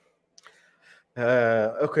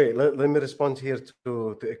 Okay, let me respond here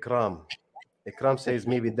to Ikram. Ikram says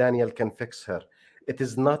maybe Daniel can fix her. It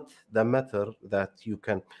is not the matter that you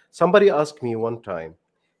can. Somebody asked me one time,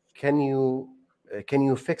 can you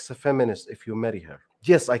fix a feminist if you marry her?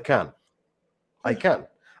 Yes, I can. I can.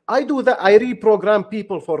 I do that. I reprogram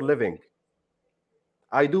people for a living.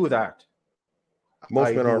 I do that.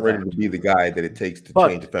 Most men aren't ready to be the guy that it takes to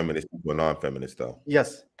change a feminist to a non-feminist, though.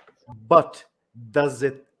 Yes, but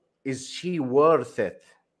is she worth it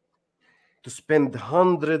to spend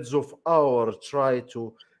hundreds of hours try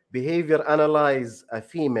to behavior analyze a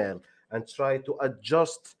female and try to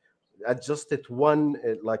adjust it one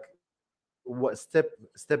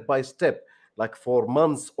step by step, like for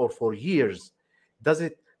months or for years?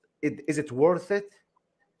 Is it worth it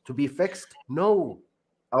to be fixed? No.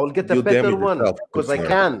 I will get a better one because I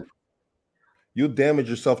can. You'll damage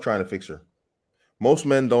yourself trying to fix her. Most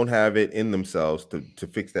men don't have it in themselves to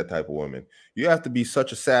fix that type of woman. You have to be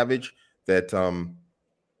such a savage that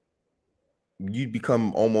you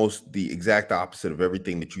become almost the exact opposite of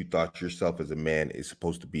everything that you thought yourself as a man is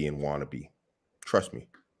supposed to be and want to be. Trust me.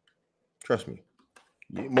 Trust me.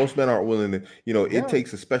 Most men aren't willing to, you know, it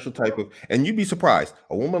takes a special type of, and you'd be surprised.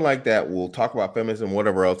 A woman like that will talk about feminism,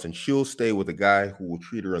 whatever else, and she'll stay with a guy who will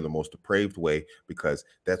treat her in the most depraved way because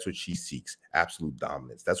that's what she seeks, absolute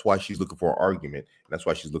dominance. That's why she's looking for an argument. And that's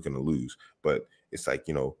why she's looking to lose. But it's like,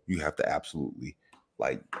 you know, you have to absolutely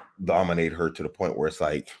like dominate her to the point where it's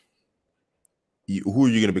like, who are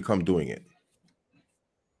you going to become doing it?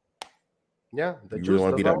 Yeah, the you really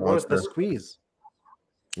want to be that monster? The squeeze.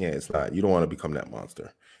 Yeah, it's not. You don't want to become that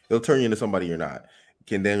monster. It'll turn you into somebody you're not.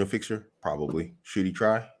 Can Daniel fix her? Probably. Should he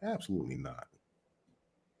try? Absolutely not.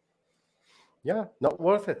 Yeah, not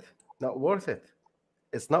worth it. Not worth it.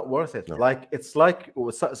 It's not worth it. No. Like it's like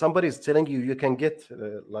somebody's telling you can get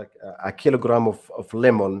like a kilogram of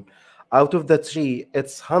lemon out of the tree.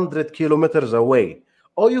 It's 100 kilometers away,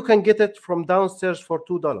 or you can get it from downstairs for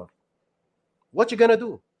 $2. What you gonna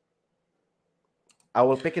do? I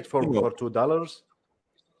will pick it for $2.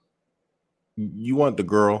 You want the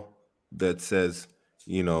girl that says,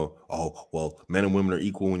 you know, oh, well, men and women are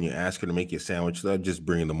equal when you ask her to make you a sandwich. They'll just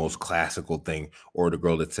bring in the most classical thing. Or the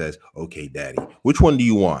girl that says, okay, daddy. Which one do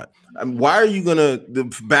you want? I mean, why are you going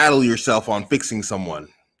to battle yourself on fixing someone?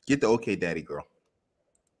 Get the okay, daddy girl.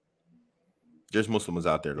 There's Muslims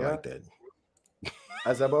out there that like that.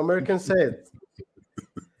 As Abuamerican said,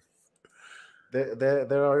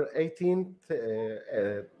 there are 18...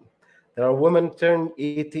 there are women turn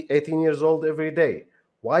 18 years old every day.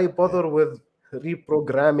 Why bother with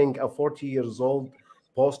reprogramming a 40 years old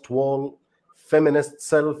post-wall feminist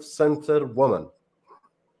self-centered woman?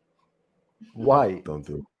 Why? Don't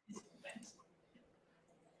do it.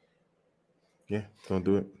 Yeah, don't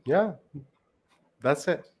do it. Yeah, that's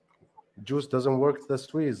it. Juice doesn't work the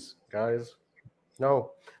squeeze, guys.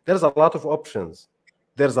 No, there's a lot of options.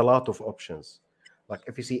 There's a lot of options. Like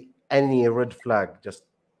if you see any red flag, just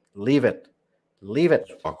leave it. Leave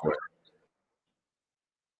it. Walk away.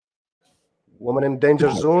 Woman in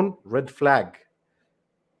danger zone, red flag.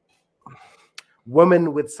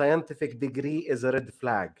 Woman with scientific degree is a red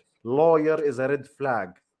flag. Lawyer is a red flag.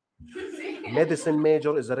 Medicine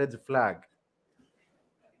major is a red flag.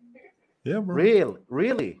 Yeah, bro.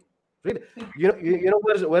 Really. You know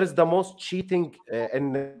where is the most cheating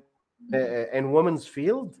in women's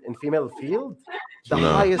field, in female field? The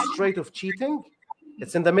highest rate of cheating,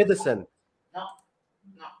 it's in the medicine.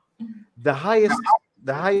 The highest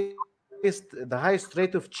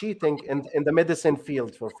rate of cheating in the medicine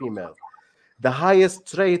field for female. The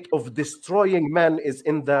highest rate of destroying men is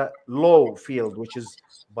in the law field, which is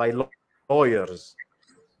by lawyers.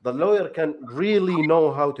 The lawyer can really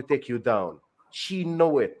know how to take you down. She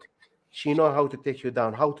know it. She know how to take you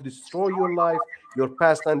down, how to destroy your life, your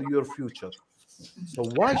past, and your future. So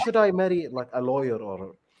why should I marry like a lawyer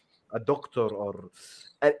or a doctor or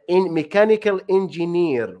a mechanical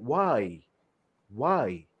engineer? Why?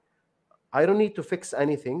 I don't need to fix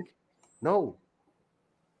anything. No.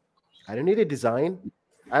 I don't need a design.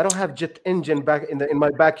 I don't have jet engine back in my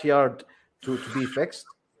backyard to be fixed.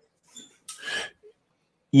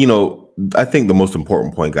 You know, I think the most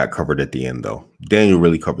important point got covered at the end, though. Daniel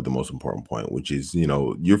really covered the most important point, which is, you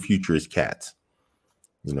know, your future is cats.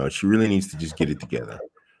 You know, she really needs to just get it together.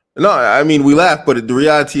 No, I mean, we laugh, but the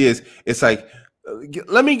reality is, it's like,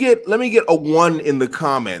 let me get a 1 in the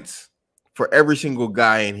comments for every single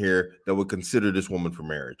guy in here that would consider this woman for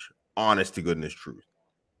marriage. Honest to goodness truth.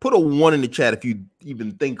 Put a 1 in the chat if you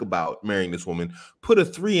even think about marrying this woman. Put a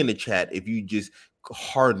 3 in the chat if you just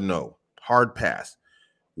hard no, hard pass.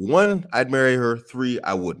 1, I'd marry her. 3,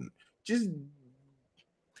 I wouldn't.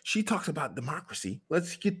 She talks about democracy.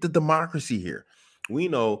 Let's get the democracy here. We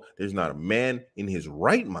know there's not a man in his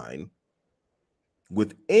right mind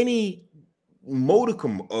with any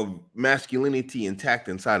modicum of masculinity intact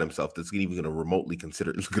inside himself that's even going to remotely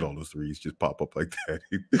consider. Look at all those 3s just pop up like that.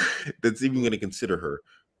 That's even going to consider her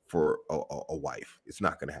for a wife. It's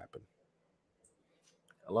not going to happen.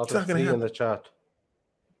 A lot of 3 in the chat.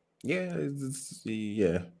 Yeah,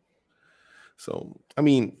 yeah. So, I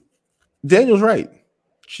mean, Daniel's right.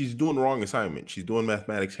 She's doing the wrong assignment. She's doing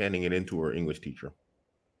mathematics, handing it into her English teacher.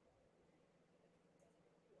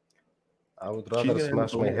 I would rather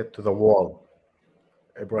smash my head to the wall.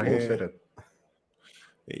 Ibrahim said it.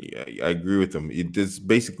 Yeah, I agree with him. It's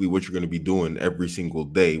basically what you're going to be doing every single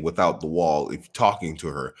day without the wall if you're talking to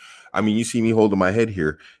her. I mean, you see me holding my head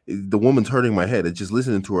here. The woman's hurting my head. It's just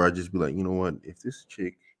listening to her. I'd just be like, you know what? If this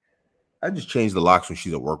chick, I just change the locks when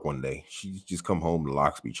she's at work one day. She just come home, the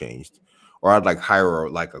locks be changed. Or I'd like hire her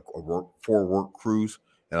like a work crews,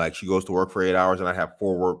 and like she goes to work for 8 hours, and I have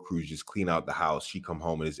 4 work crews just clean out the house. She come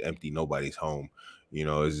home and it's empty. Nobody's home. You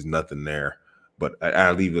know, there's nothing there. But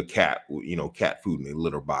I leave the cat, you know, cat food in a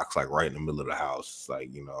litter box, like right in the middle of the house.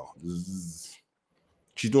 Like, you know,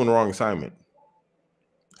 she's doing the wrong assignment.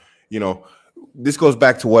 You know, this goes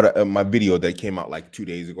back to what my video that came out like 2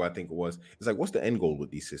 days ago, I think it was. It's like, what's the end goal with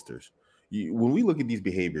these sisters? When we look at these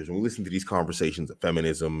behaviors, when we listen to these conversations of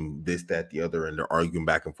feminism, this, that, the other, and they're arguing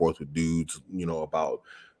back and forth with dudes, you know, about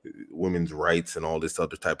women's rights and all this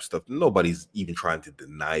other type of stuff, nobody's even trying to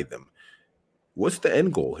deny them. What's the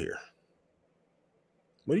end goal here?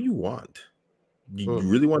 What do you want? Do you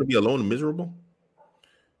really want to be alone and miserable?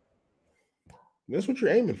 That's what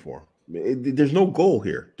you're aiming for. There's no goal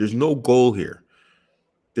here. There's no goal here.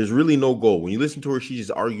 There's really no goal. When you listen to her, she's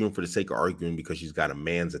just arguing for the sake of arguing because she's got a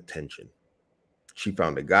man's attention. She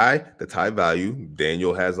found a guy that's high value.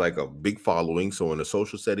 Daniel has like a big following. So in a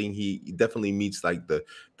social setting, he definitely meets like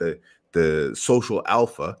the social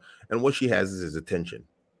alpha. And what she has is his attention.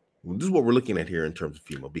 This is what we're looking at here in terms of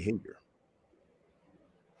female behavior.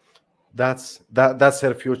 That's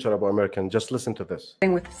her future, Abuamerican. Just listen to this.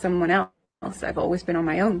 With someone else, I've always been on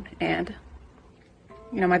my own. And,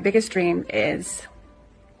 you know, my biggest dream is,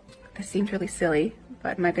 this seems really silly,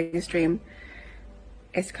 but my biggest dream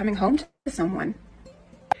is coming home to someone.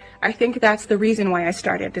 I think that's the reason why I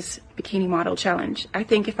started this bikini model challenge. I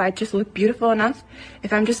think if I just look beautiful enough,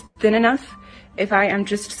 if I'm just thin enough, if I am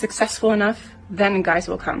just successful enough, then guys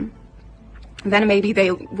will come. Then maybe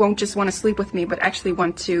they won't just want to sleep with me, but actually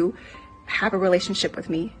want to have a relationship with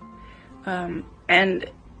me. And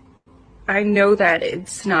I know that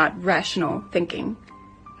it's not rational thinking.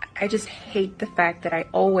 I just hate the fact that I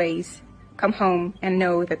always come home and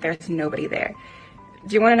know that there's nobody there.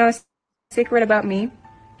 Do you want to know a secret about me?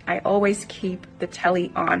 I always keep the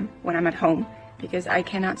telly on when I'm at home because I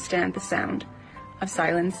cannot stand the sound of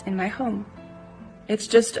silence in my home.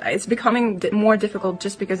 It's becoming more difficult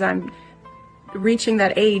just because I'm reaching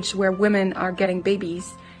that age where women are getting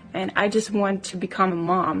babies, and I just want to become a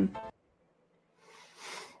mom.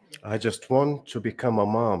 I just want to become a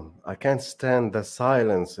mom. I can't stand the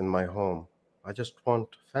silence in my home. I just want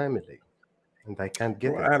family, and I can't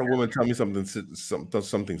get Well, it. I had a woman tell me something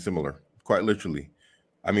similar, quite literally.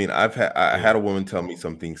 I mean, I had a woman tell me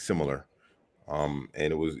something similar, and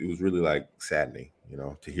it was really like saddening, you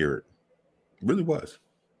know, to hear it. It really was.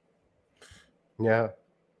 Yeah,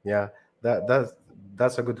 yeah.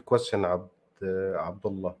 That's a good question,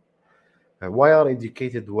 Abdullah. Why are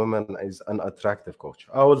educated women is unattractive, coach?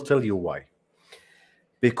 I will tell you why.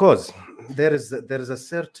 Because there is a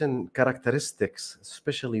certain characteristics,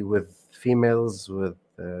 especially with females with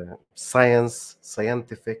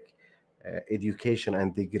scientific education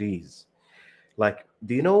and degrees. Like,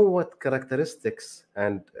 do you know what characteristics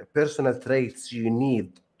and personal traits you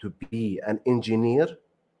need to be an engineer?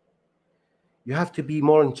 You have to be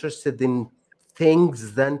more interested in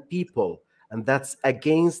things than people, and that's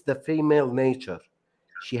against the female nature.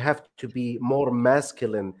 She have to be more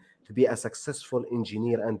masculine to be a successful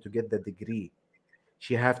engineer and to get the degree.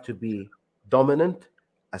 She have to be dominant,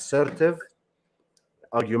 assertive,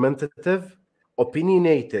 argumentative,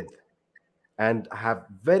 opinionated, and have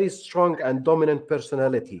very strong and dominant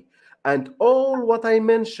personality. And all what I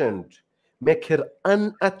mentioned make her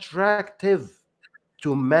unattractive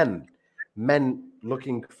to men. Men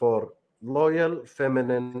looking for loyal,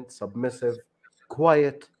 feminine, submissive,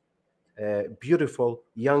 quiet, beautiful,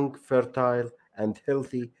 young, fertile, and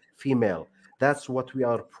healthy female. That's what we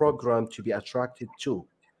are programmed to be attracted to.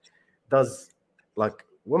 Does, like,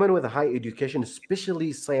 women with a high education,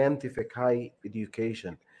 especially scientific high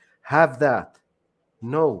education, have that?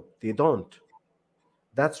 No, they don't.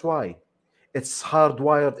 That's why it's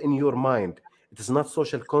hardwired in your mind. It is not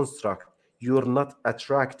social construct. You're not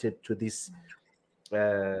attracted to these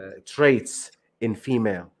traits in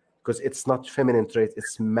female because it's not feminine traits,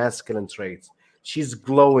 it's masculine traits. She's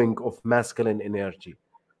glowing of masculine energy.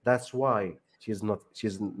 That's why she's not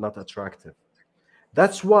attractive.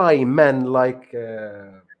 That's why men like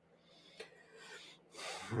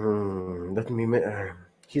let me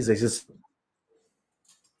he's a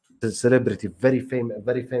celebrity, very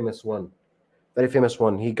famous one.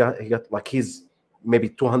 He got like he's maybe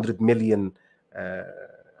 200 million uh,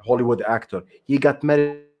 Hollywood actor. He got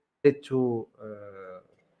married to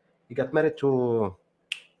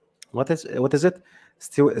what is it?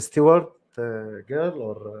 Steward girl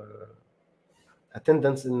or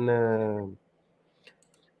attendants in a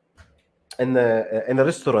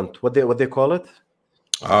restaurant. What they call it?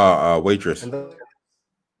 Waitress. In the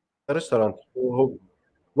restaurant. Yeah,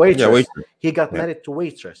 Waitress. waitress. He got Yeah. married to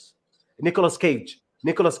waitress. Nicolas Cage.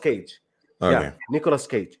 Okay. Yeah, Nicolas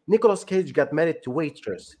Cage. Nicolas Cage got married to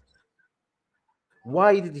waitress.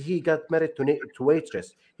 Why did he get married to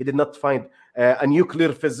waitress? He did not find a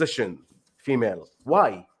nuclear physician female.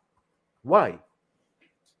 Why? Why?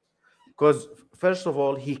 Because first of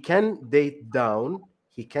all, he can date down.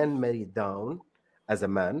 He can marry down as a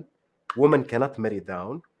man. Woman cannot marry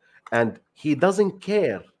down, and he doesn't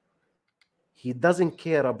care. He doesn't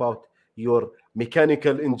care about your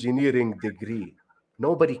mechanical engineering degree.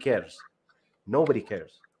 Nobody cares. Nobody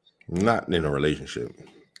cares. Not in a relationship.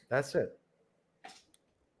 That's it.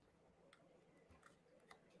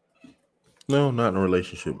 No, not in a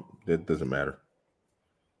relationship. That doesn't matter.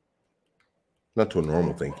 Not to a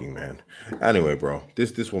normal thinking man. Anyway, bro,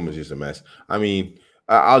 this woman's just a mess. I mean,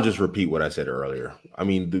 I'll just repeat what I said earlier. I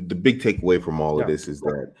mean, the big takeaway from all of this is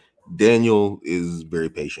that Daniel is very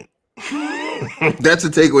patient. That's a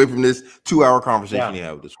takeaway from this 2-hour conversation you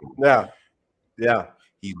have with this woman. Yeah.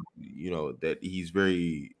 He, you know, that he's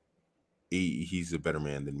very, he's a better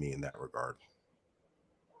man than me in that regard.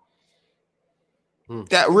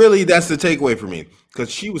 That's the takeaway for me,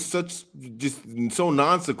 because she was just so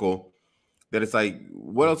nonsensical that it's like,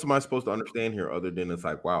 what else am I supposed to understand here other than it's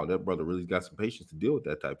like, wow, that brother really got some patience to deal with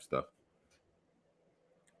that type of stuff.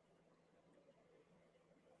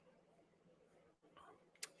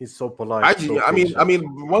 He's so polite. I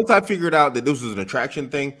mean, once I figured out that this was an attraction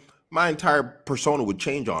thing, my entire persona would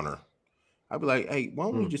change on her. I'd be like, hey, why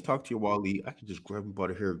don't we just talk to your Wally? I can just grab you by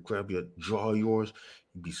the hair, grab your jaw of yours.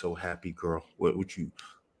 You'd be so happy, girl. What would you?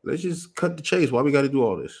 Let's just cut the chase. Why we got to do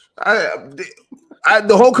all this? The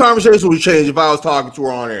whole conversation would change if I was talking to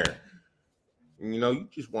her on air. You know, you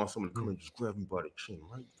just want someone to come and just grab me by the chin,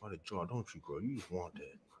 right by the jaw, don't you, girl? You just want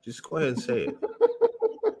that. Just go ahead and say it.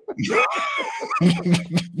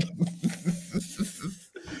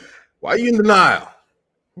 Why are you in denial?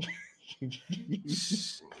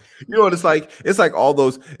 You know what it's like? It's like all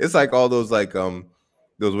those like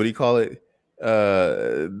those, what do you call it?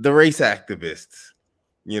 The race activists,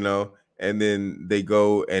 you know, and then they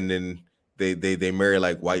go and then they marry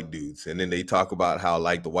like white dudes, and then they talk about how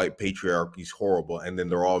like the white patriarchy is horrible, and then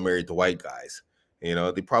they're all married to white guys. You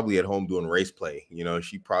know, they probably at home doing race play. You know,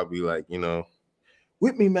 she probably like, you know,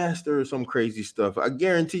 whip me master or some crazy stuff. I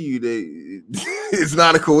guarantee you it's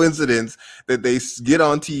not a coincidence that they get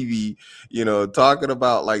on TV, you know, talking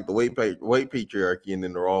about like the white patriarchy, and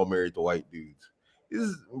then they're all married to white dudes.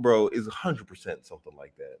 Is 100% something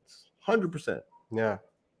like that. 100%. Yeah.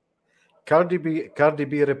 Cardi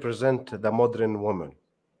B represent the modern woman.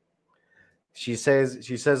 She says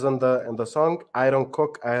on the song, "I don't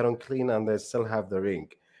cook, I don't clean, and I still have the ring."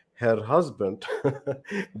 Her husband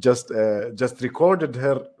just recorded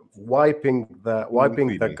her wiping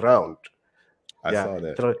the ground. I saw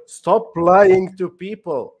that. Stop lying to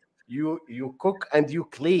people. You cook and you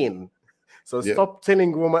clean. So stop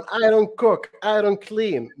telling women, "I don't cook, I don't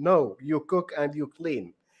clean." No, you cook and you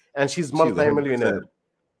clean. And she's multi-millionaire.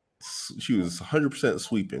 She was 100%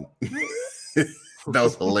 sweeping. That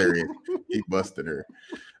was hilarious. He busted her.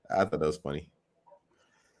 I thought that was funny.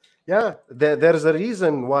 Yeah, there's a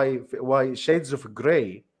reason why Shades of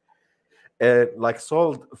Grey like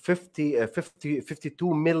sold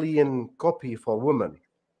 52 million copy for women.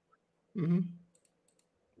 Mm-hmm.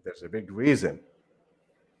 There's a big reason.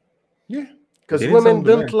 Yeah, because women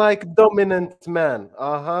don't like dominant man.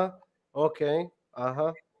 Okay.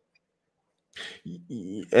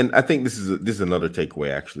 And I think this is another takeaway.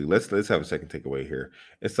 Actually, let's have a second takeaway here.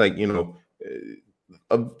 It's like, you know,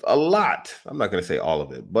 a lot, I'm not going to say all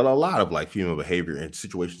of it, but a lot of like female behavior in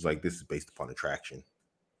situations like this is based upon attraction.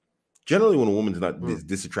 Generally, when a woman's not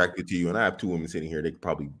disattracted to you, and I have two women sitting here, they could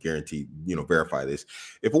probably guarantee, you know, verify this.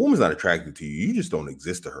 If a woman's not attracted to you, you just don't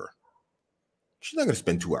exist to her. She's not going to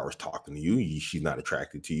spend 2 hours talking to you. She's not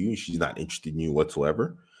attracted to you. She's not interested in you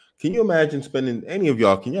whatsoever. Can you imagine spending, any of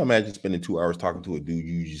y'all, can you imagine spending 2 hours talking to a dude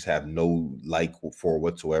you just have no like for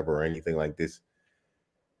whatsoever or anything like this?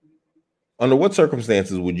 Under what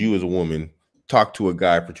circumstances would you as a woman talk to a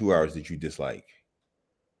guy for 2 hours that you dislike?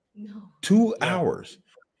 No. 2 hours.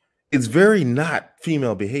 It's very not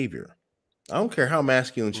female behavior. I don't care how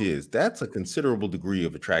masculine she is. That's a considerable degree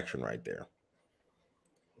of attraction right there.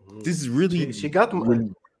 This is really... She got...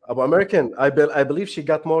 Abuamerican, I believe she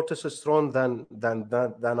got more testosterone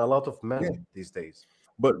than a lot of men these days.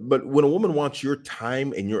 But when a woman wants your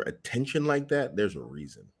time and your attention like that, there's a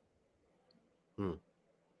reason.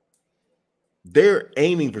 They're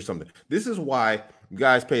aiming for something. This is why,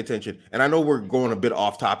 guys, pay attention. And I know we're going a bit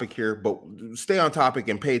off topic here, but stay on topic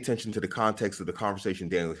and pay attention to the context of the conversation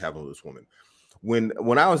Daniel's having with this woman.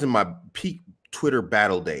 When I was in my peak Twitter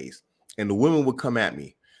battle days and the women would come at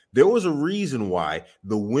me, there was a reason why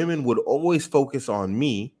the women would always focus on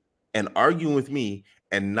me and arguing with me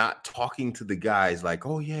and not talking to the guys like,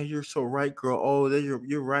 "Oh yeah, you're so right, girl. Oh,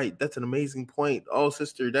 you're right. That's an amazing point. Oh,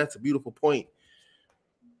 sister, that's a beautiful point."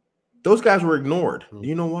 Those guys were ignored. Do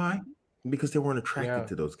you know why? Because they weren't attracted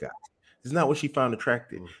to those guys. It's not what she found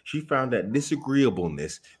attractive. She found that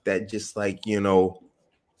disagreeableness, that just like, you know,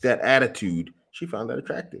 that attitude. She found that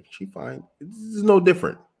attractive. It's no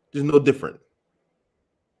different. There's no different.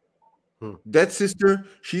 That sister,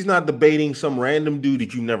 she's not debating some random dude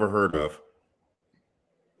that you never heard of.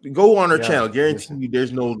 Go on her channel. Guarantee you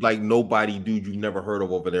there's no like nobody dude you've never heard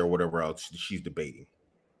of over there or whatever else she's debating.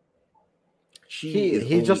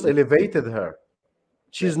 He just elevated her.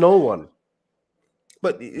 She's no one.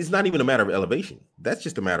 But it's not even a matter of elevation. That's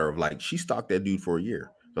just a matter of like, she stalked that dude for a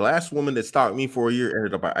year. The last woman that stalked me for a year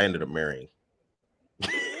I ended up marrying.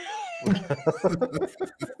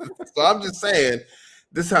 So I'm just saying,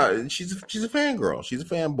 this is how she's a fangirl. She's a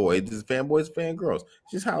fanboy. This is fanboys, fangirls.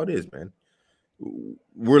 It's just how it is, man.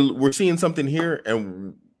 We're seeing something here,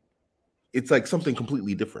 and it's like something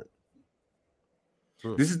completely different.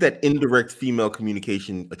 This is that indirect female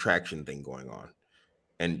communication attraction thing going on.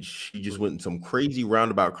 And she just went in some crazy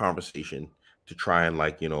roundabout conversation to try and,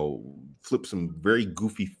 like, you know, flip some very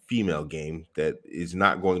goofy female game that is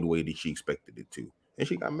not going the way that she expected it to. And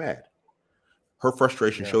she got mad. Her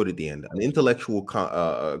frustration showed at the end. An intellectual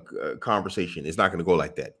conversation is not going to go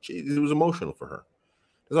like that. It was emotional for her.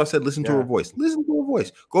 That's why I said, listen to her voice. Listen to her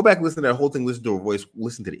voice. Go back, listen to that whole thing. Listen to her voice.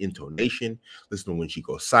 Listen to the intonation. Listen to when she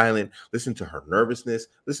goes silent. Listen to her nervousness.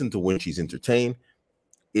 Listen to when she's entertained.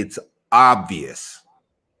 It's obvious.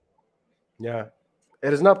 Yeah.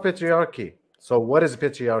 It is not patriarchy. So what is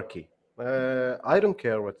patriarchy? I don't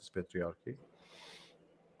care what is patriarchy.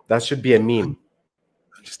 That should be a meme.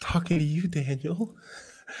 I'm just talking to you, Daniel.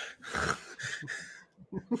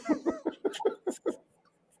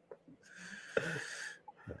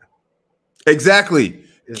 Exactly.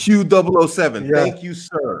 Q007. Yeah. Thank you,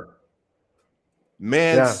 sir.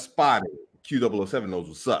 Man Yeah. spotted. Q007 knows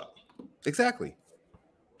what's up. Exactly.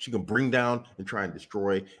 She can bring down and try and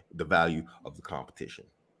destroy the value of the competition.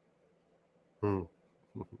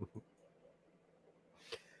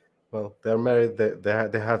 Well, they're married.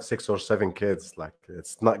 They have 6 or 7 kids. Like,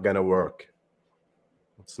 it's not gonna work.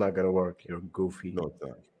 It's not gonna work. You're goofy. No, it's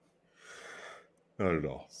not. Not at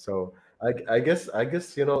all. So I guess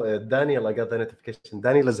Daniel, I got the notification.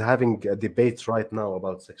 Daniel is having a debate right now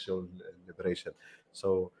about sexual liberation.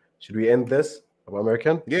 So should we end this?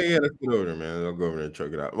 Abuamerican? Yeah, let's get over there, man. I'll go over there and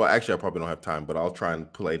check it out. Well, actually, I probably don't have time, but I'll try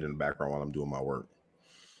and play it in the background while I'm doing my work.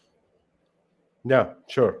 Yeah,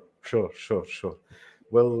 sure.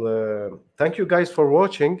 Well, thank you guys for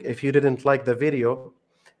watching. If you didn't like the video,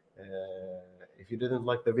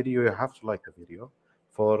 you have to like the video.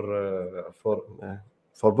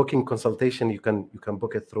 For booking consultation, you can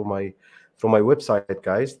book it through my website,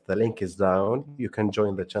 guys. The link is down. You can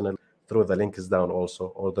join the channel through the link is down also,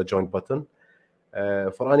 or the join button.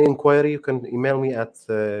 For any inquiry, you can email me at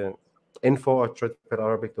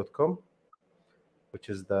info@trustworthy.com, which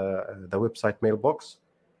is the website mailbox.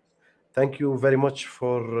 Thank you very much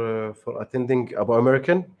for attending,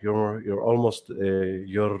 Abuamerican. You're almost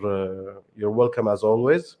you're welcome as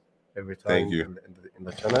always. Every time. Thank you. In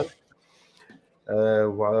the channel.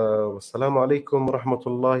 Wassalamu alaikum wa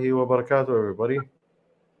rahmatullahi wa barakatuh, everybody.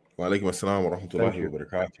 Wa alaikum assalam wa rahmatullahi wa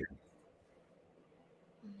barakatuh.